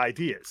shitty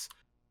ideas.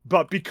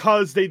 But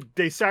because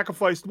they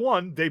sacrificed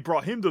one, they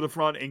brought him to the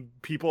front, and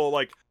people are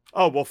like,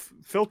 oh, well,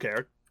 Phil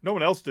cared. No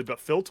one else did,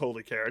 but Phil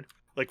totally cared.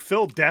 Like,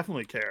 Phil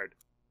definitely cared.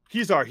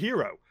 He's our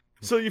hero.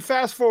 So you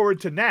fast forward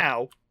to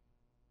now,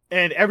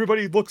 and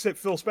everybody looks at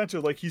Phil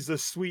Spencer like he's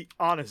this sweet,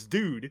 honest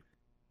dude.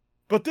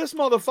 But this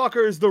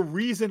motherfucker is the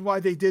reason why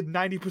they did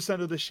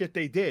 90% of the shit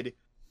they did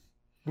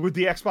with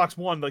the Xbox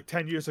One like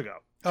 10 years ago.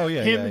 Oh,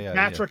 yeah,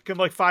 Matrick, and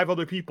like 5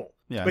 other people.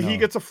 Yeah, but he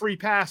gets a free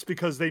pass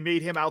because they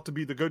made him out to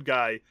be the good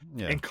guy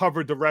and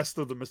covered the rest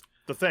of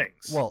the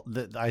things. Well,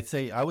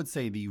 I would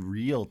say the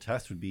real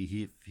test would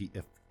be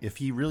if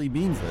he really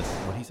means this,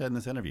 what he said in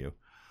this interview.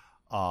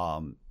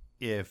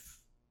 If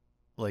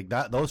like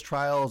that, those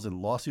trials and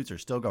lawsuits are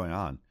still going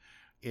on.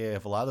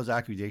 If a lot of those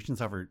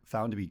accusations are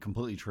found to be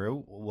completely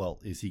true, well,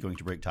 is he going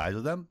to break ties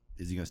with them?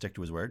 Is he going to stick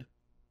to his word?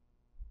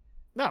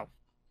 No,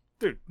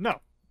 dude,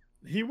 no.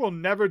 He will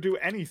never do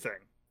anything.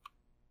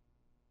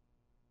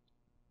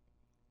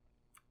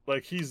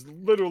 Like, he's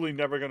literally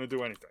never going to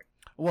do anything.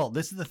 Well,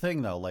 this is the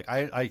thing, though. Like,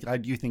 I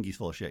do think he's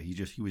full of shit.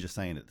 He was just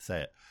saying it to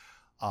say it.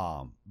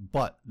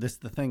 But this is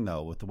the thing,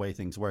 though, with the way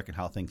things work and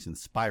how things can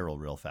spiral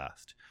real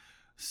fast.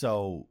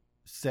 So,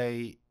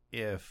 say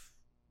if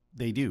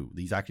they do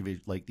these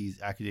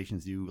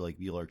accusations do, like,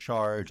 people are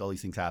charged, all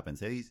these things happen.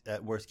 Say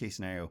that worst case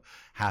scenario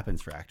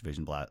happens for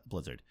Activision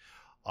Blizzard,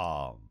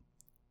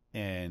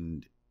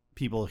 and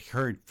people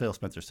heard Phil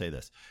Spencer say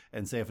this,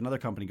 and say if another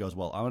company goes,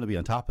 well, I'm going to be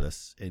on top of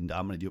this and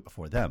I'm going to do it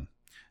before them.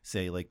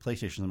 Say like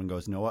PlayStation, someone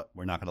goes, you know what?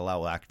 We're not going to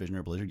allow Activision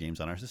or Blizzard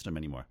games on our system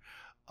anymore.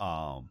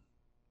 And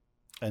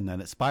then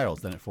it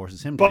spirals. Then it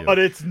forces him to do it. But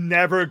it's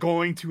never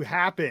going to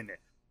happen.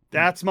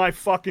 That's my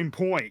fucking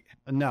point.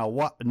 Now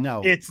what?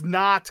 No. It's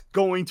not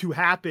going to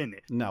happen.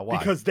 No, why?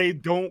 Because they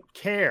don't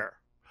care.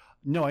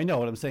 No, I know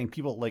what I'm saying.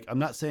 People, like, I'm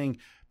not saying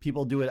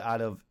people do it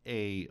out of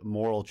a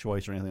moral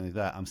choice or anything like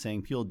that. I'm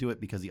saying people do it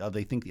because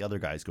they think the other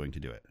guy is going to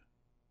do it.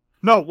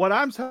 No, what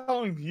I'm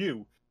telling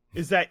you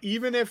is that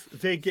even if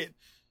they get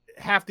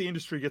half the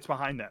industry gets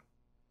behind them,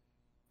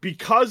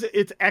 because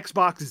it's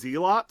Xbox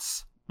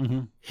zealots,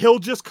 he'll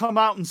just come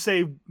out and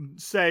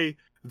say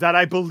that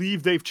I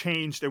believe they've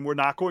changed and we're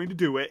not going to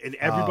do it, and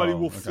everybody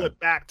will flip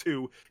back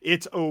to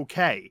it's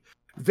okay.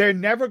 They're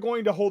never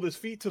going to hold his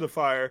feet to the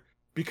fire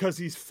because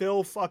he's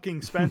Phil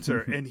fucking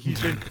Spencer and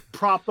he's been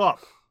propped up.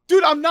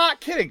 Dude, I'm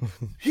not kidding.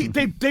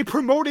 They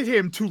promoted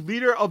him to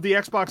leader of the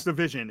Xbox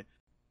division,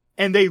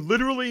 and they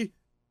literally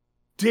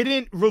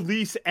didn't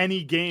release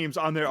any games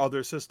on their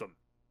other system.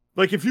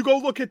 Like, if you go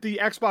look at the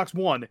Xbox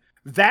One,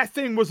 that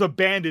thing was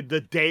abandoned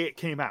the day it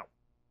came out.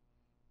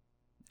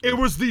 It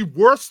was the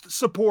worst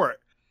support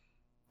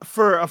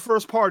for a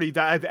first party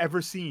that I've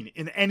ever seen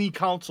in any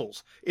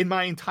consoles in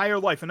my entire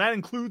life, and that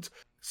includes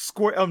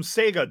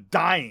Sega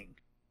dying.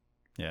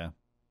 Yeah.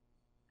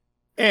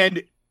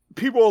 And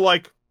people are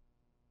like,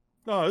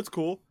 oh, that's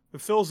cool.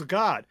 Phil's a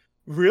god.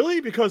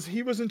 Really? Because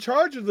he was in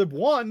charge of the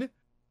one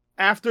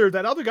after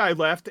that other guy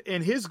left,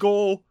 and his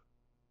goal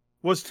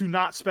was to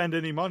not spend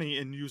any money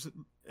and use it.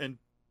 And,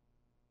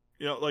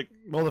 you know, like.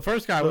 Well, the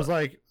first guy was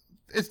like,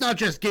 it's not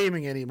just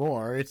gaming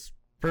anymore. It's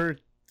for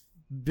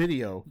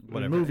video,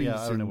 whatever. Movies.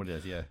 Yeah, I don't know what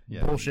it is.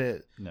 Yeah.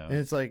 Bullshit. No. And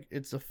it's like,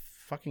 it's a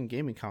fucking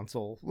gaming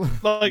console.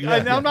 Like,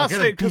 I'm not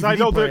saying, because I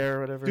know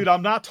that, dude,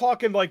 I'm not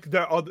talking like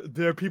there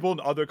are people in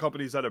other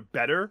companies that are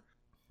better.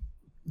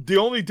 The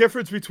only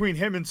difference between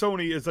him and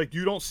Sony is, like,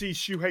 you don't see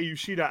Shuhei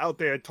Yoshida out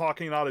there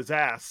talking out his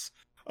ass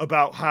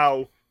about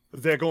how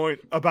they're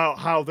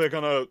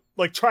gonna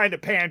like trying to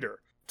pander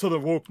to the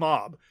woke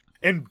mob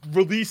and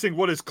releasing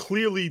what is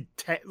clearly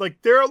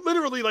like there are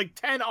literally like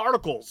 10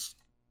 articles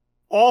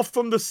all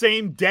from the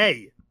same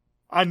day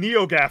on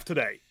NeoGAF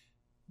today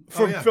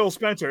from Phil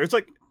Spencer. It's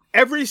like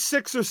every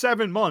 6 or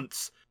 7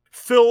 months,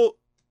 Phil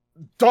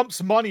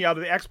dumps money out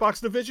of the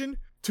Xbox division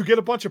to get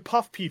a bunch of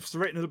puff peeps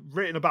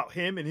written about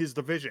him and his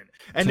division.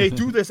 And they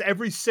do this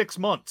every 6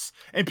 months.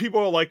 And people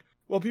are like,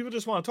 well, people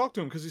just want to talk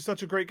to him because he's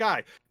such a great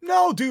guy.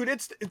 No, dude,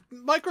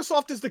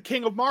 Microsoft is the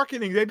king of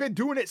marketing. They've been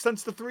doing it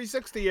since the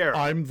 360 era.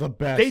 I'm the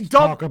best. They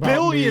dump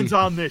billions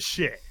on this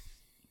shit.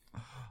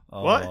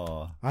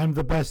 What? I'm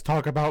the best.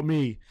 Talk about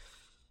me.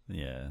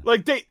 Yeah.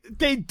 Like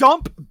they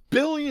dump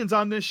billions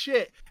on this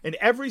shit, and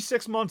every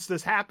 6 months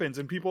this happens,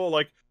 and people are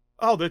like,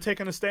 "Oh, they're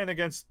taking a stand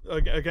against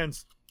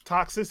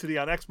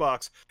toxicity on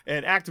Xbox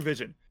and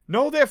Activision."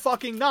 No, they're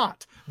fucking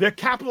not. They're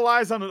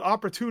capitalized on an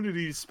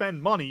opportunity to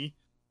spend money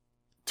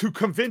to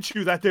convince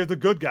you that they're the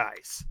good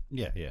guys.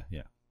 Yeah.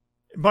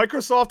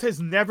 Microsoft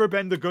has never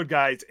been the good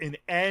guys in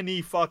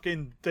any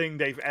fucking thing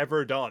they've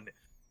ever done.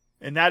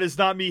 And that is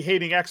not me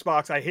hating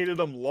Xbox. I hated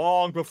them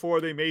long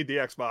before they made the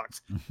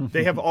Xbox.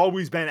 They have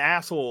always been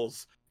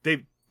assholes.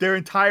 Their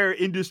entire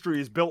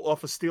industry is built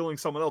off of stealing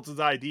someone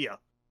else's idea.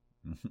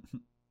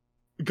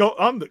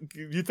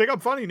 You think I'm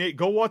funny, Nate?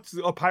 Go watch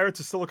Pirates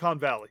of Silicon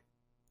Valley.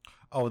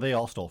 Oh, they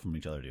all stole from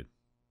each other, dude.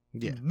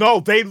 Yeah. No,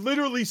 they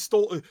literally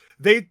stole.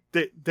 They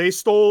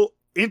stole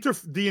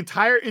the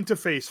entire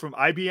interface from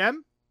IBM,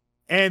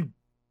 and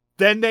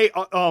then they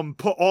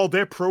put all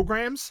their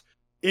programs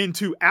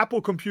into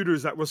Apple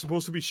computers that were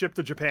supposed to be shipped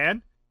to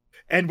Japan.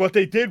 And what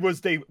they did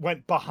was they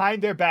went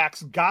behind their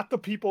backs, got the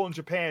people in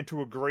Japan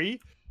to agree,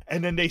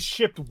 and then they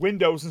shipped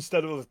Windows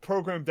instead of the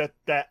program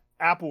that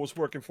Apple was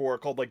working for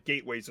called like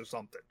Gateways or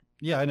something.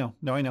 Yeah, I know.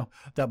 No, I know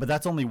that, but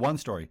that's only one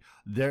story.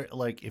 They're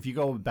like, if you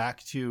go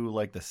back to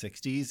like the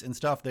 60s and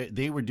stuff,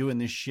 they were doing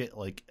this shit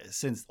like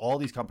since all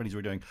these companies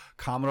were doing.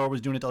 Commodore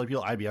was doing it to other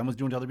people. IBM was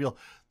doing it to other people.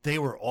 They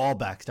were all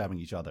backstabbing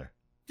each other.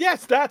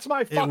 Yes, that's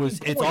my fucking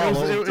point. It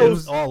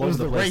was all over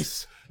the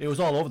place. It was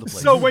all over the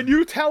place. So when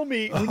you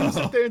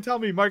sit there and tell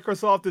me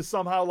Microsoft is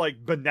somehow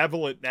like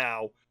benevolent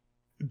now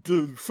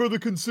for the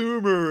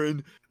consumer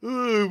and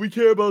we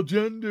care about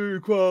gender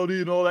equality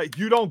and all that,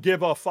 you don't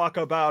give a fuck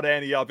about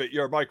any of it.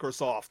 You're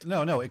Microsoft.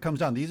 No, it comes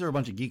down. These are a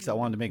bunch of geeks that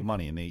wanted to make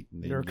money, and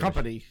they're a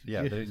company.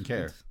 Yeah, they didn't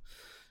care.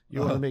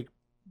 You want to make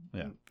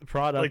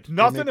product. Like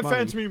nothing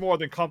offends me more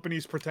than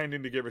companies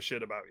pretending to give a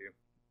shit about you.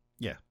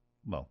 Yeah.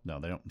 Well, no,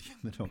 they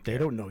don't. They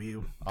don't know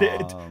you.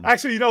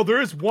 Actually,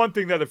 there is one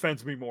thing that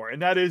offends me more, and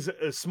that is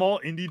small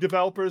indie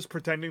developers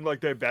pretending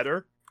like they're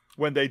better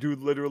when they do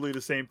literally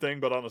the same thing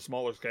but on a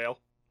smaller scale.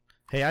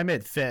 Hey, I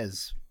met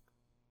Fez.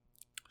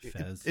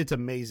 Fez. It's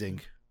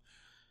amazing.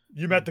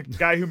 You met the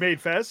guy who made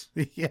Fez?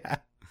 Yeah.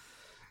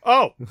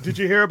 Oh, did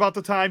you hear about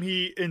the time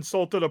he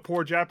insulted a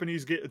poor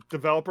Japanese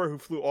developer who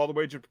flew all the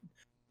way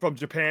from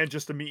Japan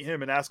just to meet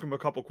him and ask him a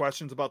couple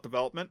questions about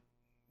development?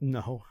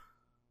 No.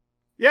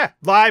 Yeah,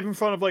 live in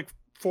front of like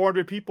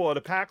 400 people at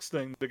a PAX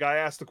thing. The guy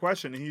asked the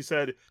question, and he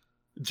said,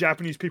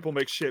 Japanese people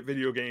make shit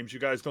video games. You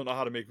guys don't know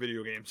how to make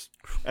video games.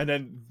 And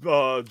then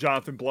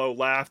Jonathan Blow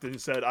laughed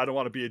and said, I don't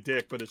want to be a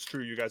dick, but it's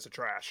true. You guys are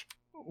trash.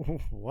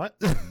 What?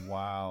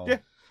 Wow. Yeah.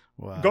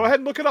 Wow. Go ahead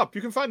and look it up.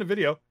 You can find the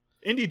video.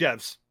 Indie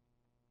devs.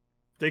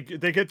 They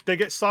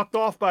get sucked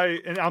off by,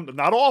 and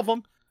not all of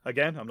them.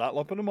 Again, I'm not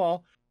lumping them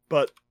all,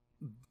 but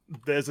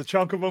there's a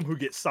chunk of them who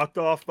get sucked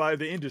off by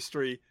the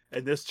industry,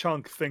 and this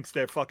chunk thinks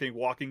they're fucking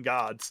walking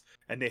gods,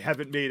 and they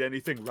haven't made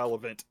anything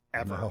relevant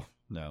ever.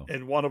 No.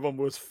 And one of them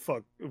was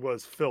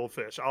Phil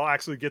Fish. I'll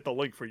actually get the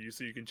link for you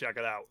so you can check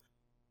it out.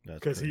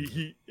 Because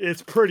he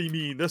it's pretty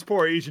mean. This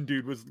poor Asian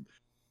dude was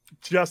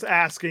just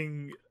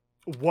asking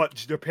what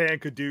Japan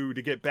could do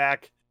to get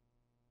back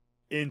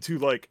into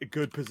like a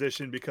good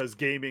position, because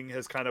gaming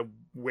has kind of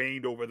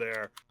waned over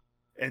there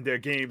and their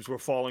games were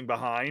falling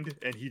behind,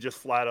 and he just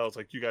flat out was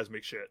like, you guys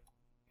make shit.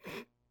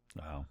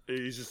 Wow.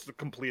 He's just a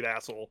complete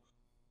asshole.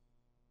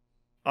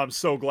 I'm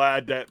so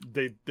glad that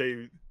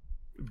they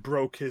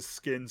broke his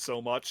skin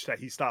so much that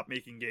he stopped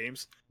making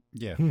games.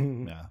 Yeah.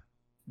 Yeah.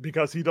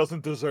 Because he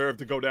doesn't deserve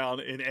to go down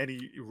in any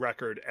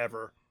record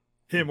ever.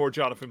 Him or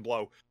Jonathan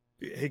Blow.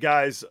 Hey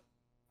guys,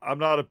 I'm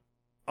not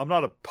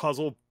a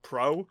puzzle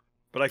pro,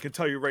 but I can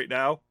tell you right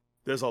now,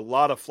 there's a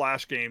lot of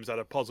Flash games that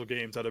are puzzle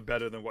games that are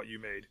better than what you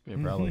made. Yeah,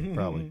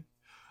 probably.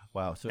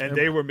 Wow. So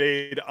they were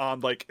made on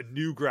like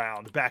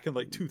Newground back in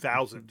like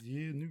 2000.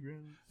 Yeah,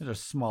 Newground. There's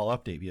a small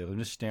update. I'm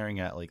just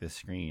staring at like the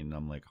screen, and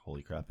I'm like,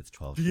 holy crap, it's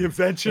 12. The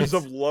Adventures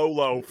of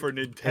Lolo for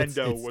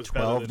Nintendo it's was 12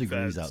 better than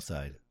degrees Fez.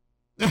 outside.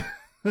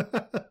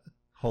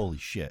 Holy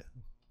shit.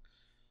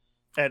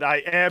 And I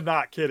am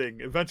not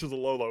kidding. Adventures of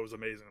Lolo is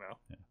amazing now.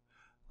 Yeah.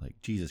 Like,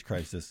 Jesus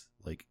Christ, this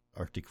like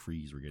Arctic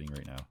freeze we're getting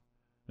right now.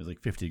 It was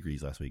like 50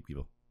 degrees last week,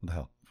 people. What the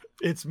hell?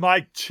 It's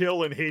my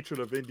chill and hatred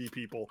of indie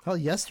people. Hell,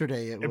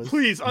 yesterday it was. And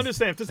please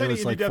understand, if there's any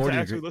indie like devs that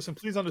actually listen,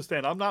 please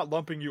understand, I'm not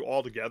lumping you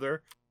all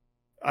together.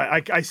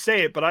 I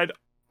say it, but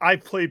I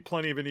played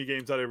plenty of indie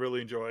games that I really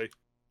enjoy.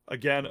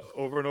 Again,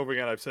 over and over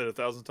again, I've said it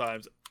 1,000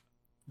 times.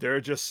 There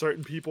are just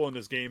certain people in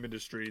this game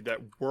industry that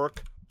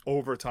work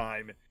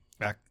overtime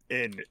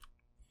in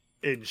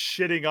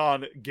shitting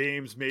on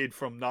games made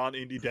from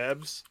non-indie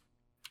devs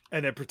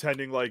and then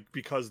pretending like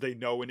because they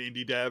know an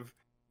indie dev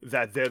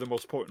that they're the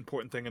most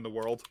important thing in the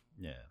world.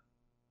 Yeah.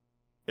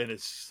 And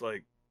it's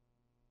like,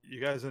 you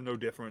guys are no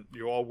different.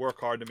 You all work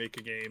hard to make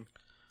a game.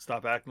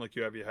 Stop acting like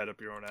you have your head up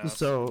your own ass.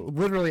 So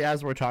literally,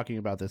 as we're talking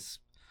about this,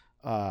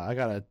 I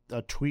got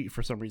a tweet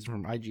for some reason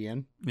from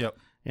IGN. Yep.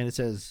 And it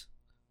says,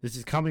 "This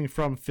is coming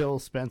from Phil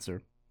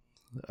Spencer.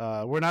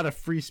 We're not a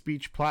free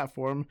speech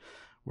platform.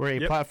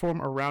 We're a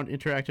platform around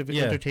interactive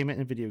entertainment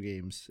and video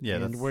games. Yeah,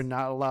 and we're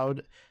not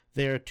allowed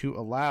there to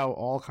allow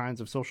all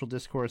kinds of social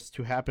discourse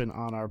to happen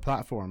on our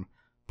platform.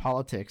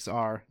 Politics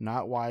are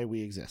not why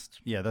we exist."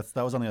 Yeah, that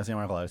was on the same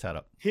article I just had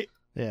up.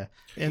 Yeah.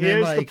 And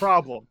here's then, the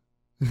problem.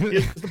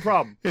 Here's the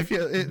problem.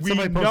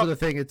 Somebody posted a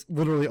thing, it's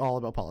literally all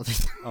about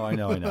politics. Oh, I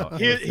know.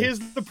 Here's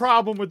the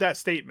problem with that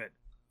statement.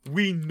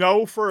 We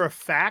know for a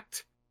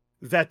fact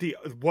that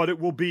what it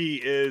will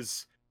be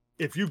is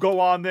if you go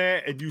on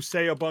there and you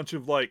say a bunch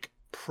of like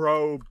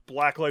pro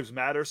Black Lives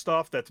Matter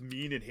stuff that's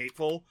mean and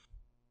hateful,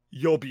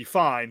 you'll be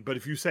fine. But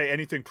if you say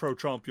anything pro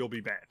Trump, you'll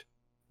be banned.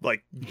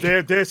 Like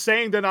they're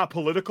saying they're not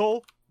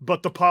political,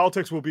 but the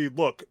politics will be,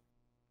 look,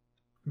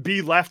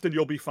 be left and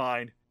you'll be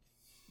fine.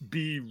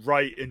 Be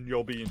right and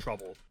you'll be in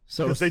trouble.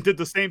 So because they did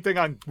the same thing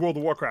on World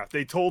of Warcraft.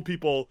 They told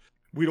people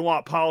we don't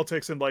want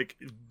politics and like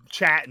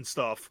chat and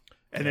stuff.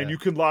 And then you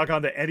can log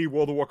on to any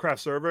World of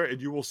Warcraft server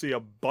and you will see a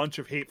bunch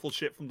of hateful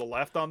shit from the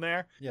left on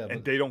there. Yeah,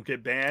 and they don't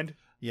get banned.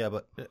 Yeah,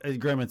 but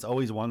Graham, it's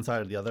always one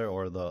side or the other,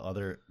 or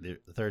the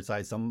third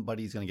side.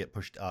 Somebody's gonna get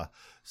pushed.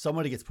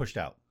 Somebody gets pushed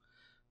out.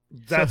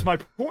 That's my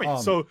point.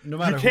 So no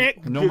matter you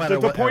can't.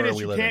 The point is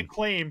you can't in.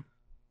 claim.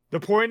 The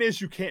point is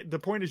you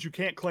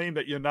can't claim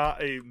that you're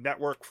not a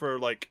network for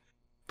like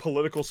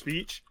political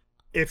speech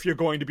if you're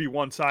going to be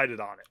one-sided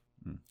on it.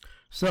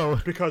 So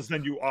because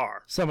then you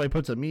are. Somebody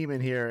puts a meme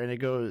in here and it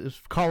goes,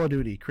 "Call of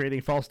Duty,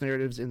 creating false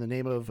narratives in the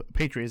name of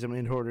patriotism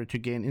in order to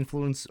gain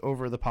influence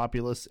over the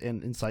populace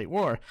and incite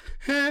war."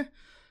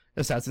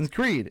 Assassin's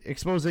Creed,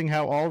 exposing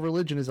how all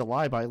religion is a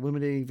lie by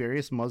eliminating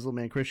various Muslim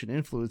and Christian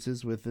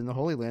influences within the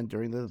Holy Land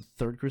during the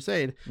Third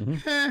Crusade.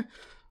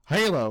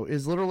 Halo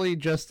is literally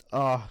just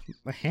a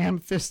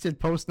ham-fisted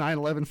post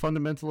 9/11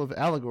 fundamental of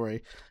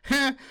allegory.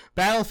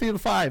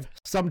 Battlefield 5,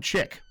 some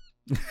chick.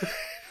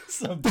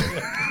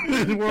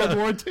 In World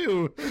War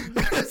II.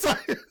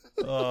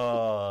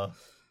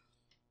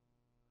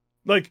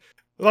 Like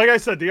I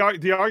said, the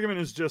argument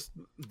is just,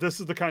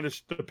 this is the kind of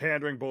the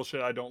pandering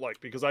bullshit I don't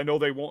like, because I know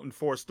they won't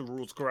enforce the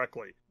rules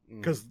correctly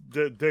because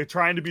they're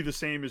trying to be the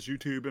same as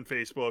YouTube and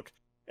Facebook,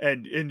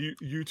 and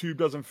YouTube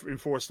doesn't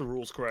enforce the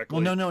rules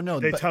correctly. Well, no.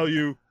 They tell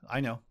you.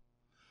 I know.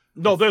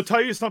 No, they'll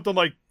tell you something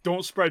like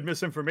don't spread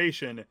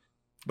misinformation,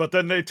 but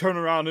then they turn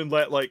around and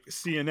let like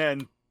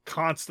CNN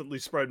constantly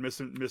spread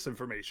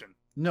misinformation.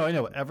 No, I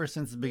know. Ever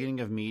since the beginning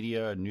of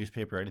media,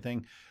 newspaper, or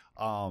anything,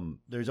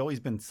 there's always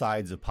been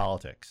sides of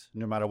politics,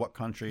 no matter what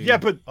country. Yeah,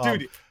 but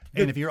dude,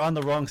 and if you're on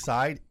the wrong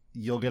side,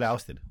 you'll get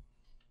ousted.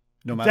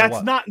 No matter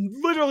what. That's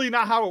literally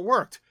not how it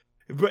worked.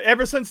 But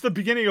ever since the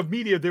beginning of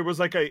media, there was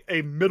like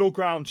a middle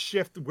ground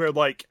shift where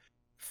like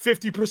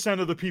 50%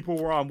 of the people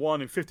were on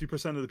one and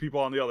 50% of the people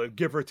on the other,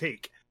 give or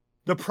take.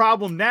 The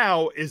problem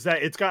now is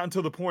that it's gotten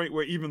to the point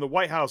where even the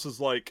White House is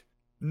like,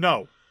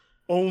 no,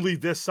 only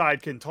this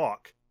side can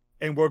talk,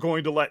 and we're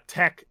going to let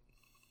tech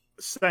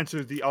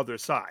censor the other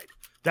side.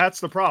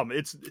 That's the problem.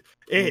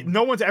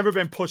 No one's ever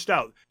been pushed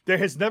out. There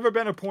has never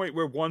been a point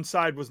where one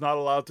side was not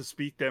allowed to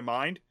speak their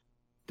mind.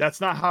 That's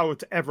not how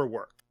it's ever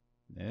worked.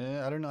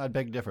 Yeah, I don't know. I'd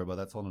beg to differ, but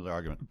that's another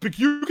argument. But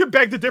you can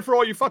beg to differ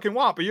all you fucking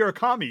want, but you're a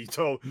commie,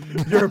 so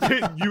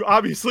you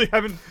obviously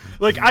haven't.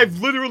 Like,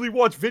 I've literally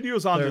watched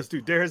videos on this,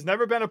 dude. There has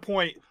never been a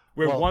point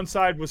where one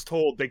side was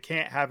told they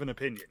can't have an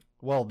opinion.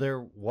 Well,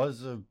 there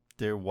was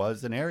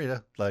an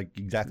area, like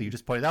exactly you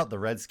just pointed out, the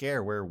Red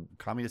Scare, where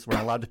communists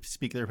weren't allowed to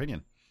speak their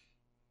opinion.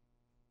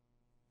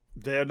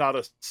 They're not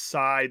a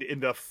side in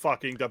the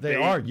fucking debate.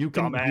 They are. You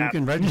can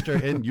register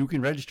and you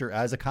can register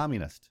as a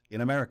communist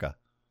in America.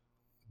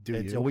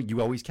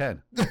 You always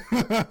can.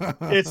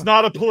 It's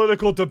not a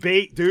political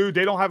debate, dude.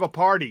 They don't have a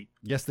party.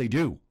 Yes, they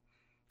do.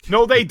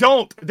 No, they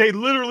don't. They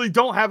literally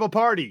don't have a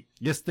party.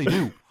 Yes, they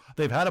do.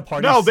 They've had a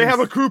party. No, they have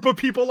a group of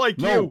people like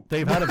you.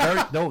 They've had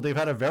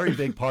a very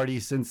big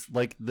party since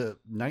like the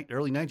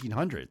early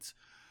 1900s.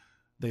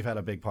 They've had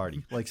a big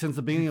party, like since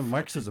the beginning of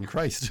Marxism.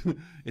 Christ,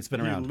 it's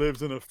been around. He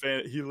lives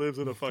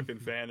in a fucking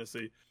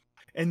fantasy,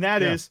 and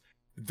that is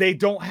they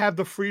don't have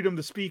the freedom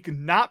to speak,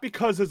 not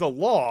because there's a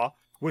law,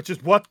 which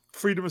is what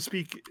freedom of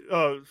speech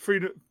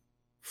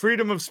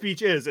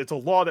is. It's a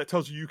law that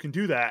tells you can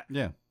do that.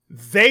 Yeah.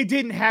 They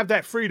didn't have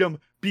that freedom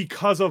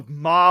because of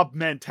mob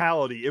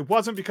mentality. It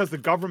wasn't because the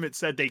government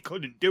said they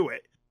couldn't do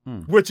it,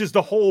 which is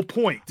the whole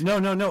point. No.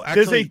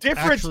 Actually,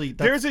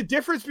 there's a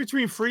difference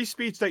between free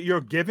speech that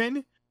you're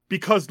given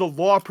because the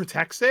law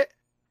protects it,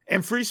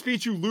 and free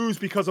speech you lose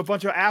because a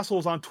bunch of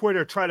assholes on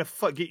Twitter try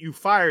to get you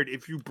fired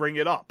if you bring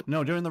it up.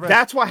 No, during the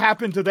That's what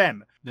happened to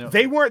them. No.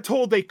 They weren't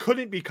told they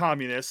couldn't be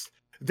communists.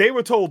 They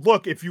were told,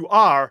 look, if you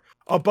are,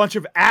 a bunch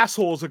of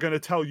assholes are going to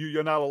tell you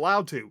you're not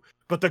allowed to.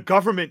 but the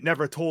government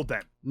never told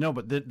them. No,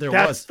 but there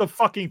That's was the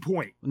fucking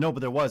point. No,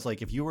 but there was,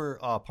 like, if you were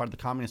part of the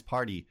Communist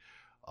Party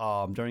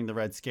during the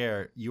Red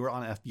Scare, you were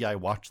on an FBI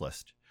watch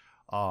list.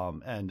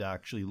 And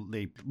actually,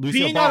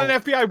 being on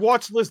an FBI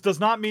watch list does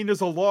not mean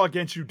there's a law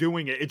against you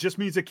doing it. It just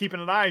means they're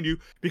keeping an eye on you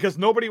because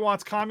nobody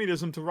wants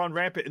communism to run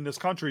rampant in this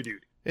country,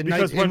 dude.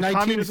 Because when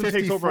communism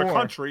takes over a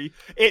country,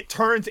 it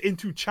turns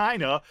into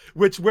China,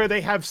 where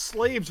they have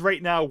slaves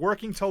right now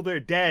working till they're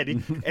dead,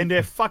 and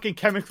they're fucking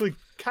chemically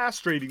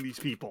castrating these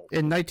people.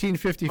 In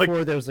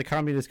 1954, there was the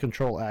Communist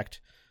Control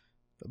Act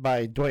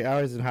by Dwight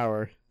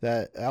Eisenhower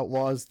that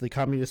outlaws the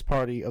Communist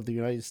Party of the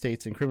United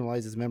States and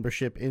criminalizes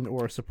membership in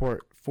or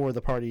support for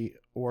the party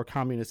or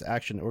communist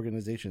action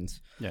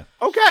organizations. Yeah.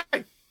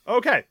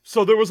 Okay.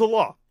 So there was a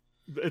law.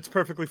 It's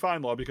perfectly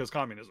fine law because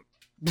communism.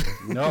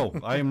 No,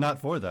 I am not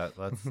for that.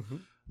 That's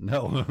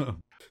no.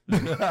 We're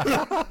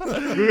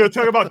gonna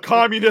talk about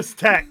communist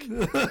tech.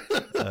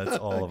 That's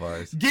all of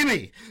ours.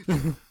 Gimme.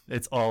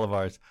 It's all of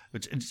ours,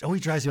 which it always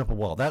drives you up a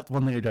wall. That's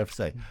one thing I have to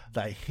say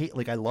that I hate.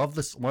 Like, I love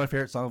this. One of my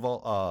favorite songs of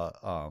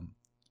all,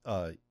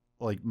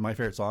 like my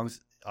favorite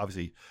songs.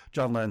 Obviously,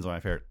 John Lennon's one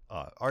of my favorite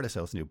artists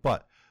I listen to,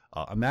 but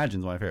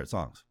Imagine's one of my favorite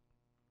songs.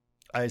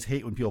 I just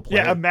hate when people play.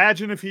 Yeah,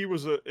 Imagine if he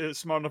was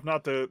smart enough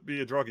not to be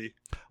a druggie.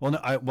 Well,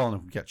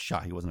 no, he got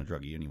shot. He wasn't a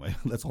druggie anyway.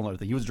 That's a whole other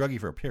thing. He was a druggie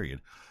for a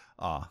period.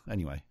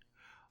 Anyway.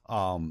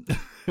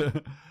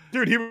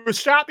 Dude, he was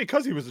shot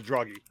because he was a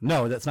druggie.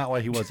 No, that's not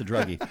why he was a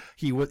druggie.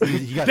 He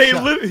got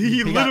shot.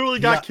 He literally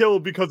got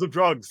killed because of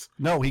drugs.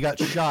 No, he got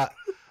shot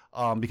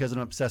because of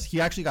an obsessed.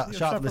 He actually got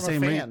shot for the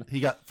same reason. He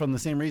got from the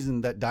same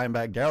reason that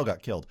Dimebag Darrell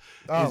got killed.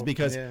 Is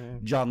because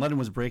John Lennon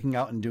was breaking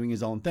out and doing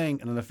his own thing,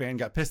 and then the fan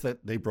got pissed that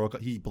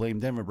he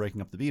blamed them for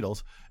breaking up the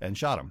Beatles and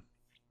shot him.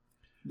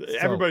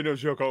 Everybody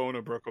knows Yoko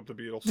Ono broke up the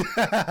Beatles.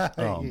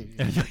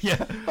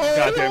 Yeah.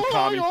 Goddamn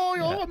commie.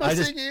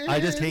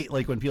 I just hate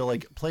like when people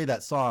like play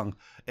that song.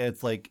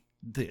 It's like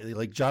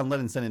John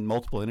Lennon said in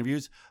multiple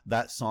interviews,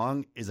 that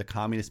song is a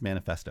communist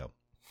manifesto,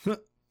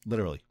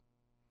 literally.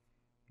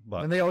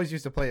 But, and they always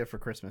used to play it for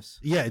Christmas.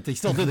 Yeah, they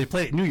still do. They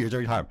play it at New Year's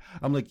every time.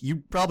 I'm like,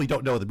 you probably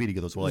don't know the meaning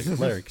of those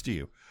lyrics, do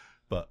you?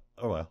 But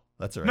oh well,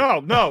 that's all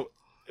right. No.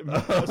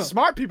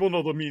 Smart people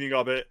know the meaning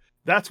of it.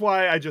 That's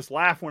why I just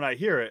laugh when I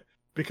hear it,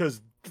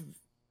 because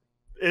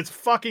it's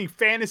fucking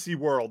fantasy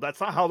world.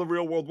 That's not how the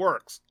real world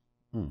works.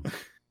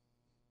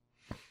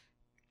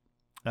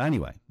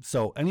 Anyway,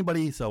 so we're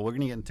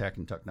gonna get in tech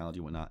and technology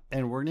and whatnot,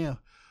 and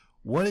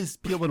what has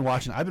people been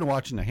watching? I've been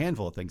watching a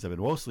handful of things. I've been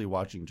mostly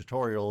watching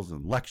tutorials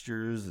and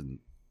lectures and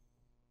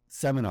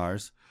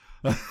seminars.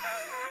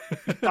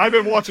 I've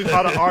been watching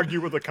how to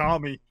argue with a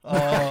commie.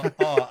 I've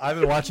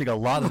been watching a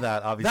lot of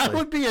that, obviously. That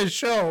would be a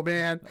show,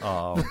 man.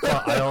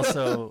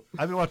 But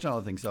I've been watching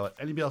other things. So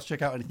anybody else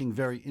check out anything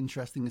very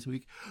interesting this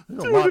week?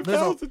 Dude, if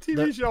that was a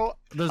TV show,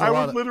 I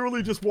would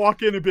literally just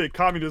walk in and be like,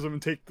 communism,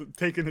 and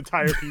take an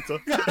entire pizza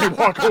and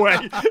walk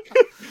away.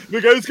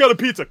 The guy's got a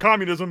pizza.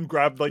 Communism,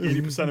 grab like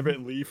 80% of it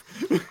and leave.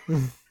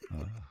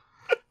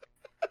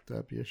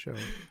 That'd be a show.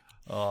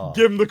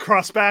 Give him the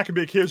crust back and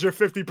be like, here's your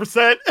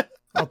 50%.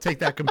 I'll take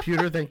that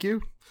computer, thank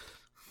you.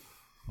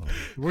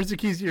 Where's the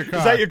keys to your car?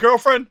 Is that your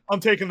girlfriend? I'm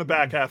taking the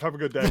back half. Have a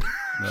good day.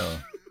 No.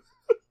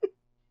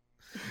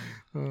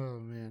 Oh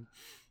man.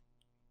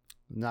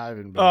 Not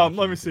even.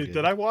 Let me see.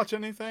 Did I watch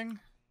anything?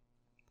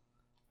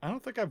 I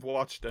don't think I've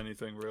watched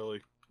anything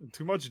really.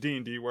 Too much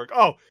D&D work.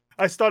 Oh,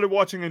 I started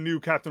watching a new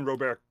Captain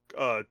Robert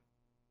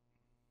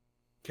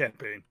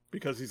campaign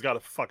because he's got a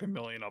fucking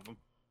million of them.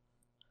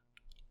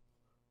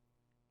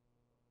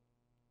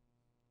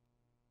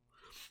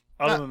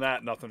 Other than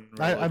that, nothing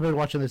really. I've been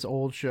watching this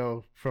old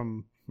show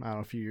from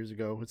a few years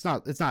ago. It's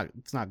not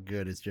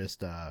good. It's just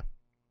the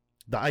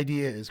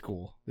idea is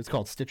cool. It's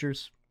called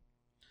Stitchers.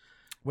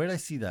 Where did I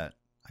see that?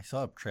 I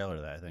saw a trailer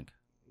of that, I think.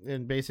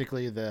 And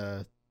basically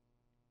a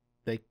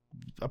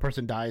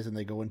person dies and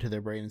they go into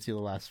their brain and see the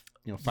last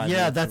 5 minutes.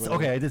 Yeah, that's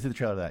okay. I did see the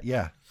trailer of that.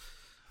 Yeah.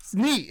 It's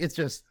neat. It's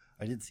just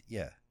I did see,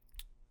 yeah.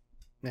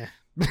 Nah.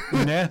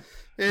 Nah.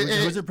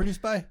 Was it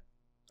produced by?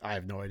 I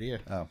have no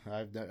idea. Oh,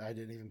 I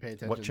didn't even pay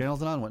attention. What channel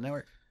is it on? What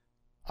network?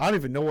 I don't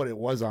even know what it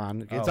was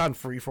on. It's on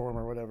Freeform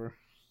or whatever.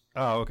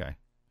 Oh, okay.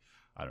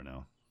 I don't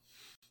know,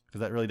 because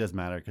that really does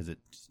matter.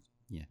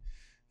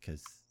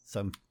 Because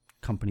some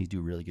companies do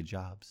really good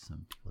jobs,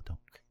 some people don't.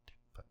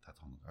 But that's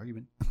all the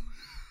argument.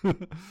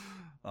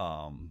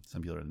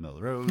 Some people are in the middle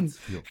of the road.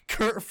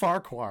 Kurt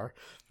Farquhar.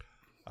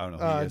 I don't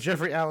know.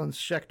 Jeffrey Allen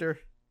Schechter.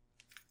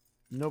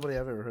 Nobody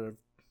I've ever heard of.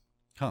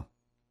 Huh.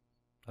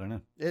 I don't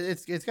know.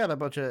 It's got a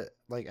bunch of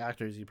like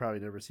actors you probably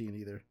never seen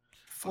either.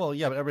 Well,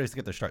 yeah, but everybody's to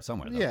get their start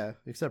somewhere, though. Yeah,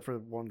 except for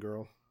one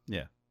girl.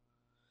 Yeah.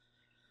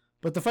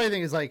 But the funny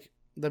thing is, like,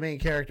 the main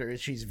character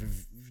is she's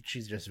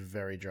just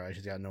very dry.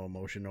 She's got no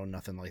emotion, no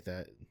nothing like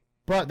that.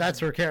 But that's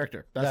her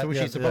character. That's what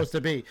she's supposed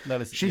to be.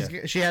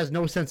 She has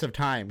no sense of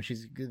time.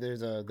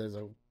 There's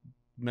a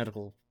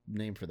medical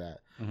name for that.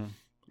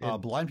 Mm-hmm.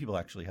 Blind people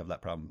actually have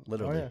that problem.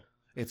 Literally,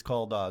 It's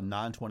called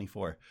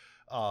non-24.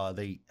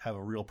 They have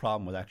a real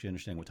problem with actually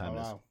understanding what time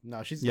it is.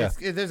 No,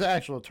 there's an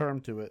actual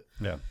term to it.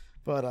 Yeah.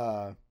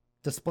 But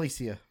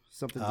dysplasia,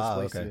 something Ah,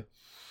 dysplasia. okay.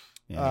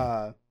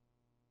 Yeah.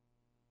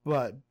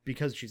 But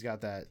because she's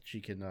got that, she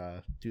can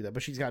do that.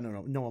 But she's got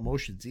no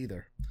emotions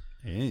either.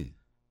 Hey.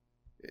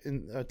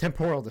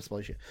 Temporal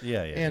dysplasia.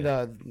 Yeah.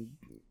 And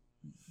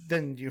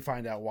then you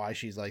find out why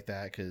she's like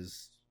that,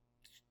 because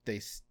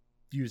they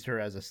used her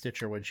as a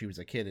stitcher when she was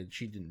a kid, and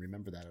she didn't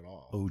remember that at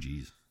all. Oh,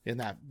 geez.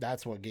 And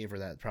that's what gave her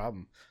that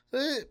problem.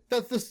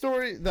 The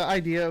story, the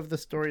idea of the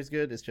story is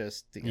good. It's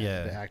just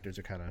the actors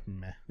are kind of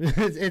meh.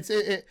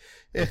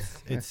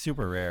 It's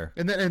super rare.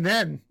 And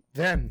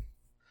then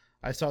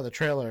I saw the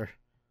trailer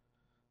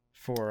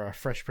for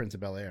Fresh Prince of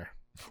Bel-Air.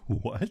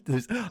 What? I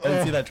didn't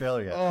see that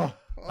trailer yet.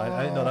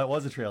 I didn't know that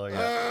was a trailer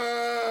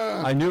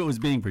yet. I knew it was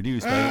being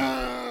produced,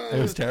 but it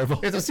was terrible.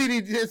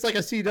 It's like a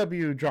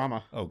CW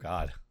drama. Oh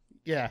God.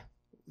 Yeah.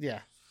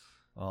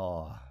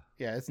 Oh.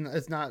 Yeah, it's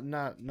not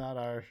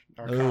our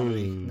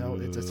comedy. No,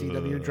 it's a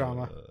CW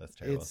drama. That's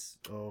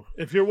terrible.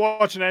 If you're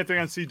watching anything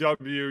on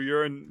CW,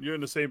 you're in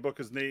the same book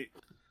as Nate.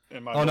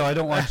 No, I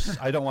don't watch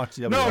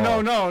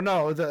CW.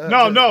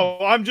 No.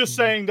 I'm just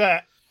saying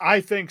that I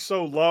think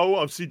so low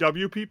of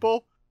CW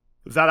people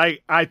that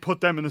I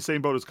put them in the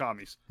same boat as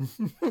commies.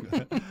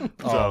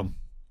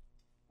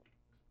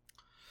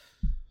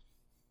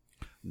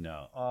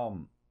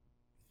 No.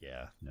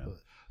 Yeah, no.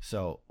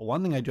 So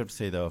one thing I do have to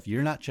say though, if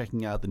you're not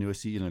checking out the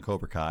newest season of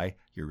Cobra Kai,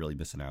 you're really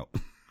missing out.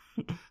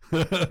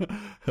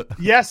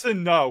 Yes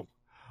and no.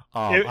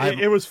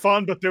 It was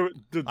fun, but some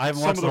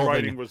of the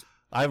writing was.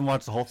 I haven't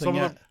watched the whole thing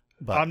yet.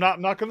 But I'm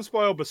not going to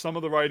spoil, but some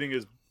of the writing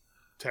is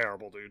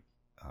terrible, dude.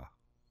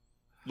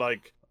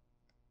 Like,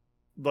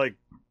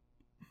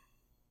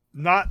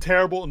 not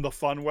terrible in the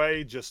fun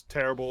way, just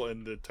terrible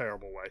in the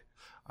terrible way.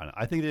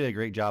 I think they did a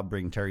great job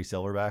bringing Terry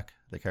Silver back,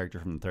 the character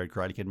from the third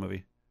Karate Kid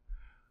movie,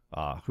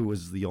 who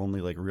was the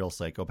only like real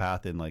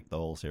psychopath in like the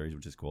whole series,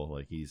 which is cool.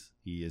 Like he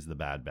is the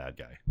bad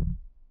guy.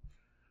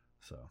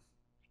 So,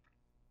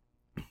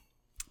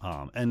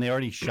 and they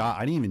already shot.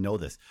 I didn't even know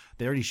this.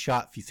 They already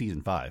shot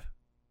season 5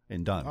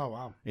 and done. Oh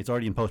wow! It's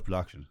already in post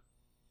production.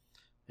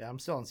 Yeah, I'm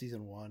still on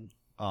season 1.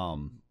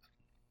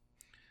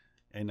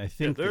 And I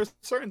think there's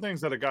certain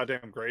things that are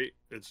goddamn great.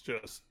 It's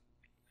just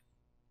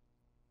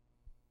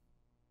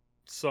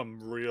some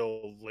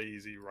real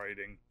lazy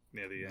writing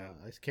near the end.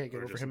 I just can't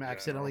get over him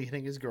accidentally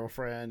hitting his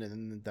girlfriend,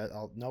 and that.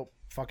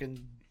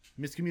 Fucking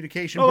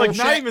miscommunication. No, like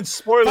not even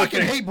spoiler.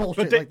 Fucking hate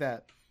bullshit like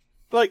that.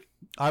 Like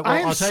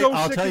I'll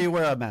tell you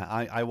where I'm at.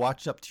 I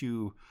watched up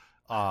to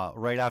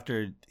right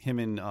after him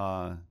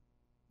and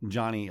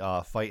Johnny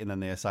fight, and then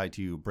they decide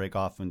to break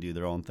off and do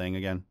their own thing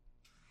again.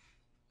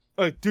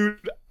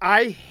 Dude,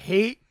 I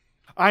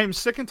am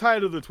sick and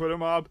tired of the Twitter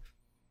mob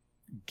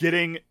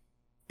getting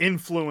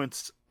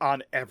influence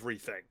on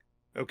everything.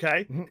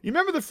 Okay? Mm-hmm. You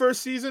remember the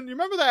first season? You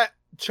remember that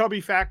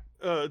chubby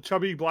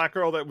black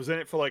girl that was in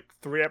it for like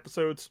 3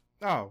 episodes?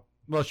 Oh.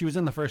 Well, she was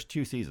in the first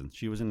 2 seasons.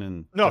 She wasn't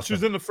in... No, she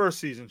was in the first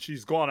season.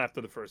 She's gone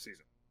after the first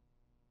season.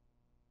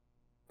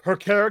 Her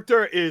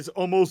character is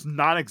almost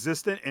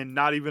non-existent and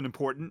not even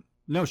important.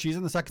 No, she's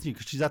in the second season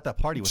because she's at that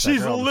party with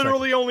she's that girl. She's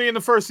literally only in the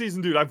first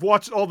season, dude. I've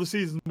watched all the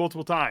seasons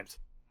multiple times.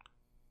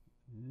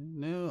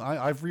 No,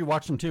 I've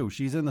rewatched them too.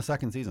 She's in the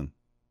second season.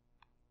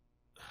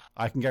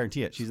 I can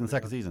guarantee it. She's in the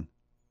second season.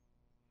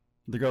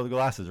 The girl with the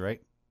glasses,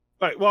 right?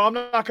 Right. Well, I'm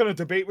not going to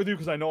debate with you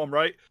because I know I'm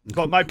right.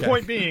 But my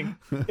point being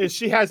is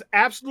she has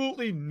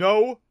absolutely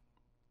no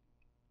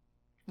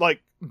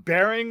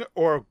bearing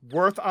or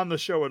worth on the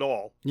show at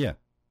all. Yeah.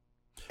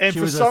 And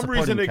for some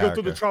reason, they go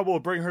through the trouble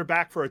of bringing her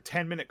back for a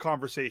 10-minute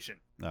conversation.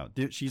 No,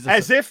 dude, she's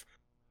as if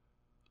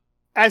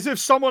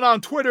someone on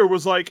Twitter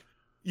was like,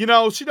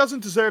 she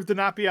doesn't deserve to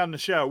not be on the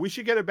show. We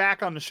should get her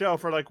back on the show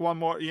for one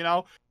more.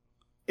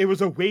 It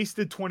was a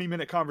wasted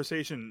 20-minute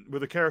conversation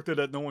with a character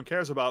that no one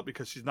cares about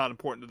because she's not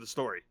important to the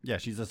story. Yeah,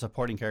 she's a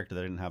supporting character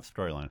that didn't have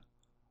storyline.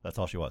 That's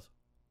all she was.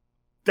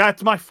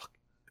 That's my.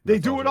 They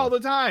do it all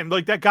the time.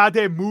 Like that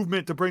goddamn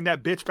movement to bring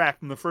that bitch back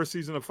from the first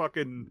season of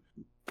fucking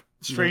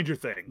Stranger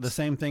Things. The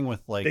same thing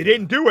with they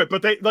didn't do it,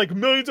 but they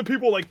millions of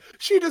people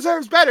she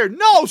deserves better.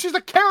 No, she's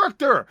a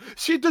character.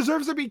 She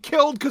deserves to be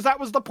killed because that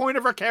was the point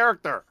of her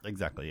character.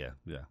 Exactly.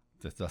 Yeah.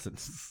 This doesn't.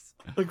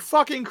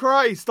 Fucking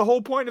Christ! The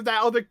whole point of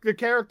the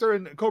character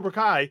in Cobra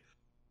Kai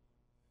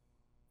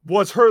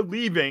was her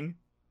leaving,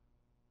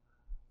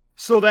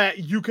 so that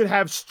you could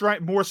have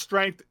more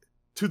strength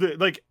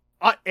to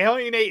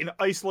alienate and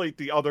isolate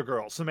the other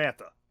girl,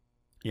 Samantha.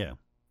 Yeah.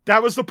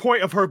 That was the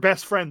point of her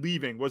best friend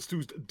leaving, was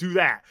to do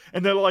that.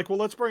 And they're like, well,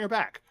 let's bring her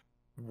back.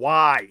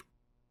 Why?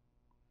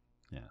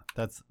 Yeah.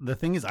 That's the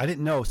thing is, I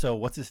didn't know. So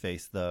what's his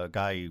face? The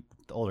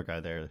older guy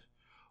there.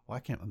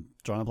 I'm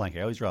drawing a blank.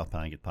 I always draw a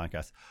blank at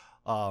podcasts.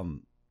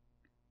 The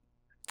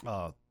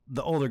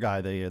older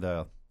guy,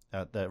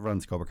 that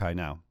runs Cobra Kai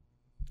now.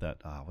 That,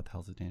 what the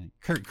hell is his name?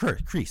 Kurt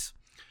Kreese.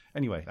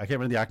 Anyway, I can't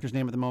remember the actor's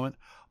name at the moment,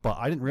 but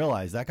I didn't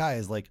realize that guy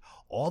is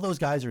all those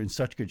guys are in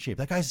such good shape.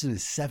 That guy's in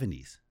his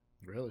 70s.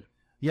 Really?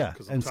 Yeah,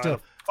 and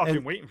still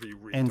fucking waiting for you,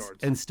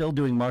 retards. And still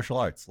doing martial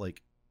arts.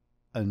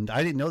 And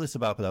I didn't know this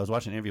about because I was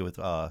watching an interview with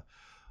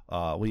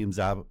William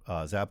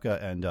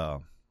Zabka and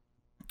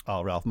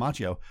Ralph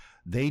Macchio,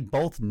 they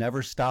both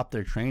never stopped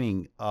their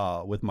training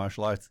with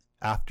martial arts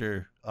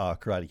after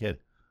Karate Kid.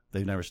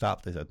 They've never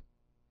stopped, they said.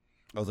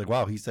 I was like,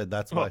 wow. He said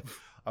that's why.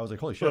 I was like,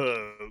 holy shit.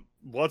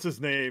 What's his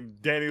name?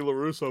 Danny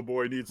LaRusso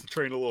boy needs to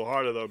train a little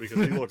harder, though, because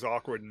he looks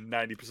awkward in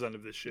 90%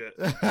 of this shit.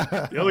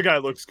 The other guy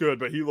looks good,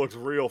 but he looks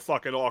real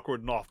fucking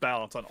awkward and off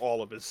balance on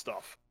all of his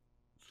stuff.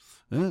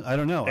 I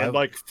don't know. And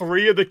like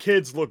 3 of the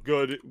kids look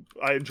good.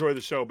 I enjoy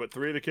the show, but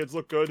 3 of the kids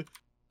look good.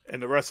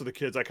 And the rest of the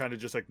kids I kind of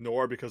just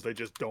ignore because they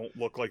just don't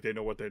look like they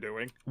know what they're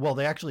doing. Well,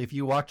 they actually, if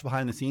you watch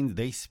behind the scenes,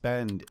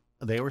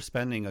 they were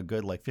spending a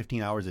good like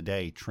 15 hours a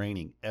day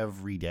training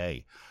every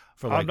day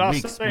for like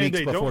weeks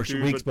before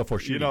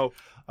shooting. You know,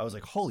 I was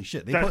like, holy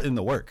shit, they put in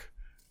the work.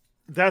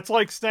 That's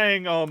like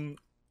saying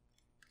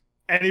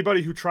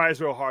anybody who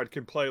tries real hard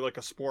can play like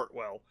a sport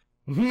well.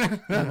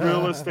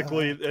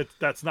 Realistically,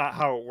 that's not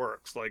how it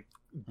works. Like,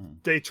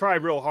 they try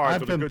real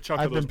hard, but a good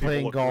chunk of those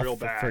people look real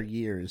bad. For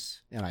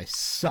years, and I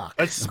suck.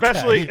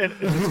 Especially, and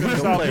it's going to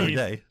sound mean,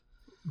 anyway.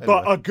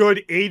 But a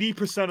good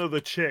 80% of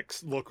the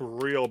chicks look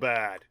real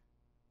bad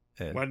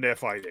when they're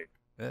fighting.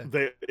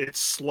 It's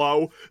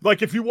slow.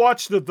 Like if you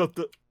watch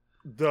the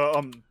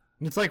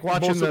it's like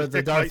watching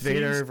the Darth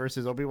Vader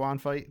versus Obi-Wan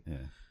fight. Yeah.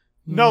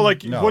 No,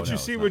 like what you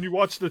see when you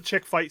watch the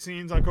chick fight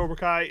scenes on Cobra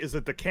Kai is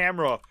that the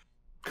camera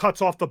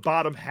cuts off the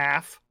bottom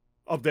half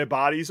of their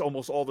bodies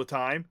almost all the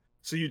time.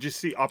 So you just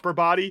see upper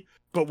body.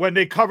 But when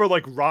they cover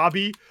like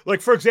Robbie,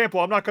 like for example,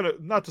 I'm not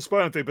to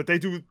spoil anything, but they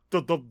do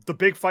the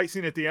big fight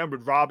scene at the end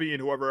with Robbie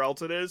and whoever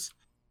else it is.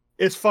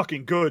 It's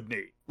fucking good,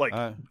 Nate. Like,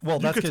 you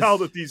can tell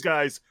that these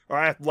guys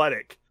are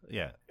athletic.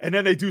 Yeah. And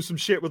then they do some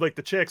shit with like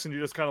the chicks, and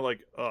you're just kind of like,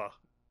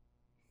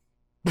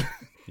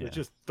 Yeah. They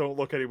just don't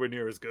look anywhere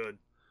near as good.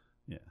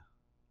 Yeah.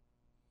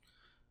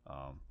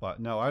 But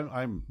no,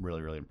 I'm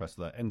really, really impressed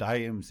with that. And I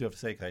am, so have to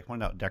say, because I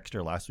pointed out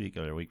Dexter last week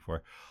or the week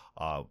before,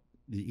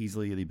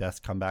 easily the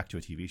best comeback to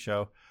a TV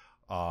show.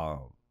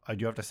 I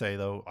do have to say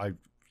though,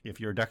 if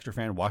you're a Dexter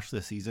fan, watch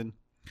this season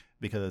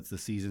because it's the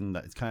season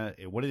that it's kind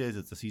of what it is.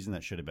 It's the season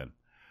that should have been,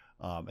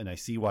 and I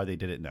see why they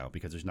did it now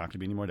because there's not going to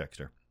be any more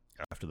Dexter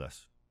after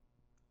this.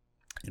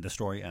 And the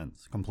story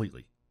ends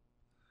completely.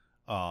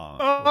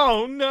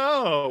 Oh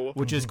no!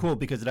 Which is cool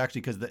because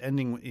the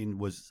ending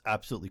was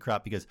absolutely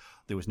crap because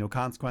there was no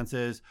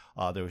consequences.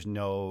 There was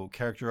no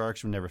character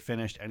arcs. We never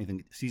finished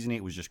anything. Season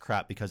 8 was just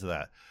crap because of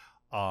that.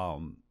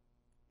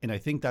 And I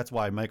think that's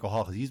why Michael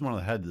Hall, because he's one of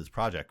the heads of this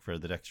project for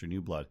the Dexter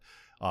New Blood,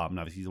 and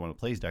obviously he's the one who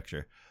plays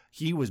Dexter.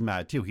 He was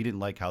mad too. He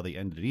didn't like how they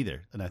ended it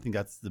either. And I think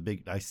that's the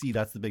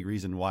big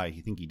reason why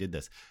he did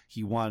this.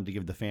 He wanted to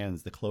give the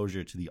fans the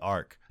closure to the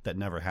arc that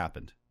never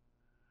happened,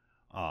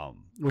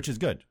 which is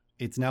good.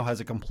 It now has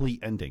a complete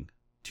ending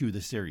to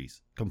the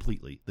series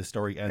completely. The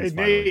story ends. Hey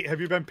Nate, have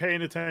you been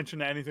paying attention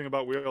to anything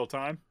about Wheel of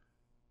Time?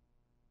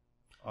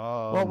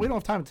 Well, we don't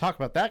have time to talk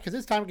about that because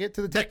it's time to get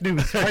to the tech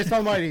news. Christ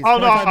almighty. Oh,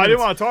 no, I didn't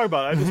want to talk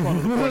about it. I just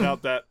wanted to point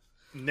out that,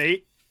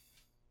 Nate,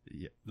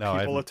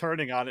 people are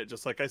turning on it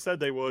just like I said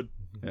they would.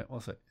 Yeah,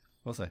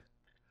 we'll see.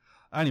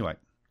 Anyway,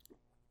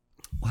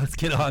 let's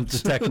get on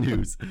to tech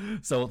news.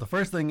 So the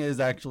first thing is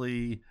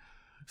actually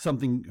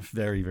something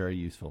very, very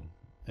useful.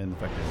 And the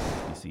fact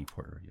that PC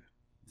Porter, yeah,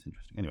 it's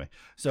interesting. Anyway,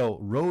 so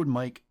Rode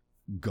Mic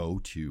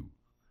Go 2.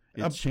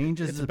 It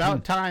changes. It's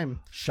about time.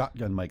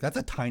 Shotgun mic. That's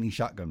a tiny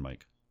shotgun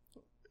mic.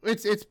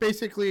 It's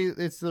basically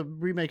the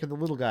remake of the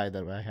little guy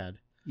that I had.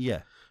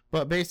 Yeah,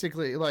 but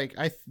basically, like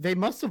they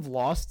must have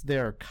lost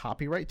their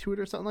copyright to it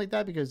or something like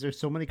that because there's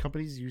so many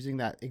companies using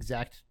that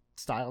exact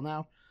style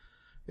now.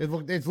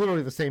 It's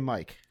literally the same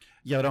mic.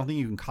 Yeah, I don't think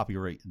you can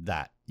copyright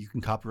that. You can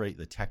copyright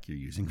the tech you're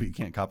using, but you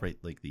can't copyright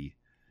like the.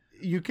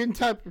 You can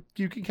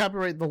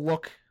copyright the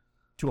look.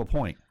 To a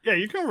point. Yeah,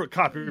 you can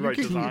copyright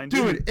design.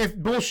 Dude, if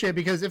bullshit,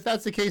 because if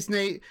that's the case,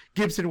 Nate,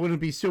 Gibson wouldn't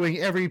be suing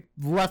every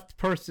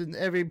person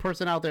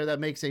out there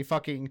that makes a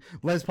fucking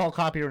Les Paul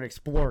copy or an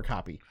Explorer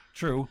copy.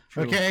 True.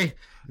 Okay?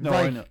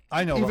 No,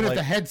 I know. Even if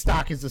the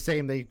headstock is the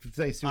same, they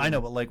sue I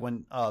know, but like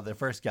when the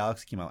first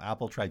Galaxy came out,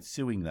 Apple tried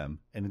suing them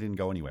and it didn't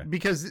go anywhere.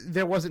 Because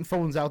there wasn't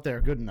phones out there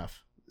good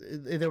enough.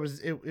 There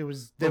was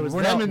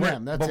them and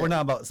them. But we're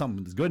not about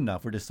something that's good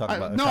enough. We're just talking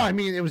about. No, I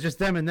mean it was just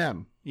them and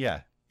them.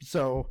 Yeah.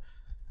 So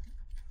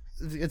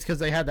it's because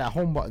they had that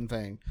home button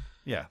thing.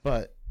 Yeah.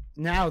 But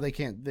now they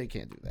can't do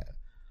that.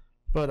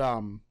 But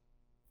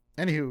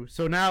anywho,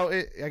 so now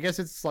I guess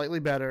it's slightly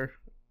better,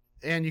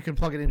 and you can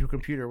plug it into a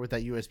computer with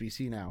that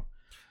USB-C now.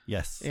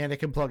 Yes. And it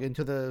can plug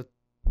into the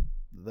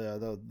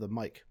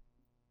mic.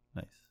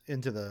 Nice.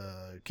 Into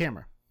the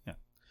camera.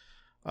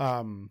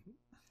 Yeah.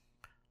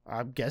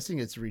 I'm guessing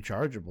it's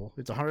rechargeable.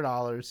 It's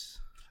 $100.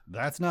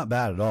 That's not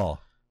bad at all.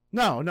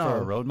 No. For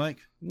a Rode mic?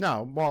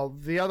 No. Well,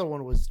 the other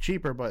one was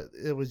cheaper, but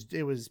it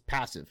was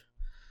passive.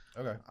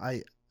 Okay.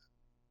 I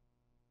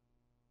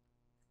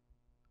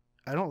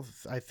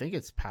think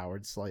it's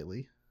powered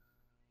slightly.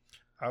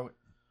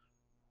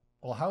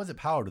 Well, how is it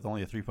powered with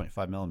only a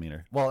 3.5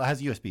 millimeter? Well, it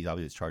has USB.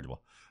 Obviously, it's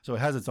chargeable. So it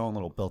has its own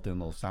little built-in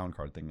little sound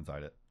card thing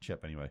inside it.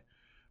 Chip, anyway.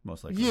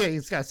 Most likely. Yeah,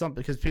 it's got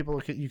something because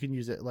you can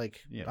use it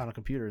on a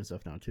computer and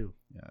stuff now too.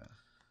 Yeah.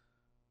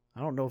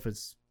 I don't know if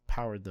it's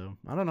powered though.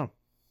 I don't know.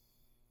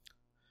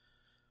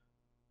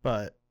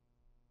 But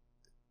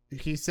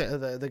he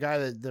said the guy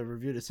that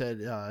reviewed it said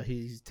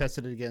he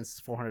tested it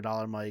against $400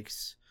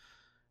 mics,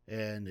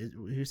 and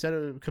he said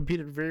it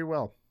competed very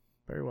well,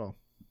 very well.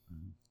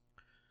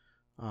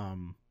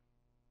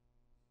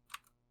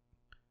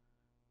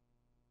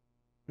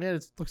 Yeah,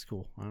 it looks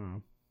cool. I don't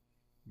know.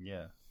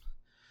 Yeah,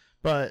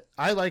 but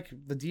I like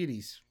the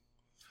deities.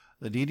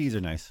 The deities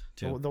are nice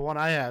too. The one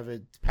I have,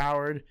 it's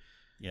powered,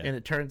 Yeah, and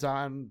it turns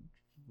on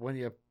when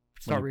you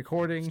start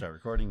recording. Start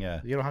recording,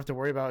 yeah. You don't have to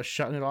worry about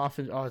shutting it off,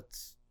 and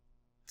it's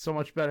so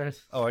much better.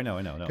 Oh, I know.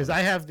 Because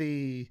I have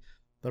the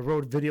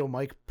Rode Video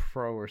Mic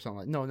Pro or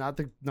something. No, not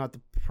the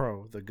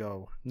Pro, the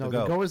Go. No,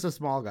 the Go is the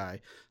small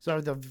guy. So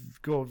the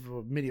Go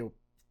Video.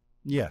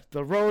 Yeah,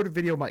 the Rode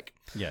Video Mic.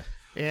 Yeah,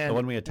 and the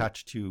one we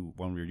attached to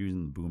when we were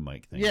using the boom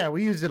mic thing. Yeah,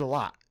 we used it a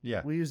lot.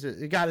 Yeah, we used it.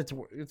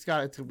 It's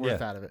got its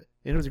worth out of it,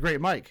 and it was a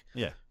great mic.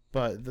 Yeah,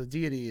 but the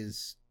Deity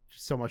is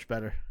so much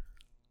better.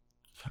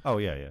 Oh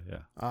yeah.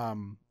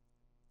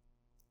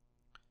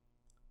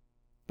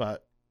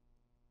 But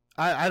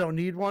I don't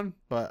need one,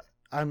 but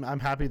I'm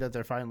happy that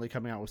they're finally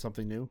coming out with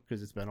something new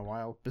because it's been a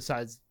while.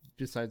 Besides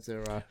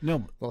their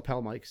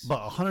lapel mics.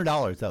 But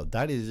 $100 though,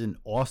 that is an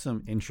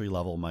awesome entry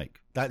level mic.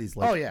 That is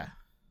like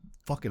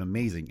fucking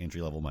amazing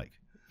entry level mic.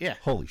 Yeah,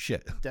 holy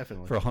shit,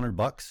 definitely for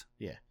 $100.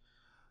 Yeah,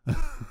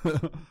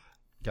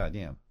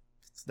 goddamn.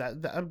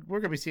 That we're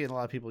gonna be seeing a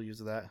lot of people use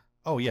that.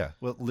 Oh yeah,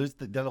 well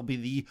that'll be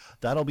the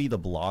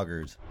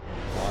bloggers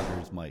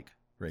mic.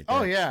 Right there.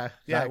 Oh yeah.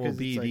 That will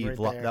be the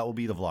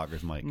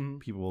vloggers mic. Mm-hmm.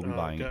 People will be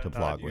buying it to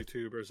vlog with.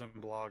 YouTubers and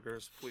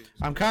bloggers, please.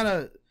 I'm kind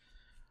of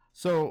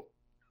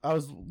I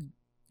was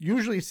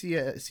usually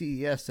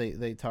CES.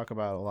 They talk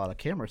about a lot of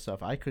camera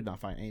stuff. I could not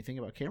find anything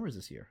about cameras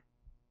this year.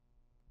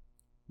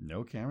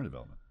 No camera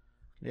development.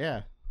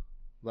 Yeah,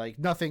 like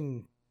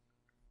nothing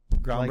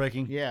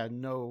groundbreaking.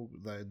 No,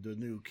 the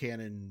new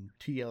Canon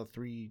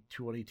TL3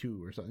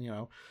 222 or something.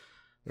 Or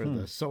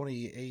the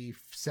Sony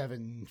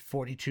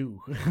A742.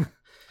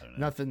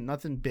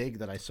 Nothing big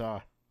that I saw.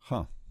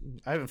 Huh.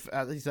 I haven't,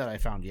 at least that I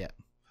found yet.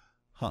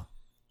 Huh.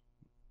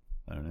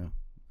 I don't know.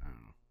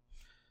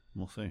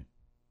 We'll see.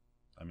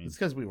 I mean, it's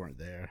because we weren't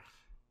there.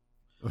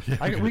 We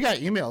got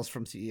emails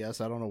from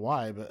CES. I don't know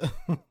why, but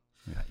we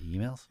got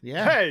emails.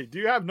 Yeah. Hey, do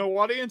you have no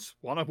audience?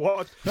 Want to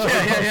watch? Yeah.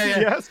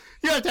 Yes.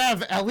 You have to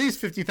have at least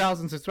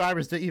 50,000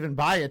 subscribers to even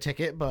buy a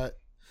ticket, but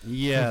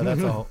yeah,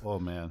 that's all. Oh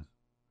man.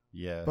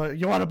 Yeah. But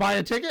you want to buy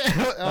a ticket?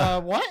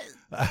 What?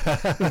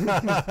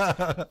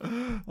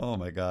 Oh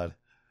my god.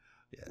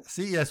 Yeah.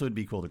 CES would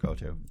be cool to go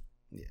to.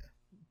 Yeah.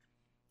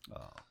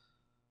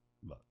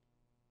 But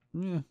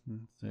yeah.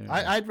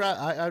 I'd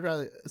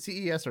rather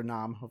CES or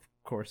NAM, of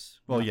course.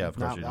 Well, yeah, of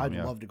course. I'd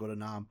love to go to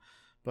NAM,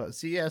 but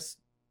CES.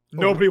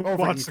 Nobody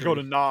wants to go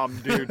to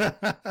NAM, dude.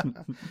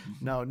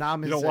 No,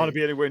 NAM is. You don't want to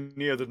be anywhere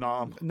near the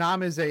NAM.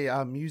 NAM is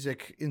a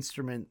music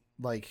instrument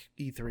like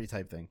E3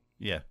 type thing.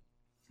 Yeah.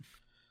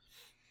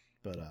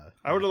 But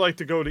I would have liked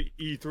to go to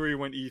E3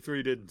 when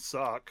E3 didn't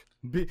suck.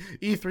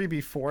 E3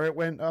 before it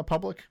went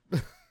public?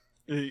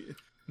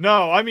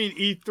 No, I mean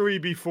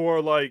E3 before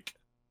like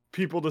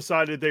people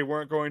decided they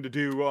weren't going to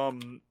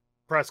do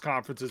press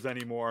conferences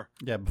anymore.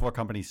 Yeah, before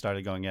companies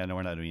started going, no,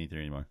 we're not doing E3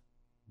 anymore.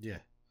 Yeah.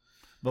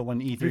 But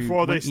when E3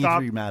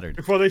 E3 mattered.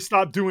 Before they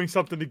stopped doing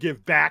something to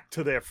give back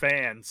to their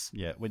fans.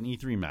 Yeah, when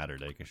E3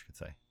 mattered, I guess you could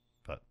say.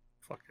 But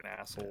fucking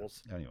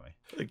assholes. Yeah. Anyway.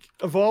 Like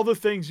of all the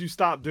things you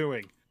stopped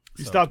doing,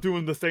 you stop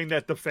doing the thing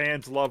that the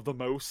fans love the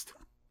most.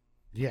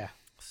 Yeah.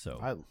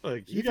 So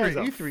you guys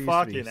are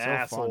fucking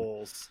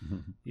assholes.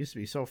 Used to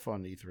be so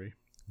fun, E3.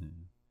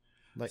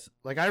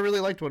 Like I really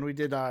liked when we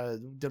did our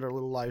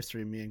little live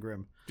stream, me and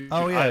Grim. Dude,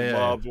 I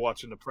loved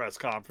watching the press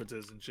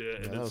conferences and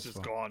shit, and it's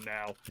just gone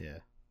now. Yeah.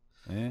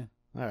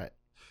 All right.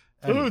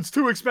 Anyway. It's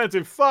too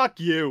expensive.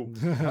 Fuck you.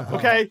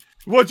 Okay,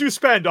 what'd you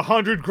spend?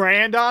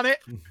 $100,000 on it?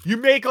 You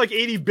make like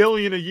 $80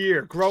 billion a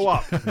year. Grow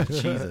up.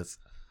 Jesus.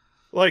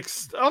 Like,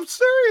 I'm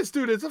serious,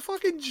 dude. It's a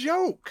fucking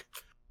joke.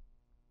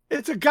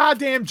 It's a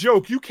goddamn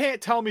joke. You can't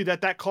tell me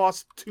that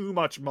costs too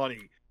much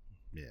money.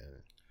 Yeah.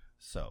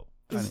 So,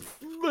 there's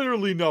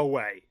literally no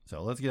way.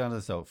 So let's get on to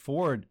this. So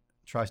Ford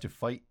tries to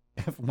fight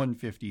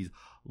F-150's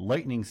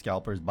lightning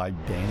scalpers by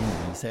banning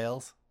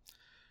resales.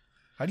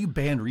 How do you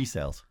ban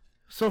resales?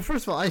 So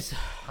first of all,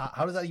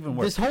 how does that even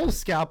work? This whole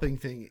scalping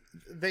thing,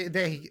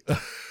 there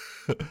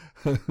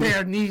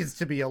needs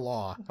to be a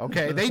law.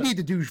 Okay, they need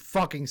to do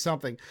fucking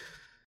something.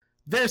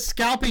 They're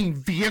scalping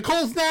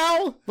vehicles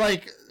now?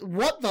 Like,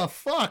 what the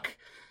fuck?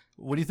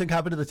 What do you think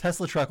happened to the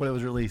Tesla truck when it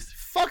was released?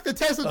 Fuck the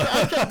Tesla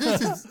truck.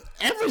 This is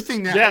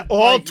everything now. Yeah,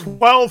 all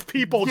 12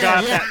 people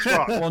got that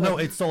truck. Well, no,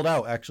 it sold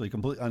out actually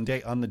completely on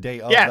the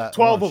day of that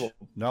 12 launch. of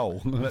them. No,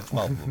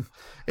 12 of them.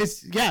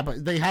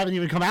 But they haven't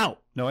even come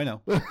out. No, I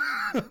know.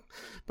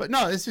 But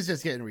no, this is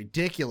just getting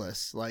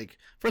ridiculous. Like,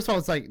 first of all,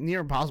 it's like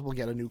near impossible to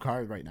get a new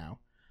car right now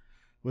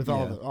with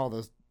all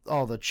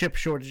the chip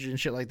shortage and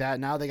shit like that.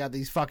 Now they got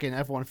these fucking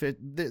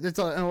F-150. It's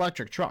an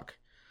electric truck.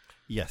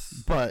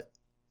 Yes. But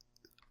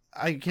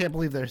I can't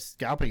believe they're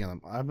scalping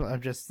them.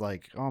 I'm just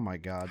like, oh my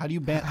god. How do you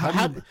ban?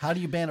 How do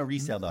you ban a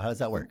resale though? How does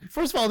that work?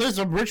 First of all, there's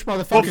some rich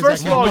motherfuckers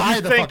first that of all, can buy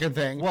you the think- fucking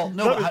thing. Well,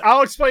 No,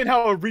 I'll explain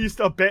how a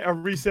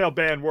resale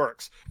ban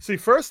works. See,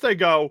 first they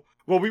go,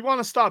 well, we want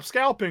to stop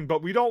scalping,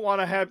 but we don't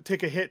want to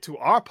take a hit to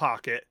our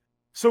pocket.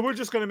 So we're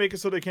just going to make it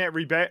so they can't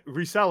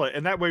resell it,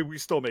 and that way we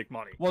still make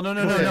money. Well,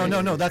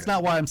 no. That's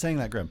not why I'm saying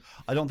that, Grim.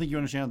 I don't think you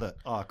understand that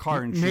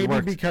car industry Maybe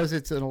works. because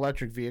it's an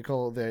electric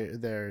vehicle,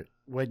 they're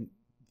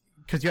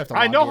because you have to.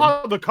 I know in.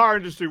 how the car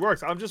industry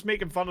works. I'm just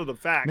making fun of the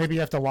fact. Maybe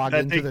you have to log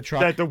that into the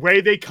truck. That the way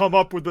they come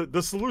up with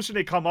the solution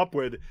they come up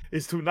with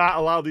is to not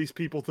allow these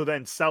people to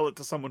then sell it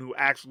to someone who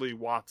actually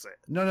wants it.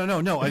 No.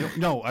 I don't.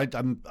 No,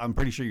 I'm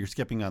pretty sure you're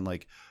skipping on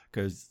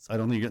because I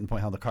don't think you're getting the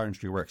point how the car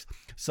industry works.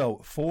 So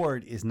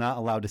Ford is not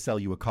allowed to sell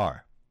you a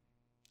car.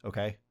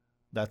 Okay,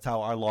 that's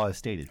how our law is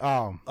stated.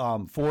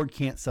 Ford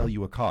can't sell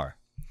you a car.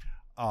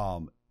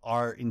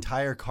 Our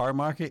entire car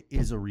market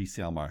is a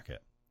resale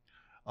market.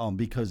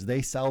 Because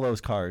they sell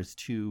those cars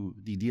to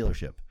the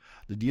dealership.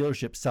 The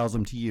dealership sells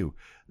them to you.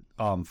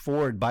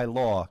 Ford, by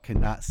law,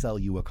 cannot sell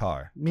you a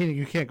car. Meaning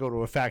you can't go to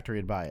a factory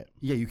and buy it.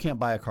 Yeah, you can't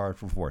buy a car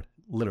from Ford.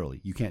 Literally,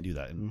 you can't do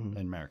that in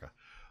America.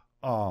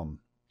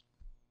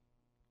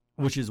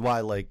 Which is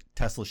why,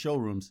 Tesla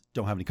showrooms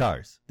don't have any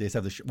cars. They just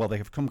have they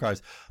have some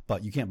cars,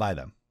 but you can't buy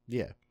them.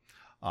 Yeah.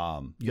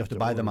 You have to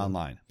buy them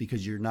online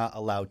because you're not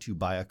allowed to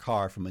buy a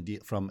car from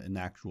an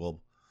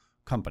actual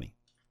company.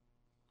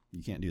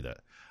 You can't do that.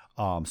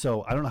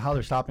 So I don't know how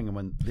they're stopping them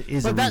when it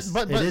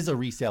is a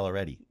resale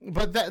already.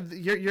 But that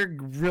you're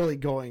really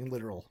going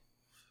literal.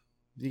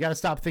 You got to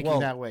stop thinking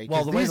that way.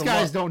 Well, these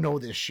guys don't know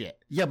this shit.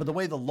 Yeah, but the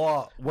way the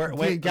law our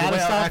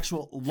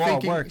actual law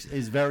works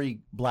is very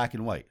black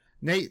and white.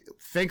 Nate,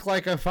 think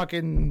like a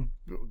fucking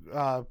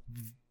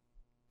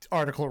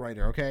article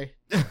writer, okay?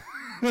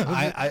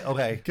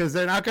 Okay. Because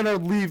they're not gonna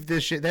leave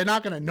this shit. They're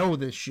not gonna know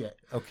this shit.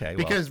 Okay.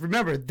 Because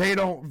remember, they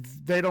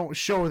don't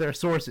show their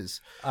sources.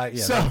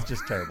 That's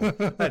just terrible.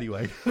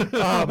 Anyway.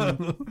 Yeah,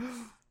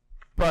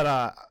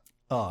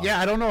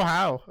 I don't know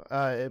how.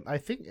 I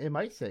think it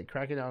might say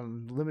cracking down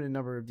on limited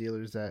number of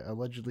dealers that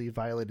allegedly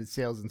violated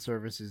sales and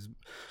services.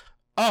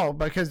 Oh,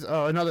 because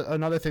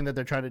another thing that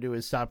they're trying to do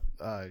is stop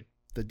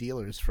the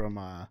dealers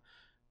from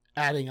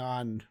adding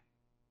on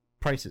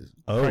pricing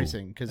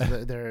because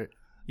they're.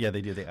 Yeah,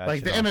 they do. They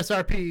add the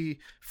MSRP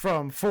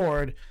from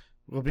Ford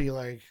will be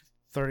like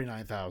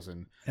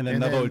 $39,000, and then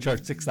they'll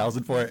charge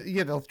 $6,000 for it.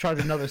 Yeah, they'll charge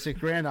another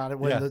 $6,000 on it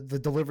when the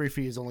delivery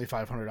fee is only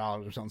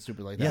 $500 or something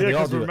stupid like that. Yeah, they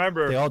all do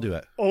it. They all do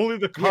it. Only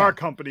the car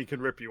company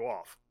can rip you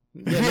off.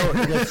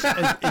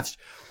 Yeah,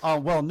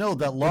 no,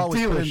 that law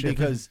was put in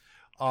because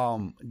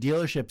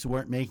dealerships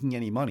weren't making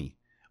any money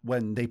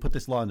when they put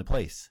this law into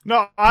place.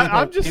 No,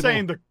 I'm just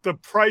saying the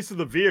price of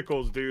the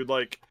vehicles, dude.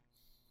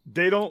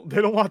 They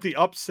don't want the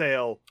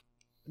upsale.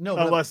 No,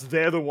 unless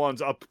they're the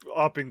ones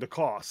upping the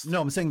cost.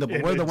 No, I'm saying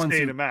we're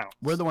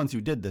the ones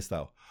who did this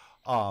though,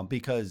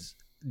 because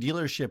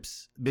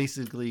dealerships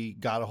basically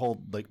got a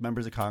hold,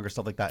 members of Congress,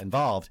 stuff like that,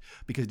 involved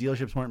because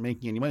dealerships weren't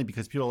making any money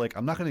because people are like,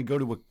 I'm not going to go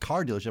to a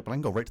car dealership, but I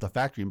can go right to the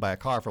factory and buy a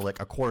car for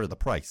a quarter of the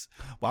price.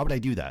 Why would I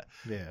do that?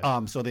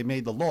 Yeah. So they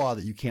made the law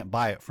that you can't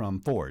buy it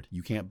from Ford.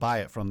 You can't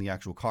buy it from the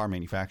actual car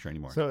manufacturer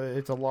anymore. So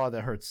it's a law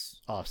that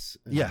hurts us.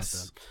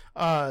 Yes.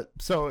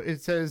 So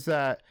it says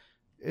that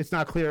it's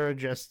not clear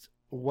just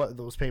what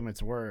those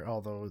payments were,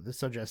 although this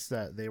suggests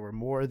that they were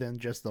more than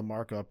just the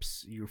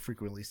markups you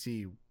frequently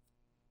see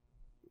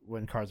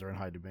when cars are in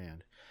high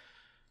demand.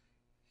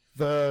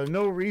 The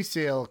no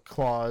resale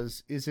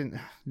clause isn't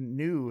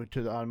new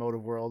to the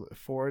automotive world.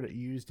 Ford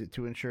used it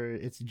to ensure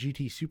its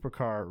GT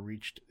supercar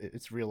reached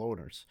its real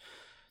owners.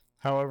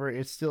 However,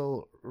 it's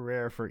still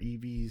rare for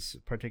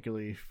EVs,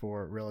 particularly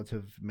for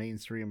relative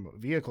mainstream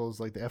vehicles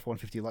like the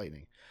F-150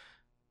 Lightning.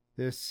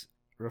 This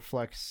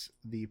reflects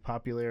the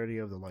popularity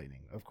of the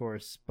Lightning, of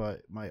course,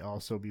 but might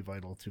also be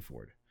vital to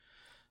Ford.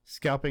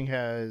 Scalping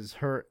has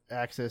hurt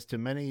access to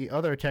many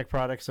other tech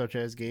products such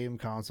as game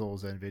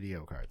consoles and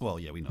video cards. Well,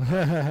 yeah, we know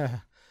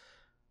that.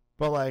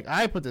 But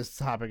I put this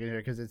topic in here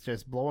because it's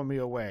just blowing me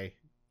away.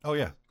 Oh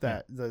yeah,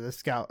 that the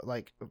scalp,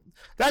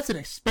 that's an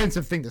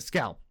expensive thing to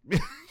scalp.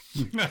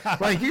 You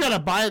gotta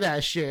buy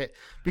that shit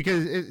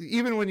because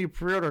even when you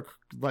pre-order,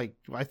 I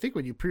think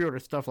when you pre-order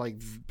stuff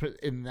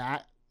in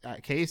that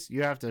case,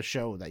 you have to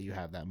show that you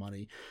have that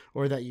money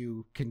or that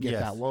you can get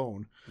that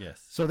loan.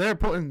 Yes. So they're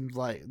putting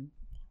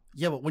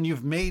yeah, but when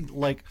you've made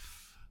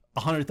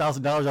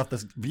 $100,000 off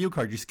this video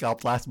card you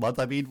scalped last month,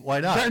 I mean,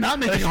 why not? They're not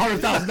making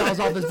 $100,000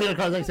 off this video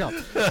card they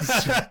scalped.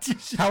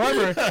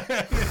 However,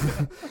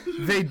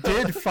 they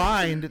did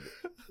find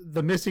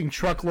the missing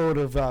truckload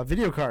of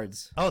video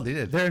cards. Oh, they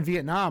did. They're in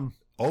Vietnam.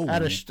 Oh,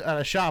 at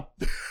a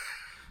shop.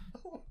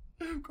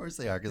 Of course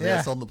they are, because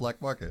they're sold on the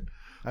black market.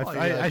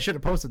 I should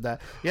have posted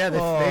that. Yeah,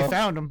 they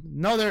found them.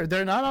 No,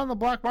 they're not on the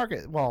black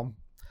market. Well,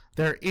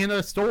 they're in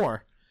a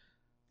store.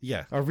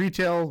 Yeah, a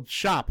retail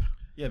shop.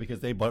 Yeah,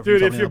 because they bought.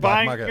 Dude, if you're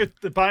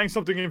buying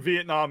something in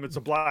Vietnam, it's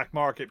a black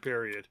market.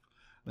 Period.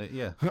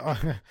 Yeah.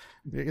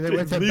 They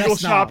went to Legal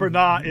Best shop Nom. or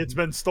not, it's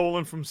been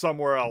stolen from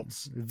somewhere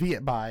else.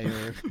 Viet Buy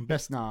or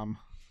Best Nom.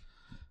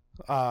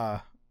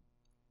 But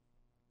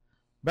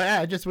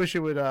yeah, I just wish it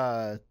would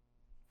the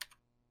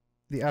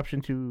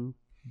option to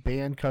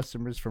ban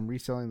customers from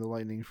reselling the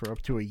Lightning for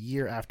up to a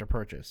year after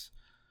purchase.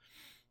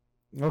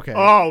 Okay.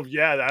 Oh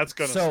yeah, that's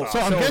gonna So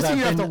stop. I'm So guessing that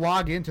you have to VIN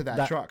log into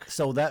that truck.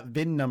 So that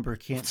VIN number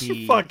can't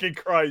be. Fucking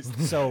Christ.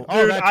 So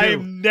Oh, Dude, that I too.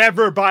 am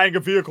never buying a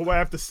vehicle where I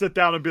have to sit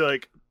down and be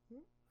like,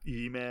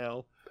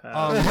 email.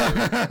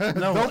 No,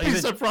 Don't be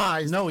even-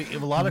 surprised. No, a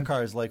lot of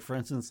cars, like for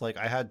instance, like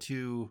I had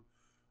to,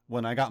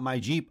 when I got my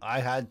Jeep, I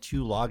had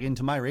to log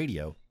into my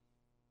radio.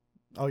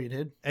 Oh, you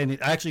did? And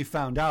I actually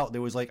found out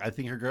there was like, I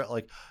think her girl,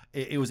 like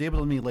it was able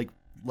to me like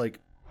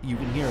you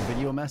can hear a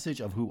video message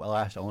of who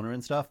last owner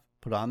and stuff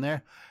put on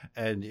there.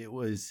 And it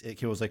was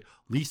like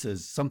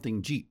Lisa's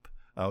something Jeep.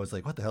 I was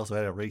like, what the hell? So I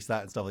had to erase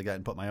that and stuff like that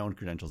and put my own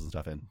credentials and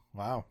stuff in.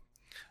 Wow.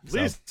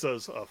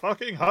 Lisa's a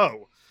fucking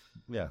hoe.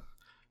 Yeah.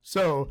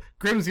 So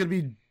Grim's gonna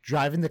be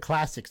driving the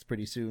classics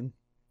pretty soon.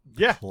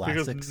 Yeah,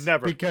 Classics. because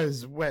never.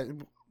 Because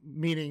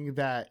meaning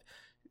that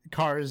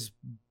cars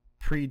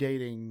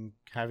predating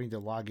having to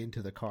log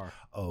into the car.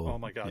 Oh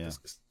my god, yeah. this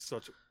is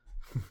such a...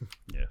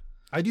 Yeah.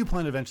 I do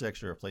plan to eventually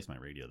actually replace my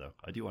radio though.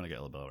 I do want to get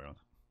a little bit around.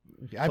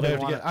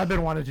 I've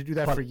been wanting to do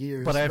that for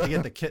years. But I have to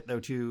get the kit though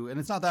too, and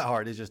it's not that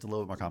hard. It's just a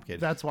little bit more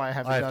complicated. That's why I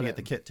have to get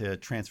the kit to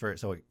transfer it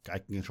so I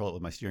can control it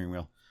with my steering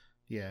wheel.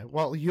 Yeah.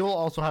 Well, you'll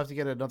also have to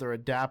get another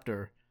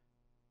adapter.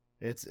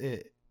 It's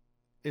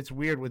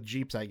weird with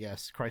Jeeps, I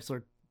guess,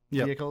 Chrysler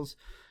vehicles,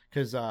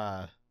 because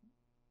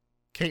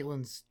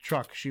Caitlin's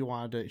truck, she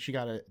got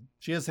a.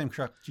 She has the same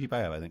truck Jeep I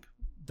have, I think.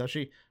 Does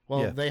she?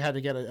 Well, Yeah. they had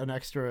to get an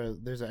extra.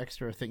 There's an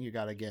extra thing you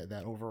got to get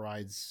that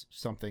overrides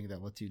something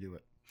that lets you do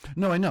it.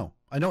 No, I know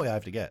what I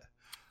have to get.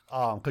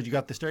 Because you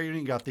got the stereo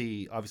unit, you got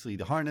obviously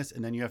the harness,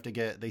 and then you have to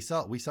get. We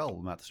sell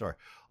them at the store.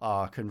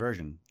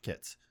 Conversion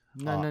kits.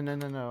 No. I'm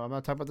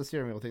not talking about the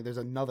steering wheel thing. There's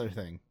another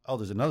thing. Oh,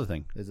 there's another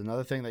thing. There's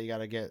another thing that you got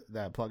to get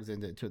that plugs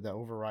into that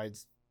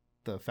overrides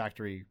the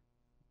factory.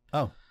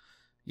 Oh,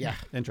 yeah,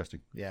 interesting.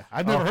 Yeah,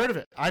 I've never heard of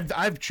it.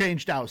 I've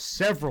changed out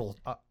several.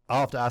 I'll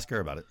have to ask her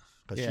about it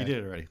because she did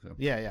it already. So.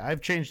 Yeah.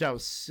 I've changed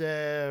out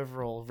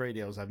several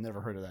radios. I've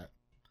never heard of that.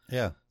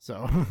 Yeah. So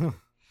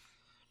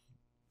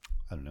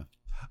I don't know.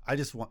 I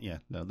just want. Yeah.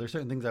 No. There's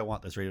certain things I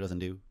want this radio doesn't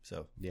do.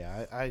 So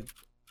yeah, I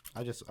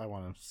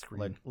want to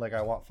scream. Like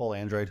I want full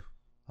Android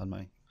on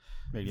my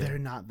radio. They're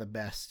not the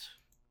best.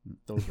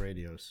 Those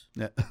radios.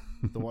 Yeah.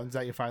 The ones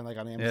that you find like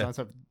on Amazon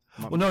stuff.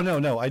 Well,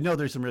 no. I know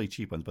there's some really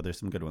cheap ones, but there's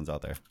some good ones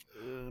out there.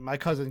 My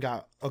cousin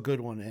got a good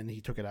one and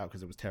he took it out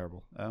because it was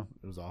terrible. Oh,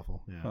 it was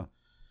awful. Yeah. Huh.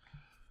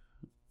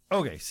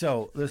 Okay,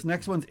 so this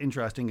next one's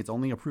interesting. It's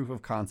only a proof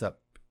of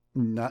concept,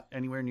 not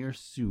anywhere near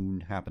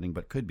soon happening,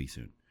 but could be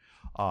soon.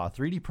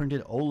 3D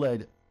printed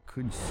OLED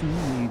could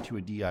soon lead to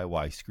a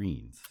DIY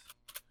screens.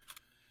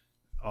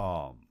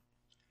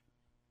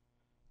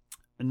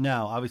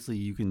 Now, obviously,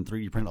 you can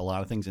 3D print a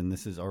lot of things, and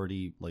this is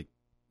already like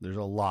there's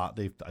a lot.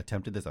 They've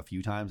attempted this a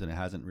few times, and it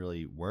hasn't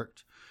really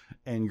worked.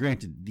 And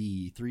granted,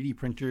 the 3D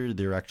printer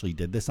they actually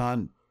did this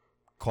on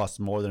costs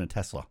more than a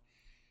Tesla.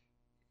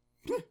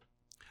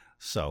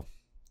 So,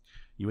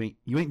 you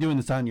ain't doing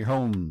this on your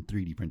home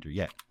 3D printer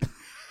yet.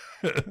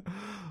 And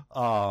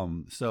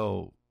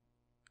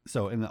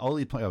all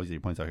the obviously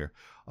points out here,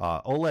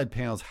 OLED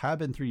panels have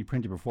been 3D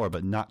printed before,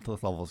 but not to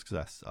this level of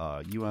success.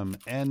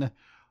 UMN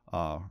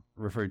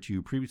referred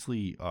to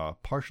previously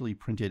partially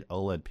printed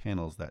OLED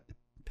panels that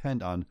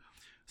depend on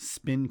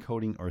spin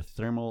coating or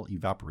thermal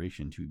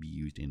evaporation to be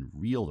used in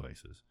real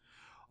devices.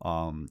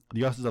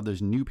 The authors of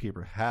this new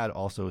paper had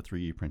also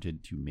 3D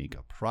printed to make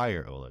a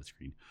prior OLED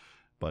screen,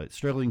 but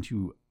struggling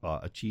to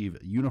achieve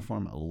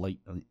uniform light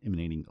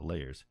emanating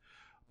layers.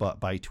 But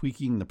by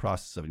tweaking the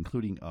process of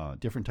including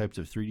different types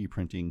of 3D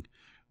printing,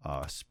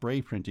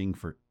 spray printing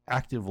for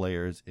active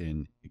layers,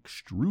 and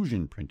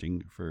extrusion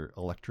printing for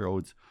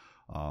electrodes,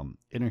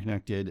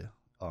 interconnected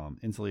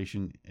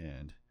insulation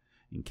and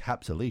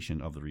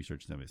encapsulation of the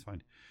research that is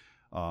fine.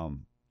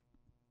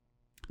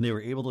 They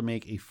were able to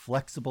make a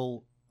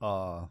flexible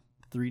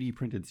 3D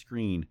printed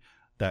screen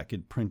that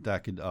could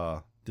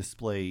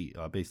display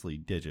basically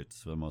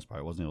digits for the most part.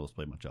 It wasn't able to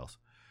display much else.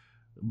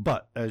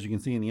 But as you can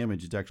see in the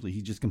image, it's actually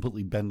he's just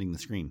completely bending the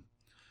screen.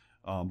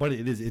 But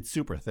it's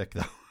super thick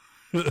though.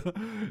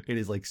 It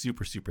is like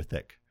super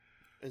thick.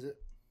 Is it?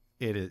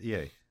 It is,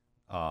 yeah.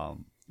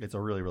 It's a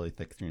really, really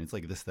thick screen. It's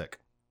like this thick.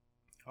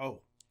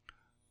 Oh.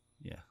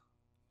 Yeah.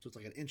 So it's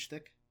like an inch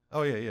thick?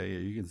 Oh, yeah.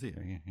 You can see it.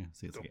 Yeah.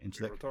 See, it's like an inch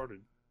thick.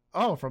 Retarded.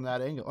 Oh, from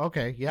that angle.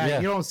 Okay. Yeah,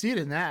 you don't see it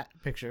in that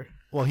picture.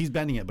 Well, he's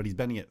bending it, but he's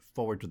bending it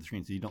forward to the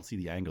screen, so you don't see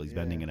the angle he's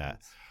bending it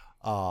at.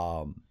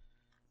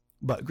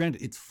 But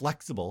granted, it's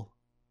flexible.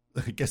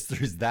 I guess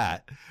there's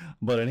that.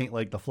 But it ain't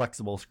like the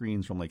flexible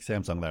screens from like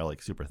Samsung that are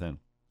like super thin.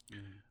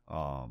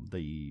 Mm-hmm.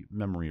 The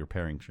memory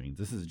repairing screens.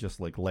 This is just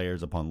like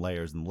layers upon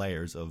layers and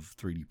layers of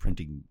 3D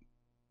printing.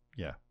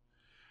 Yeah.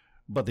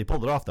 But they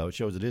pulled it off, though. It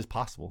shows it is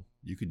possible.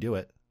 You could do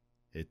it.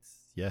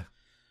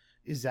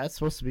 Is that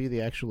supposed to be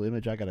the actual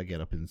image? I gotta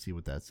get up and see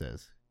what that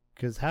says.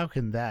 Because how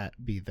can that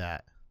be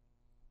that?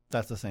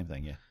 That's the same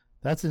thing, yeah.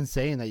 That's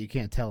insane that you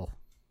can't tell.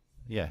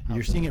 Yeah,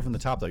 you're seeing it from the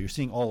top, though. You're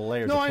seeing all the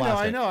layers of No,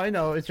 plastic. I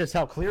know. It's just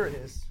how clear it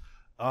is.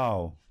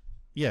 Oh,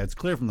 yeah, it's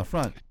clear from the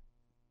front,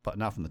 but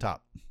not from the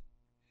top.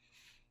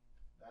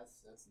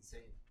 That's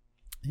insane.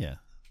 Yeah.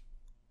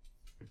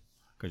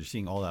 Because you're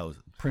seeing all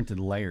those printed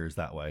layers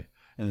that way.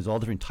 And there's all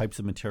different types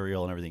of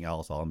material and everything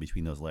else all in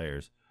between those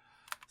layers.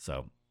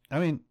 So, I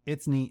mean,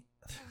 it's neat.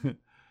 I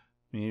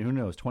mean, who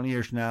knows? 20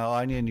 years from now,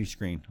 I need a new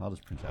screen. I'll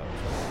just print out.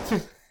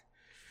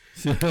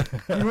 You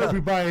won't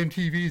be buying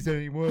TVs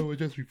anymore. We'll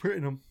just be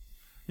printing them.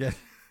 Yeah.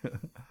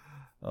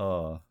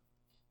 And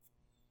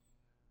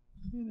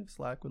if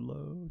Slack would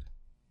load.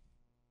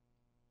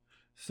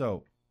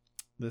 So,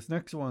 this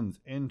next one's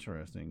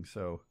interesting.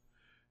 So,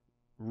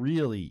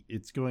 really,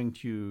 it's going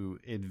to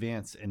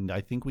advance, and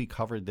I think we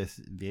covered this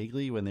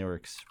vaguely when they were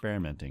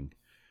experimenting.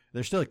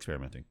 They're still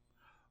experimenting.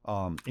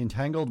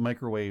 Entangled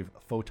microwave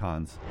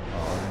photons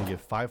are going to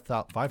give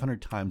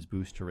 500 times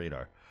boost to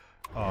radar.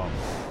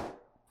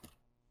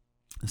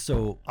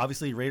 So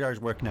obviously radars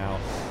work now.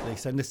 They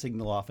send a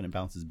signal off and it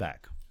bounces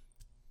back.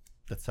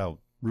 That's how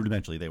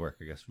rudimentally they work,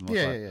 I guess. For the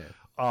most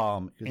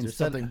part. There's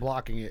something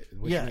blocking it,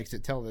 which makes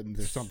it tell them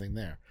there's something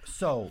there.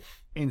 So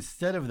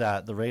instead of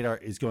that, the radar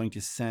is going to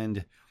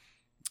send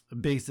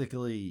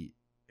basically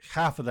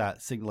half of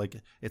that signal. Like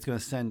it's going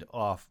to send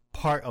off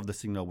part of the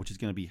signal, which is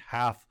going to be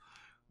half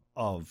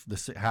of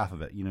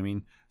it. You know what I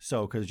mean?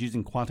 So because it's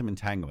using quantum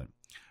entanglement,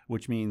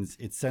 which means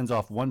it sends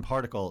off one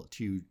particle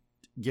to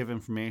give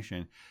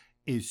information.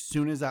 As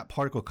soon as that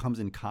particle comes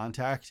in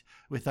contact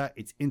with that,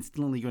 it's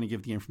instantly going to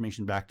give the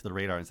information back to the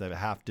radar instead of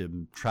have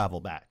to travel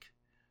back.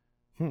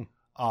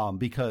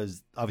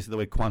 Because obviously the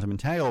way quantum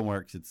entanglement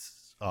works,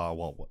 it's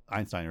what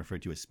Einstein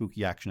referred to as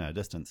spooky action at a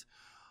distance.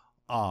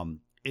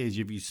 Is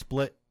if you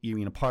split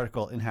a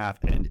particle in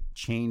half and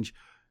change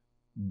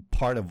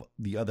part of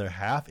the other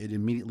half, it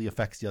immediately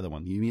affects the other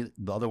one.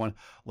 The other one,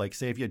 like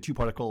say if you had two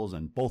particles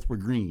and both were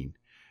green,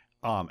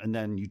 and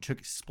then you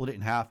split it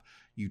in half,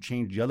 you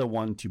change the other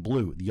one to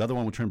blue. The other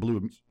one would turn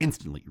blue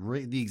instantly,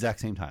 right at the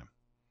exact same time.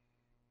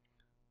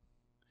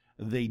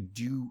 We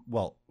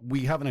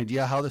have an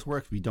idea how this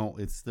works. We don't,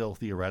 it's still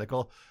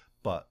theoretical,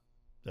 but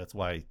that's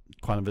why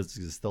quantum physics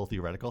is still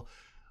theoretical.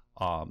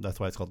 That's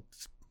why it's called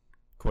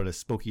quite a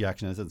spooky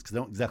action in a sense, because they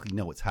don't exactly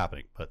know what's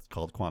happening, but it's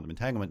called quantum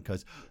entanglement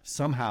because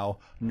somehow,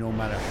 no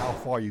matter how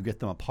far you get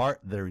them apart,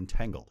 they're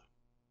entangled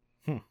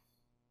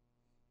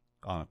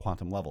on a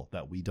quantum level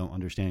that we don't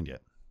understand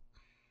yet.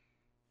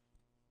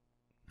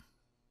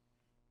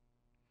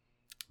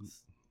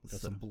 Got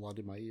some blood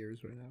in my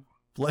ears right now.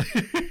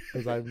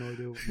 Because I have no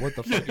idea what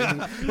the fuck it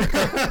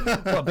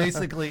means. Well,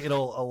 basically,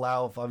 it'll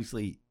allow,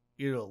 obviously,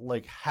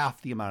 like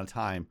half the amount of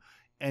time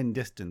and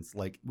distance,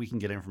 like we can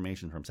get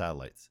information from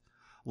satellites.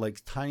 Like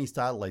tiny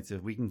satellites,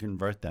 if we can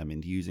convert them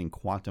into using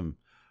quantum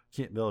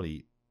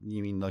capability,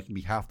 you mean like can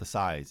be half the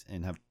size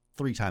and have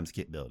 3 times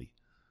capability.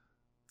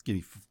 It's gonna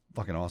be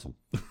fucking awesome.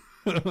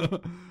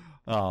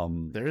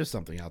 There is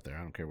something out there.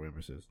 I don't care what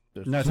this is.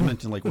 Not to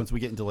mention, like once we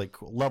get into like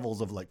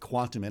levels of like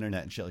quantum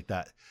internet and shit like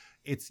that,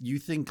 you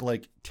think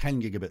like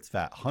 10 gigabits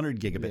fast, 100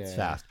 gigabits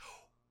fast.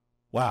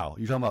 Wow,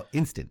 you're talking about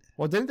instant.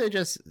 Well, didn't they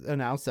just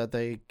announce that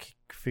they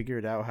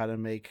figured out how to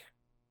make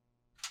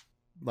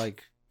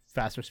like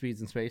faster speeds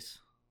in space?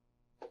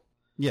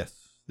 Yes,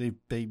 they've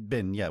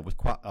been with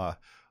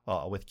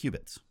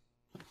qubits.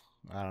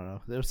 I don't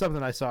know. There was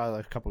something I saw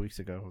like a couple weeks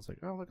ago. I was like,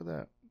 oh, look at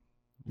that.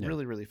 Yeah.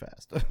 Really, really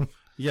fast.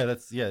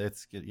 It's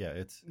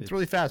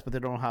really fast, but they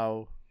don't know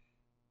how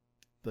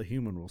the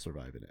human will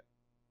survive in it.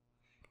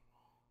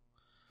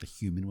 The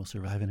human will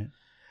survive in it?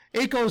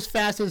 It goes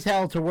fast as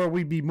hell to where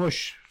we'd be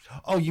mush.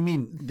 Oh, you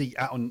mean the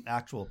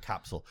actual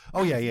capsule?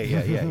 Oh yeah.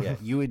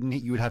 You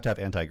would have to have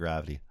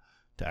anti-gravity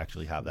to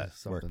actually have that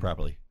work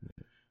properly.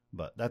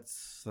 But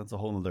that's a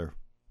whole other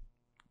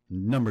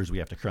numbers we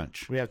have to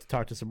crunch. We have to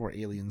talk to some more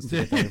aliens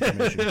to get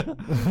that information.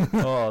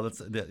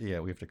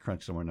 We have to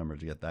crunch some more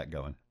numbers to get that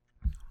going.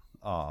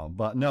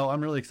 But no,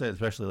 I'm really excited,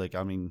 especially like,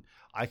 I mean,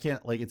 I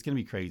can't, like, it's going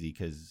to be crazy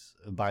because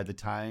by the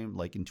time,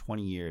 like in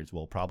 20 years,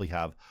 we'll probably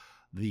have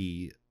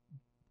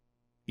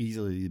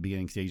easily the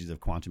beginning stages of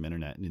quantum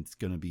internet. And it's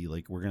going to be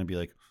like, we're going to be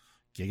like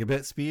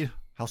gigabit speed.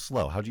 How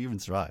slow? How do you even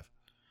survive?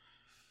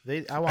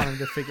 I want them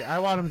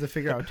to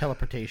figure out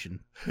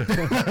teleportation.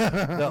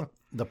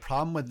 The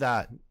problem with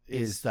that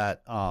is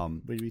that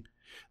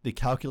the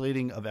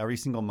calculating of every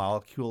single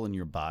molecule in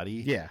your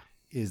body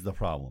is the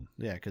problem.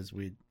 Yeah, because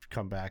we could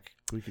come back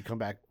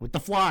with the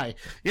fly.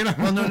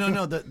 Well,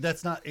 no.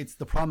 That's not. It's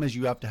the problem is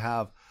you have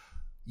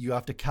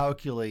to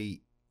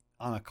calculate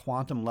on a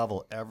quantum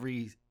level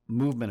every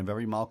movement of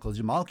every molecule.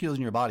 Your molecules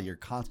in your body are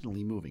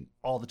constantly moving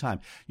all the time.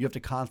 You have to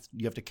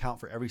count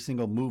for every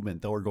single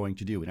movement that we're going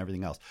to do and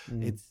everything else.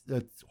 It's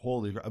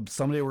holy.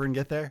 Someday we're gonna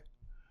get there,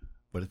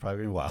 but it's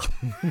probably gonna be a while.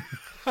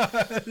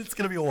 It's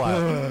gonna be a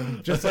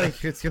while. Just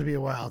like it's gonna be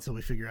a while until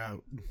we figure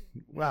out.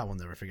 Well, we'll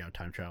never figure out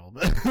time travel,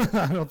 but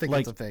I don't think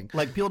that's a thing.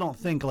 Like people don't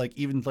think like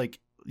even like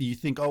you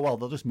think, oh, well,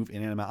 they'll just move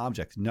inanimate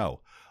objects.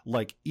 No.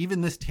 Like,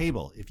 even this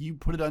table, if you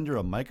put it under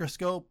a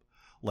microscope,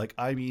 like,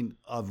 I mean,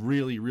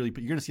 really, really,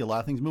 you're going to see a lot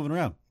of things moving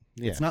around.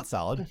 Yeah. It's not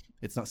solid.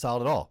 It's not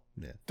solid at all.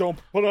 Yeah. Don't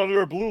put it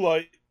under a blue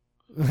light.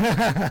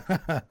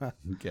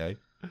 Okay.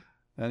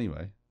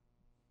 Anyway.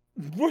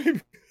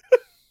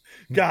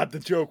 God, the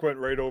joke went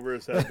right over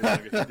his head.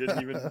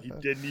 He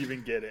didn't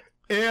even get it.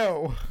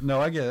 Ew. No,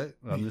 I get it.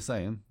 I'm just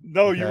saying.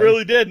 No, okay. You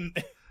really didn't.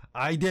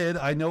 I did.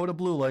 I know what a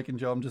blue light can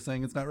show. I'm just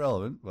saying it's not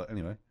relevant. But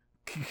anyway.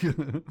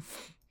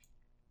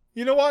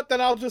 You know what?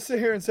 Then I'll just sit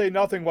here and say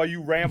nothing while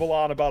you ramble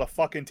on about a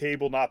fucking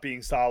table not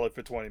being solid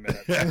for 20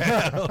 minutes.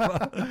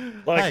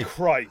 Like, hey,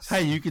 Christ.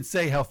 Hey, you could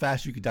say how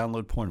fast you could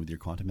download porn with your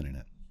quantum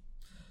internet.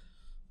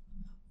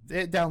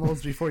 It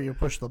downloads before you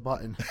push the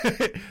button.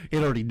 It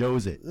already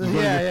knows it.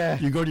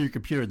 You go to your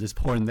computer, there's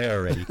porn there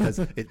already because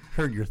it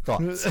heard your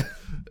thoughts.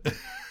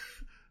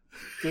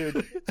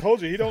 Dude,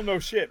 told you, he don't know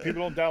shit.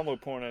 People don't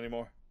download porn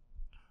anymore.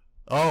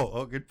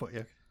 Oh, good point.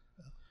 Yeah.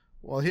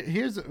 Well,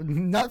 here's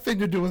nothing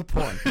to do with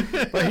porn,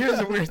 but here's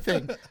a weird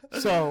thing.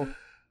 So,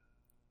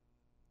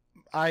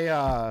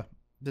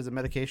 there's a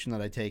medication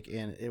that I take,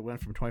 and it went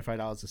from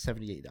 $25 to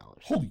 $78.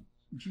 Holy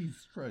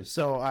Jesus Christ!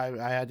 So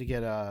I had to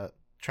get I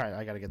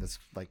got to get this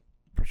like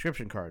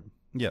prescription card.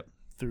 Yep.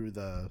 Through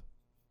the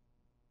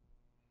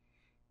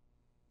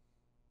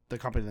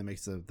company that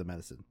makes the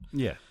medicine.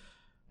 Yeah.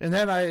 And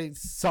then I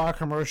saw a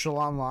commercial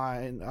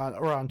online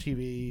or on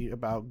TV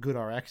about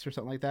GoodRx or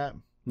something like that.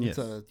 Yes.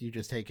 So you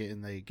just take it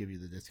and they give you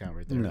the discount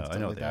right there. No, I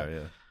know like that. Yeah.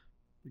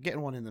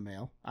 Getting one in the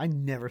mail. I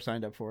never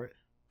signed up for it.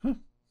 Huh.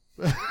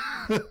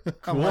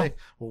 I'm like,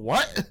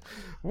 what?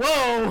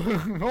 Whoa!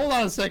 Hold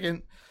on a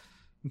second.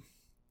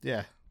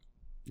 Yeah.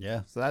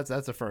 Yeah. So that's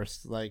a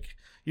first. Like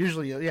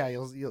usually,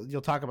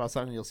 you'll talk about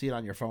something, you'll see it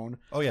on your phone.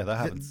 Oh yeah, that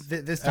happens.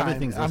 This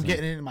time, I'm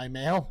getting it in my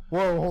mail.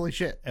 Whoa! Holy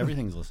shit!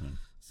 Everything's listening.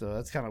 So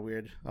that's kind of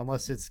weird,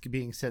 unless it's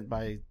being sent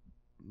by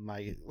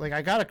my. Like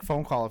I got a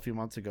phone call a few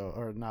months ago,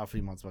 or not a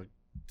few months, but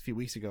a few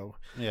weeks ago.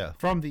 Yeah.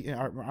 From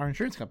our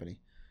insurance company,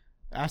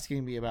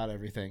 asking me about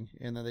everything,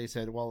 and then they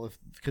said, well,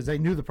 because they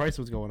knew the price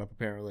was going up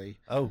apparently.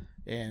 Oh.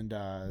 And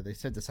they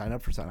said to sign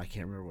up for something. I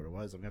can't remember what it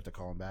was. I'm gonna have to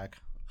call them back.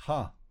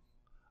 Huh.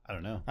 I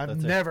don't know.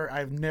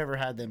 I've never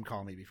had them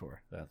call me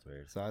before. That's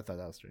weird. So I thought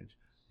that was strange.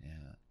 Yeah.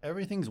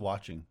 Everything's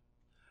watching.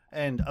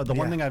 And the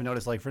one thing I've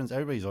noticed, like, for instance,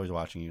 everybody's always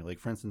watching you. Like,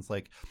 for instance,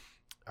 like,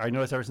 I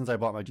noticed ever since I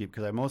bought my Jeep,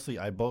 because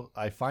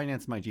I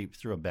financed my Jeep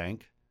through a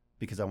bank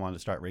because I wanted to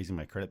start raising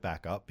my credit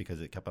back up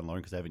because it kept on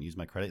lowering because I haven't used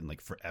my credit in,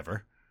 like,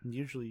 forever.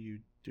 Usually you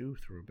do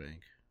through a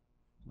bank.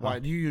 Why?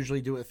 Do you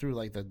usually do it through,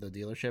 like, the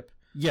dealership?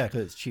 Yeah,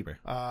 because it's cheaper.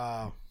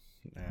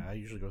 Yeah, I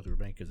usually go through a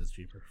bank because it's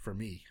cheaper for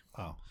me.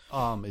 Oh,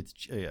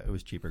 it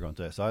was cheaper going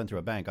through it. So I went through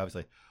a bank,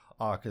 obviously,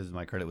 because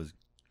my credit was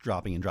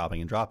dropping and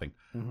dropping and dropping.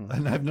 Mm-hmm.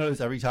 And I've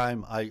noticed every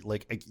time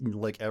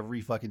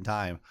every fucking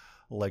time,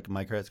 like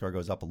my credit score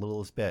goes up a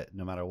little bit,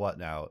 no matter what.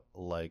 Now,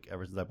 like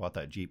ever since I bought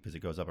that Jeep, because it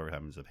goes up every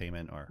time it's a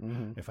payment, or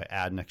if I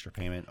add an extra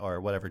payment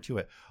or whatever to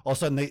it, all of a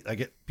sudden I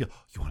get people.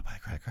 You want to buy a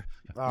credit card?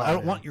 I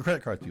don't want your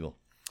credit cards, people.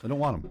 I don't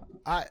want them.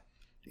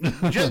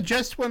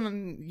 just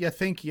when you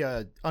think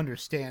you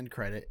understand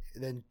credit,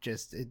 then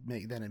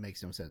it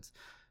makes no sense.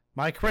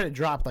 My credit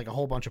dropped like a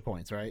whole bunch of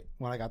points, right?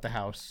 When I got the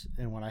house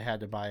and when I had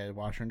to buy a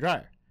washer and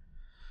dryer.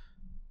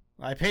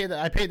 I paid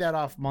that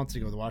off months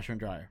ago, the washer and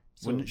dryer.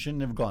 So it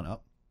shouldn't have gone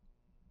up.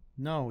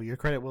 No, your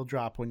credit will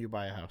drop when you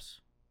buy a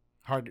house.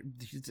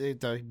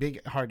 It's a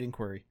big hard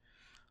inquiry.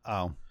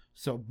 Oh.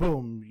 So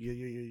boom,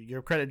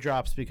 your credit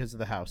drops because of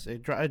the house.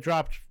 It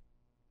dropped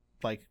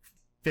like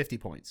 50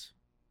 points.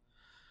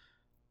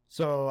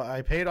 So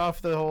I paid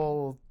off the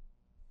whole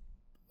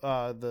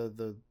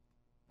the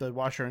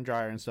washer and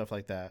dryer and stuff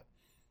like that,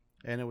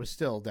 and it was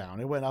still down.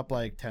 It went up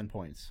like 10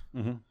 points.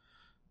 Mm-hmm.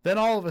 Then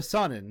all of a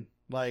sudden,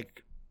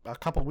 like a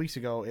couple weeks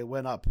ago, it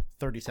went up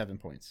 37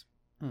 points.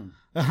 And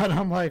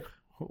I'm like,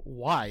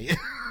 why?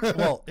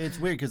 Well, it's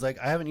weird because like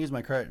I haven't used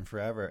my credit in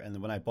forever,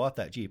 and when I bought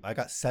that Jeep, I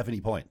got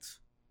 70 points.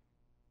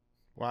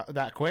 Wow,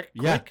 that quick?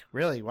 Yeah, quick?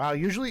 Really? Wow.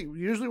 Usually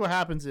what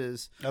happens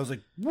is I was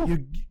like,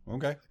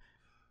 okay.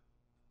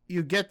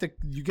 You get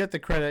the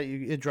credit.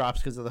 It drops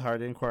because of the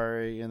hard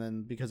inquiry, and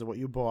then because of what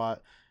you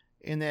bought,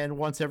 and then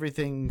once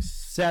everything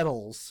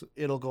settles,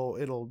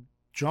 it'll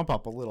jump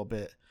up a little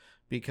bit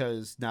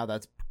because now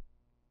that's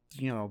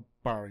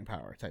borrowing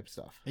power type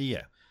stuff.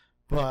 Yeah,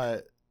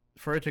 but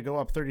for it to go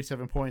up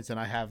 37 points and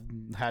I have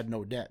had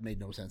no debt made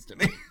no sense to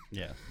me.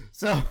 Yeah.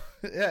 So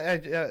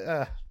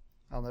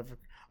I'll never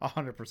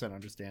 100%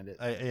 understand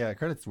it.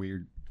 Credit's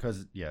weird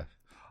because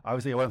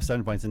obviously, I went up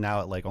 7 points, and now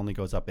it like only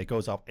goes up. It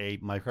goes up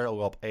my credit will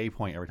go up a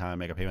point every time I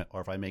make a payment,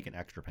 or if I make an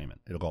extra payment,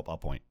 it'll go up a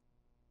point.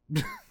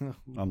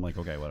 I'm like,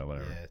 okay, whatever.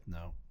 Yeah,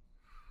 no.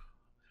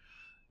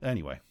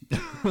 Anyway,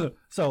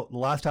 so the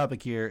last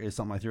topic here is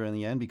something I threw in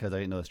the end because I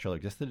didn't know this trailer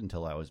existed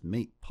until I was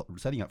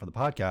setting up for the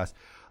podcast,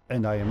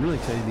 and I am really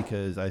excited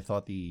because I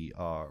thought the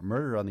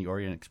Murder on the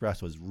Orient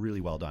Express was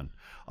really well done.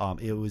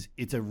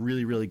 It's a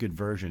really, really good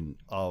version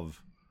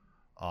of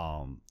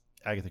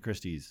Agatha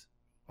Christie's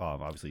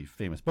obviously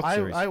famous book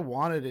series. I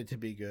wanted it to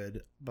be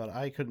good, but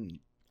I couldn't.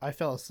 I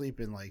fell asleep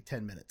in like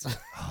 10 minutes.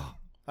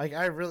 Like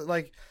I really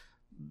like.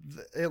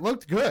 It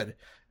looked good,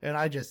 and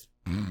I just.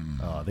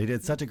 They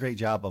did such a great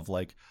job of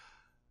like.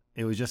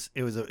 It's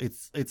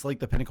like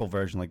the pinnacle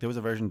version. Like there was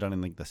a version done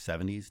in like the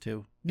 70s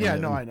too. Yeah, I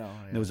know. Yeah.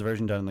 There was a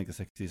version done in like the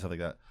 60s, stuff like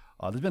that.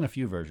 There's been a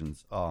few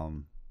versions.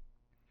 And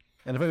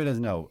if anybody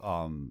doesn't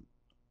know,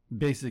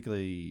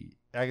 basically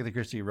Agatha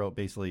Christie wrote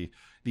basically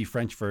the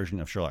French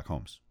version of Sherlock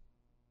Holmes.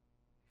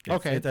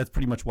 That's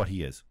pretty much what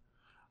he is.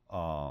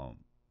 And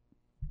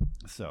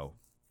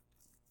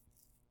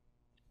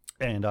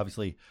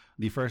obviously,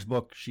 the first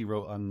book she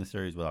wrote on the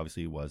series,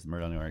 was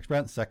Murder on the Orient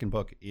Express. Second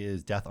book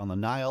is Death on the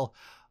Nile.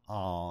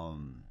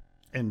 And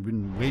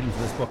been waiting for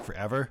this book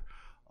forever,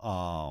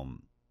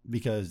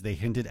 because they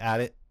hinted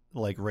at it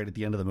like right at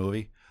the end of the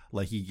movie.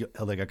 Like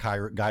a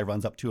guy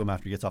runs up to him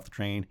after he gets off the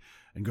train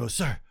and goes,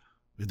 "Sir,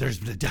 there's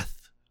been a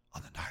death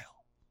on the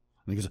Nile."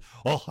 And he goes,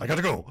 "Oh, I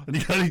gotta go," and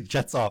he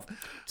jets off.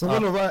 It's a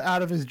little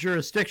out of his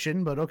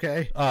jurisdiction, but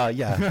okay.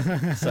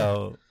 Yeah.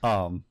 So,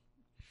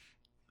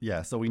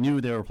 yeah. So we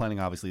knew they were planning.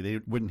 Obviously, they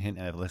wouldn't hint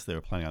at this. They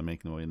were planning on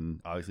making the movie, and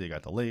obviously, it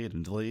got delayed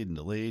and delayed and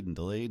delayed and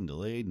delayed and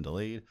delayed and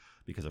delayed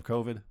because of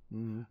COVID,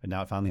 and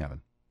now it finally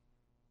happened.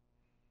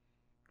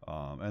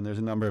 And there's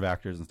a number of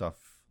actors and stuff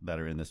that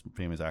are in this,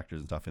 famous actors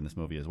and stuff in this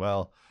movie as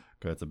well,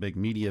 because it's a big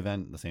media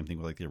event. The same thing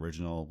with like the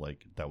original,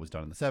 like that was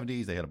done in the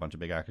 70s. They had a bunch of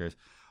big actors.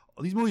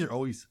 These movies are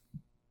always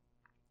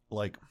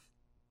like,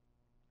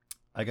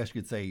 I guess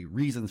you could say,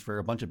 reasons for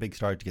a bunch of big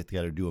stars to get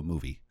together to do a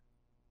movie.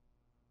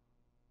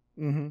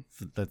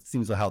 So that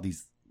seems like how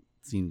these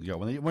scenes go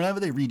whenever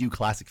they redo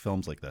classic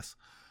films like this,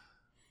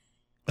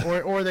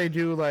 or they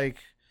do like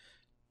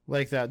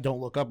that Don't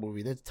Look Up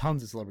movie. There's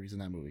tons of celebrities in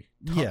that movie.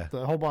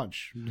 A whole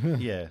bunch.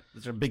 Yeah,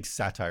 it's a big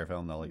satire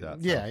film though, like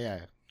that. So,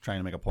 yeah, trying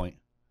to make a point.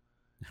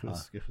 It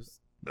was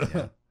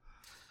yeah.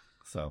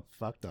 So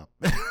fucked up.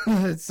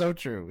 It's so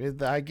true.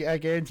 I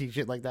guarantee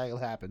shit like that will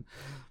happen.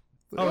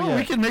 Yeah,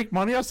 we can make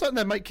money off something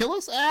that might kill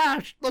us.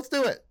 Let's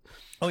do it.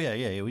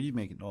 Yeah. We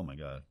make it. Oh my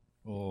god.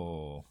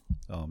 Oh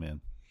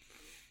man,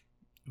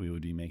 we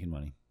would be making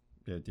money.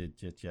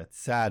 It's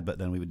sad, but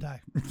then we would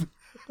die.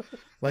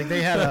 Like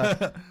they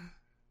had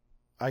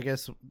I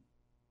guess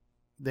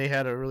they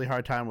had a really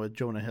hard time with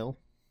Jonah Hill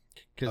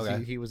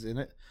because he was in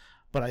it,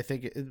 but I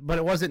think but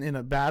it wasn't in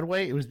a bad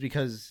way. It was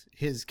because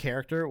his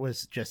character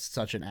was just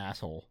such an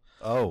asshole.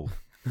 Oh.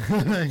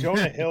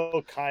 Jonah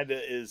Hill kind of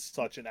is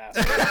such an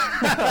asshole.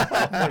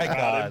 Oh my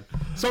god.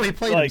 So he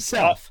played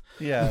himself.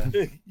 Yeah.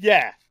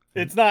 Yeah.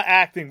 It's not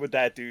acting with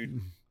that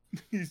dude.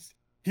 He's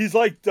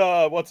like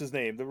what's his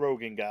name? The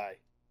Rogan guy.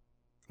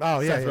 Oh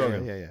yeah, Seth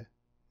Rogen. Yeah.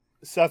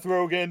 Seth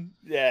Rogen.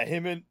 Yeah,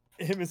 him and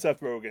Seth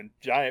Rogen,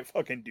 giant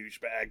fucking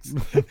douchebags.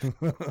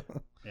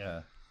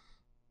 Yeah.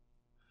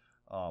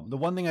 The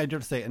one thing I do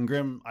have to say, and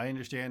Grim, I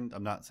understand.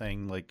 I'm not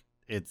saying like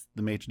it's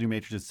the new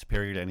Matrix is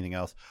superior to anything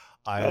else.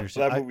 I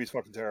understand. That movie's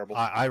fucking terrible.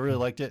 I really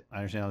liked it. I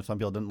understand some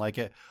people didn't like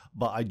it,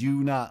 but I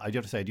do have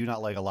to say I do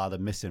not like a lot of the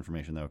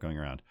misinformation that was going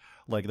around.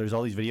 Like there's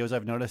all these videos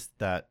I've noticed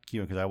that,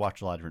 because I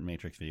watched a lot of different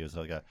Matrix videos,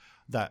 like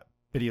that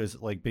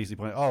videos like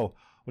basically pointing,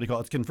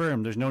 it's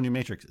confirmed there's no new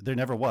Matrix. There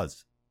never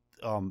was.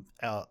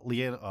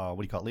 Leanne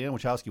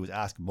Wachowski was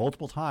asked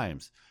multiple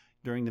times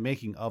during the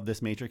making of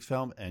this Matrix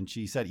film, and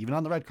she said, even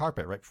on the red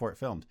carpet right before it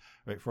filmed,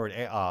 right before it,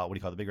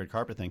 the big red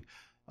carpet thing,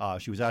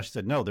 she was asked, she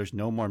said, no, there's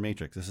no more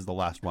Matrix. This is the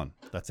last one.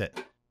 That's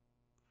it.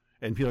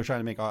 And people are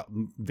trying to make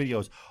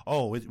videos.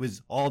 It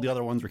was all the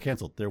other ones were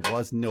canceled. There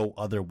was no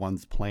other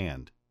ones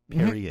planned.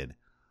 Period.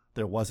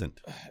 There wasn't.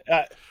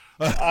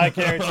 I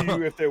guarantee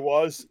you, if there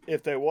was,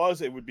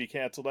 it would be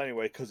canceled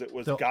anyway because it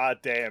was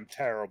goddamn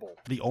terrible.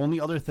 The only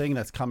other thing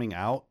that's coming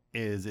out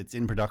is it's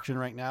in production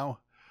right now.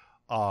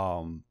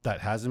 That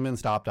hasn't been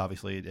stopped.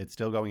 Obviously, it's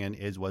still going in.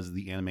 Was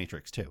the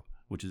Animatrix 2,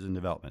 which is in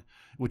development,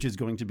 which is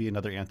going to be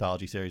another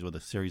anthology series with a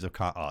series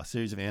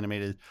of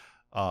animated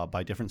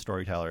by different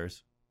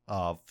storytellers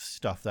of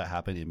stuff that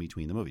happened in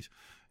between the movies,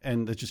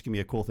 and it's just gonna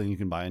be a cool thing you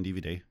can buy on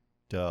DVD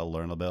to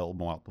learn a bit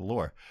more about the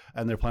lore.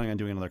 And they're planning on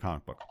doing another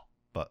comic book,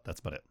 but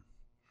that's about it.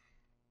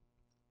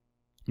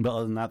 But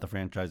other than that, the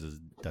franchise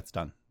that's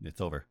done.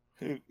 It's over.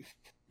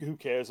 Who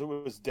cares? It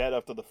was dead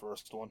after the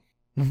first one.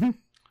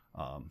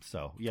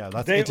 So yeah,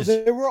 that's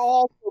they were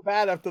all so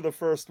bad after the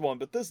first one,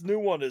 but this new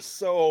one is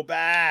so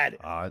bad.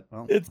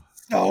 It's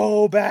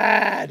so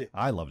bad.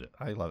 I loved it.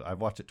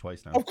 I've watched it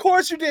twice now. Of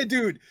course you did,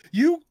 dude.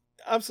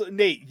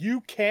 Nate,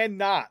 you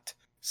cannot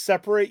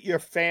separate your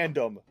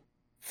fandom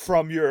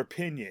from your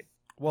opinion.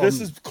 Well,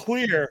 this is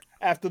clear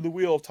after the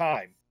Wheel of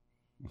Time.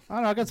 I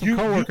don't know. I got some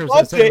coworkers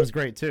that said it was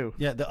great too.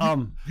 Yeah,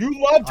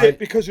 you loved it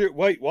because you're.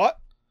 Wait, what?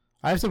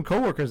 I have some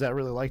coworkers that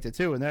really liked it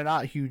too, and they're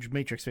not huge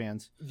Matrix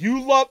fans.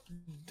 You love,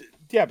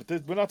 yeah, but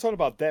we're not talking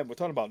about them. We're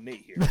talking about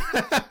Nate here.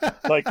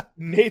 Like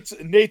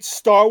Nate's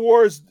Star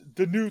Wars,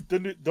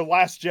 the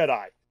Last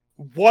Jedi,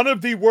 one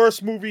of the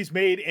worst movies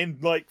made in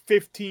like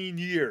 15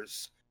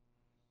 years.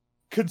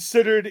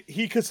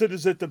 he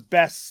considers it the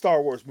best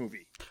Star Wars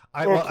movie.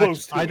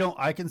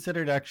 I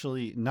consider it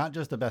actually not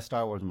just the best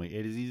Star Wars movie.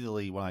 It is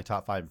easily one of my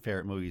top 5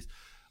 favorite movies.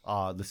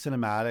 The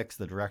cinematics,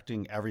 the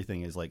directing,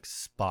 everything is like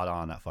spot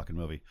on that fucking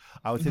movie.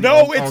 I would say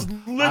it's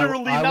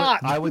literally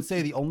not. I would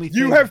say the only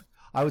thing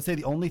I would say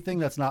the only thing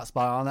that's not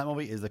spot on that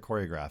movie is the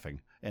choreographing,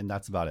 and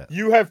that's about it.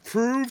 You have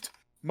proved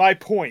my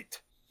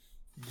point.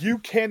 You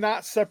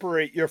cannot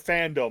separate your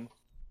fandom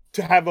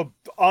to have an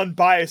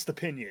unbiased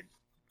opinion.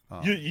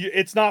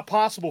 It's not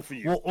possible for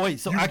you. Well, wait.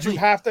 So actually,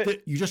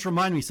 you just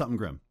remind me something,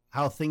 Grim.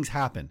 How things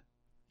happen.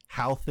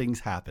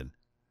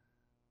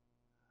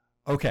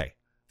 Okay,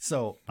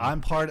 so I'm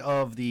part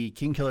of the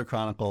King Killer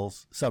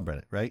Chronicles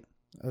subreddit, right?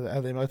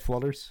 Are they mud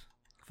flutters?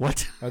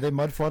 What? Are they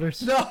mud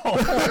flutters? No.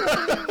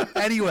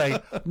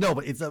 Anyway, no,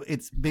 but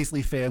it's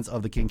basically fans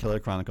of the King Killer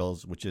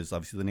Chronicles, which is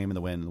obviously The Name of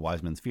the Wind and The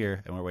Wise Man's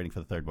Fear, and we're waiting for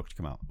the 3rd book to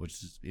come out, which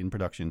is in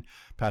production.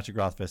 Patrick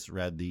Rothfuss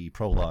read the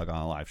prologue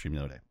on a live stream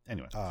the other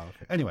day.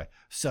 Anyway,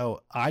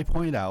 so I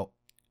pointed out,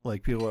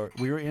 like, we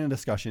were in a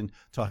discussion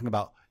talking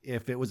about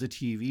if it was a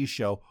TV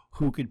show,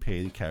 who could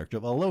play the character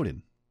of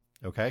Elodin.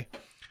 Okay,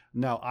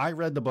 now I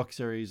read the book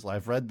series.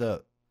 I've read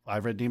Name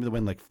of the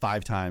Wind like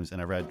 5 times, and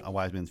I read A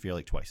Wise Man's Fear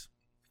like twice.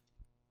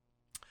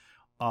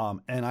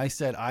 And I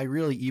said,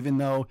 even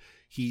though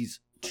he's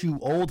too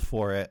old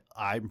for it,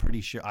 I'm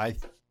pretty sure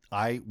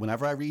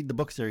whenever I read the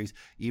book series,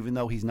 even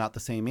though he's not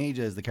the same age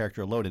as the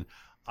character Elodin,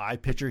 I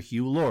picture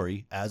Hugh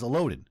Laurie as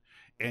Elodin,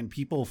 and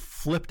people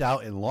flipped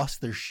out and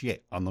lost their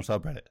shit on the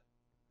subreddit.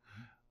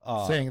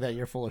 Saying that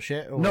you're full of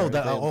shit? No,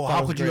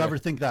 how could you ever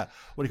think that?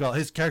 What do you call it?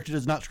 His character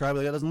does not describe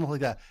like that, doesn't look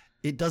like that.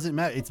 It doesn't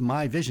matter. It's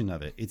my vision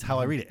of it. It's how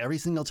I read it. Every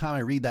single time I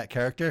read that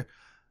character,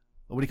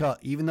 what do you call it?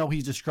 Even though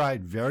he's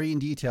described very in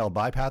detail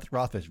by Patrick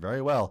Rothfuss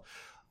very well,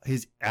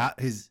 his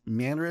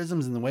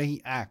mannerisms and the way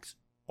he acts,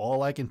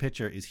 all I can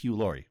picture is Hugh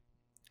Laurie.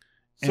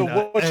 So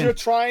what you're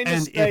trying to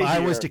say if I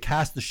was to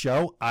cast the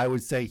show, I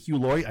would say, Hugh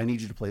Laurie, I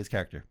need you to play this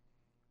character.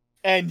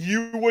 And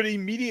you would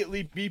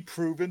immediately be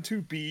proven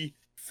to be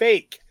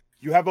fake.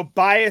 You have a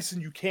bias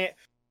and you can't...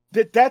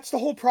 That's the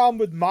whole problem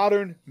with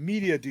modern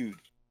media, dude.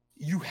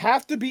 You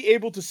have to be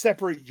able to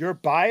separate your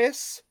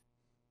bias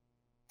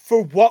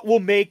for what will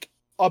make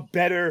a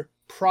better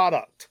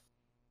product.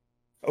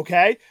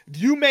 Okay?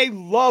 You may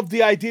love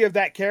the idea of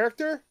that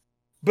character,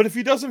 but if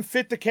he doesn't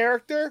fit the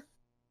character,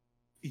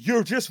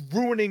 you're just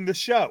ruining the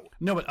show.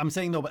 No, but I'm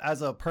saying, but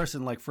as a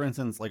person, like, for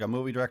instance, like a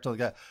movie director like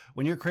that,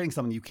 when you're creating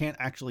something, you can't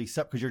actually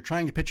because you're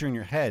trying to picture in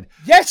your head.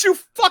 Yes, you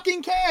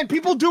fucking can.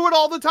 People do it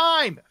all the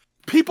time.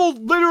 People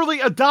literally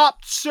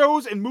adopt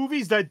shows and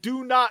movies that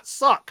do not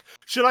suck.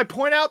 Should I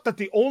point out that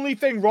the only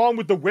thing wrong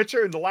with The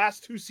Witcher in the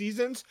last 2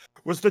 seasons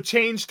was the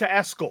change to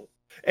Eskel?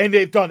 And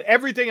they've done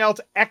everything else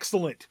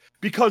excellent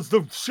because the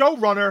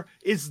showrunner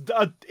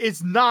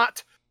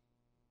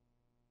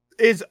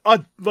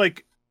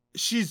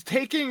she's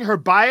taking her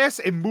bias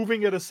and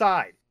moving it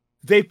aside.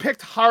 They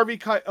picked Henry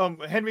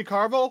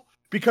Cavill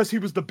because he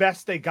was the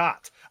best they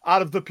got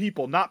out of the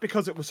people, not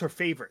because it was her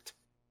favorite.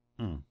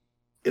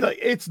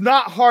 It's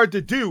not hard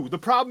to do. The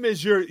problem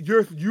is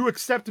you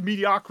accept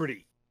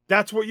mediocrity.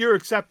 That's what you're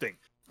accepting.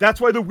 That's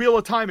why the Wheel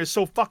of Time is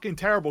so fucking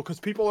terrible, because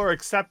people are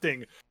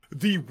accepting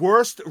the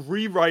worst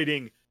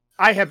rewriting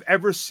I have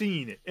ever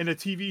seen in a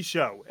TV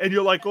show. And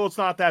you're like, oh, it's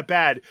not that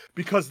bad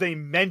because they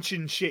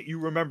mention shit you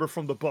remember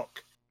from the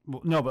book.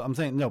 Well, no, but I'm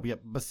saying, no, but yeah,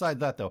 besides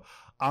that though,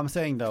 I'm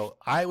saying though,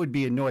 I would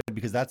be annoyed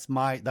because that's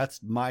my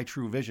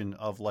true vision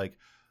of like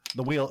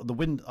Name of the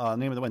Wind,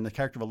 the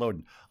character of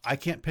Elodin. I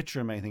can't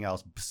picture him anything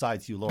else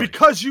besides Hugh Laurie.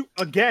 Because you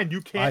can't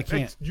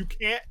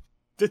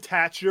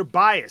detach your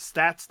bias.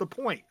 That's the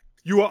point.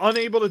 You are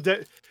unable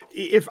to.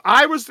 If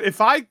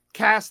I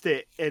cast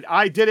it and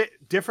I did it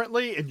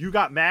differently and you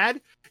got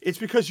mad, it's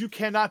because you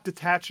cannot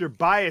detach your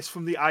bias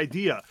from the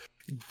idea.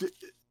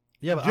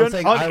 Yeah, but I'm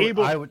saying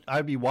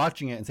I'd be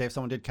watching it and say if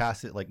someone did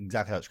cast it like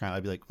exactly how it's cast,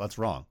 I'd be like, that's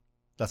wrong.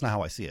 That's not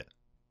how I see it.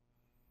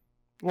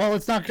 Well,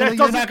 it's not gonna.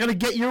 You're not gonna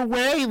get your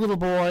way, little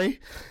boy.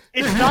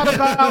 It's not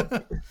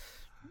about.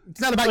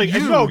 It's not about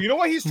you. No, you know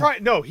what he's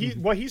trying. No,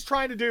 what he's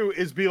trying to do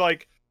is be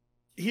like.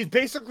 He's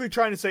basically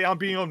trying to say I'm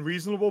being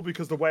unreasonable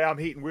because the way I'm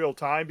hating Wheel of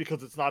Time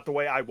because it's not the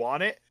way I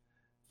want it.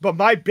 But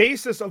my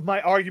basis of my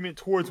argument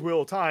towards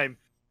Wheel of Time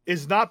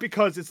is not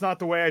because it's not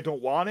the way I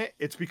don't want it.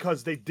 It's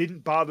because they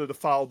didn't bother to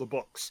follow the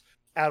books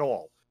at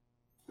all.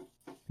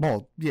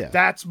 Well, yeah.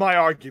 That's my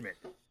argument.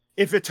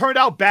 If it turned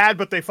out bad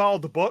but they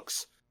followed the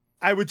books,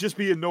 I would just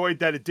be annoyed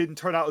that it didn't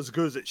turn out as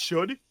good as it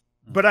should.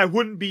 But I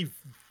wouldn't be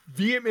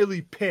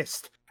vehemently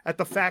pissed at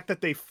the fact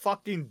that they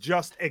fucking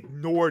just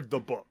ignored the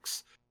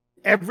books.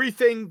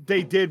 Everything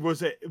they did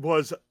was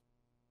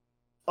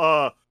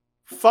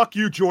fuck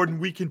you, Jordan,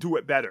 we can do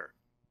it better.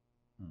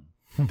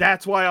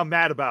 That's why I'm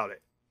mad about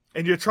it.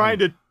 And you're trying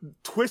to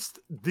twist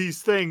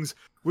these things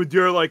with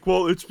your like,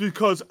 well, it's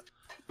because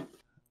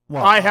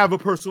I have a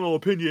personal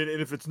opinion,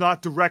 and if it's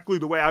not directly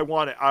the way I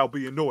want it, I'll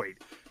be annoyed.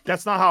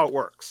 That's not how it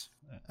works.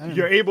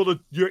 You're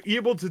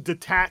able to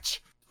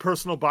detach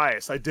personal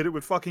bias. I did it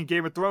with fucking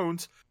Game of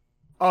Thrones.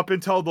 Up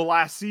until the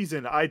last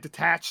season, I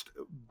detached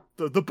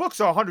The books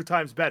are 100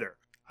 times better,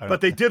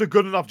 but they did a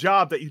good enough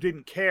job that you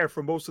didn't care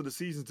for most of the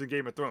seasons in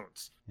Game of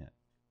Thrones. Yeah.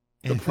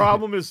 The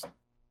problem is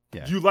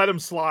you let them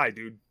slide,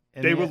 dude.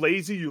 They were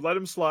lazy. You let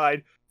them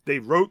slide. They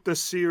wrote the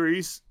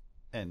series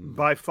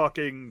by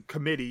fucking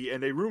committee,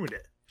 and they ruined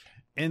it.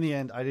 In the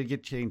end, I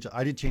did change a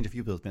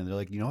few people's opinions. They're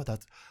like, you know what?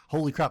 That's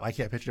holy crap! I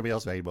can't picture anybody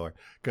else anymore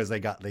because they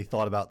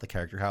thought about the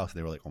character house and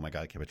they were like, oh my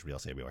god, I can't picture anybody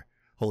else anymore.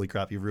 Holy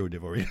crap, you've ruined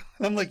it for me.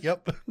 I'm like,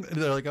 yep.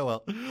 And they're like, oh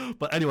well.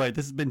 But anyway,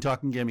 this has been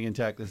Talking Gaming and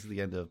Tech. This is the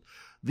end of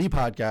the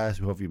podcast.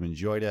 We hope you've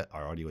enjoyed it.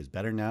 Our audio is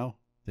better now,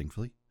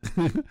 thankfully.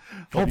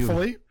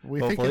 Hopefully, we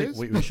think it is.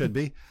 We should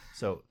be.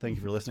 So thank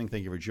you for listening.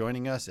 Thank you for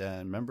joining us.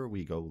 And remember,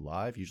 we go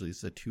live. Usually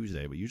it's a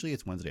Tuesday, but usually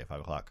it's Wednesday at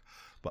 5 o'clock.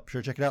 But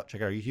sure, check it out.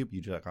 Check out our YouTube,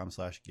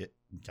 youtube.com/get.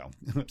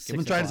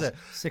 Someone's trying to say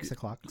 6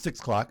 o'clock. 6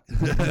 o'clock.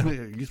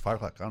 Use 5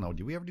 o'clock. I don't know.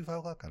 Did we ever do 5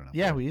 o'clock? I don't know.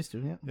 Yeah, we used to.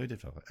 Yeah, we did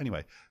 5 o'clock.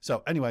 Anyway,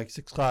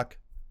 6 o'clock.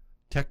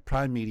 Tech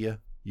Prime Media,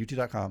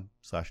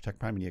 youtube.com/Tech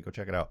Prime Media. Go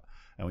check it out.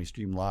 And we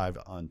stream live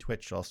on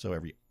Twitch also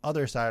every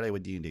other Saturday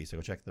with D&D. So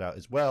go check that out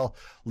as well.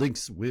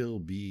 Links will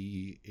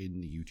be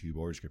in the YouTube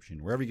or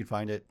description, wherever you can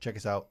find it. Check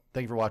us out.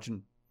 Thank you for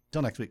watching.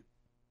 Till next week.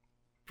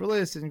 For the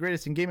latest and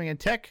greatest in gaming and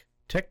tech,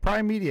 Tech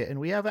Prime Media. And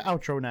we have an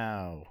outro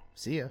now.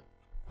 See ya.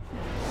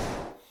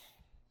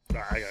 I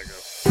gotta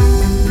go.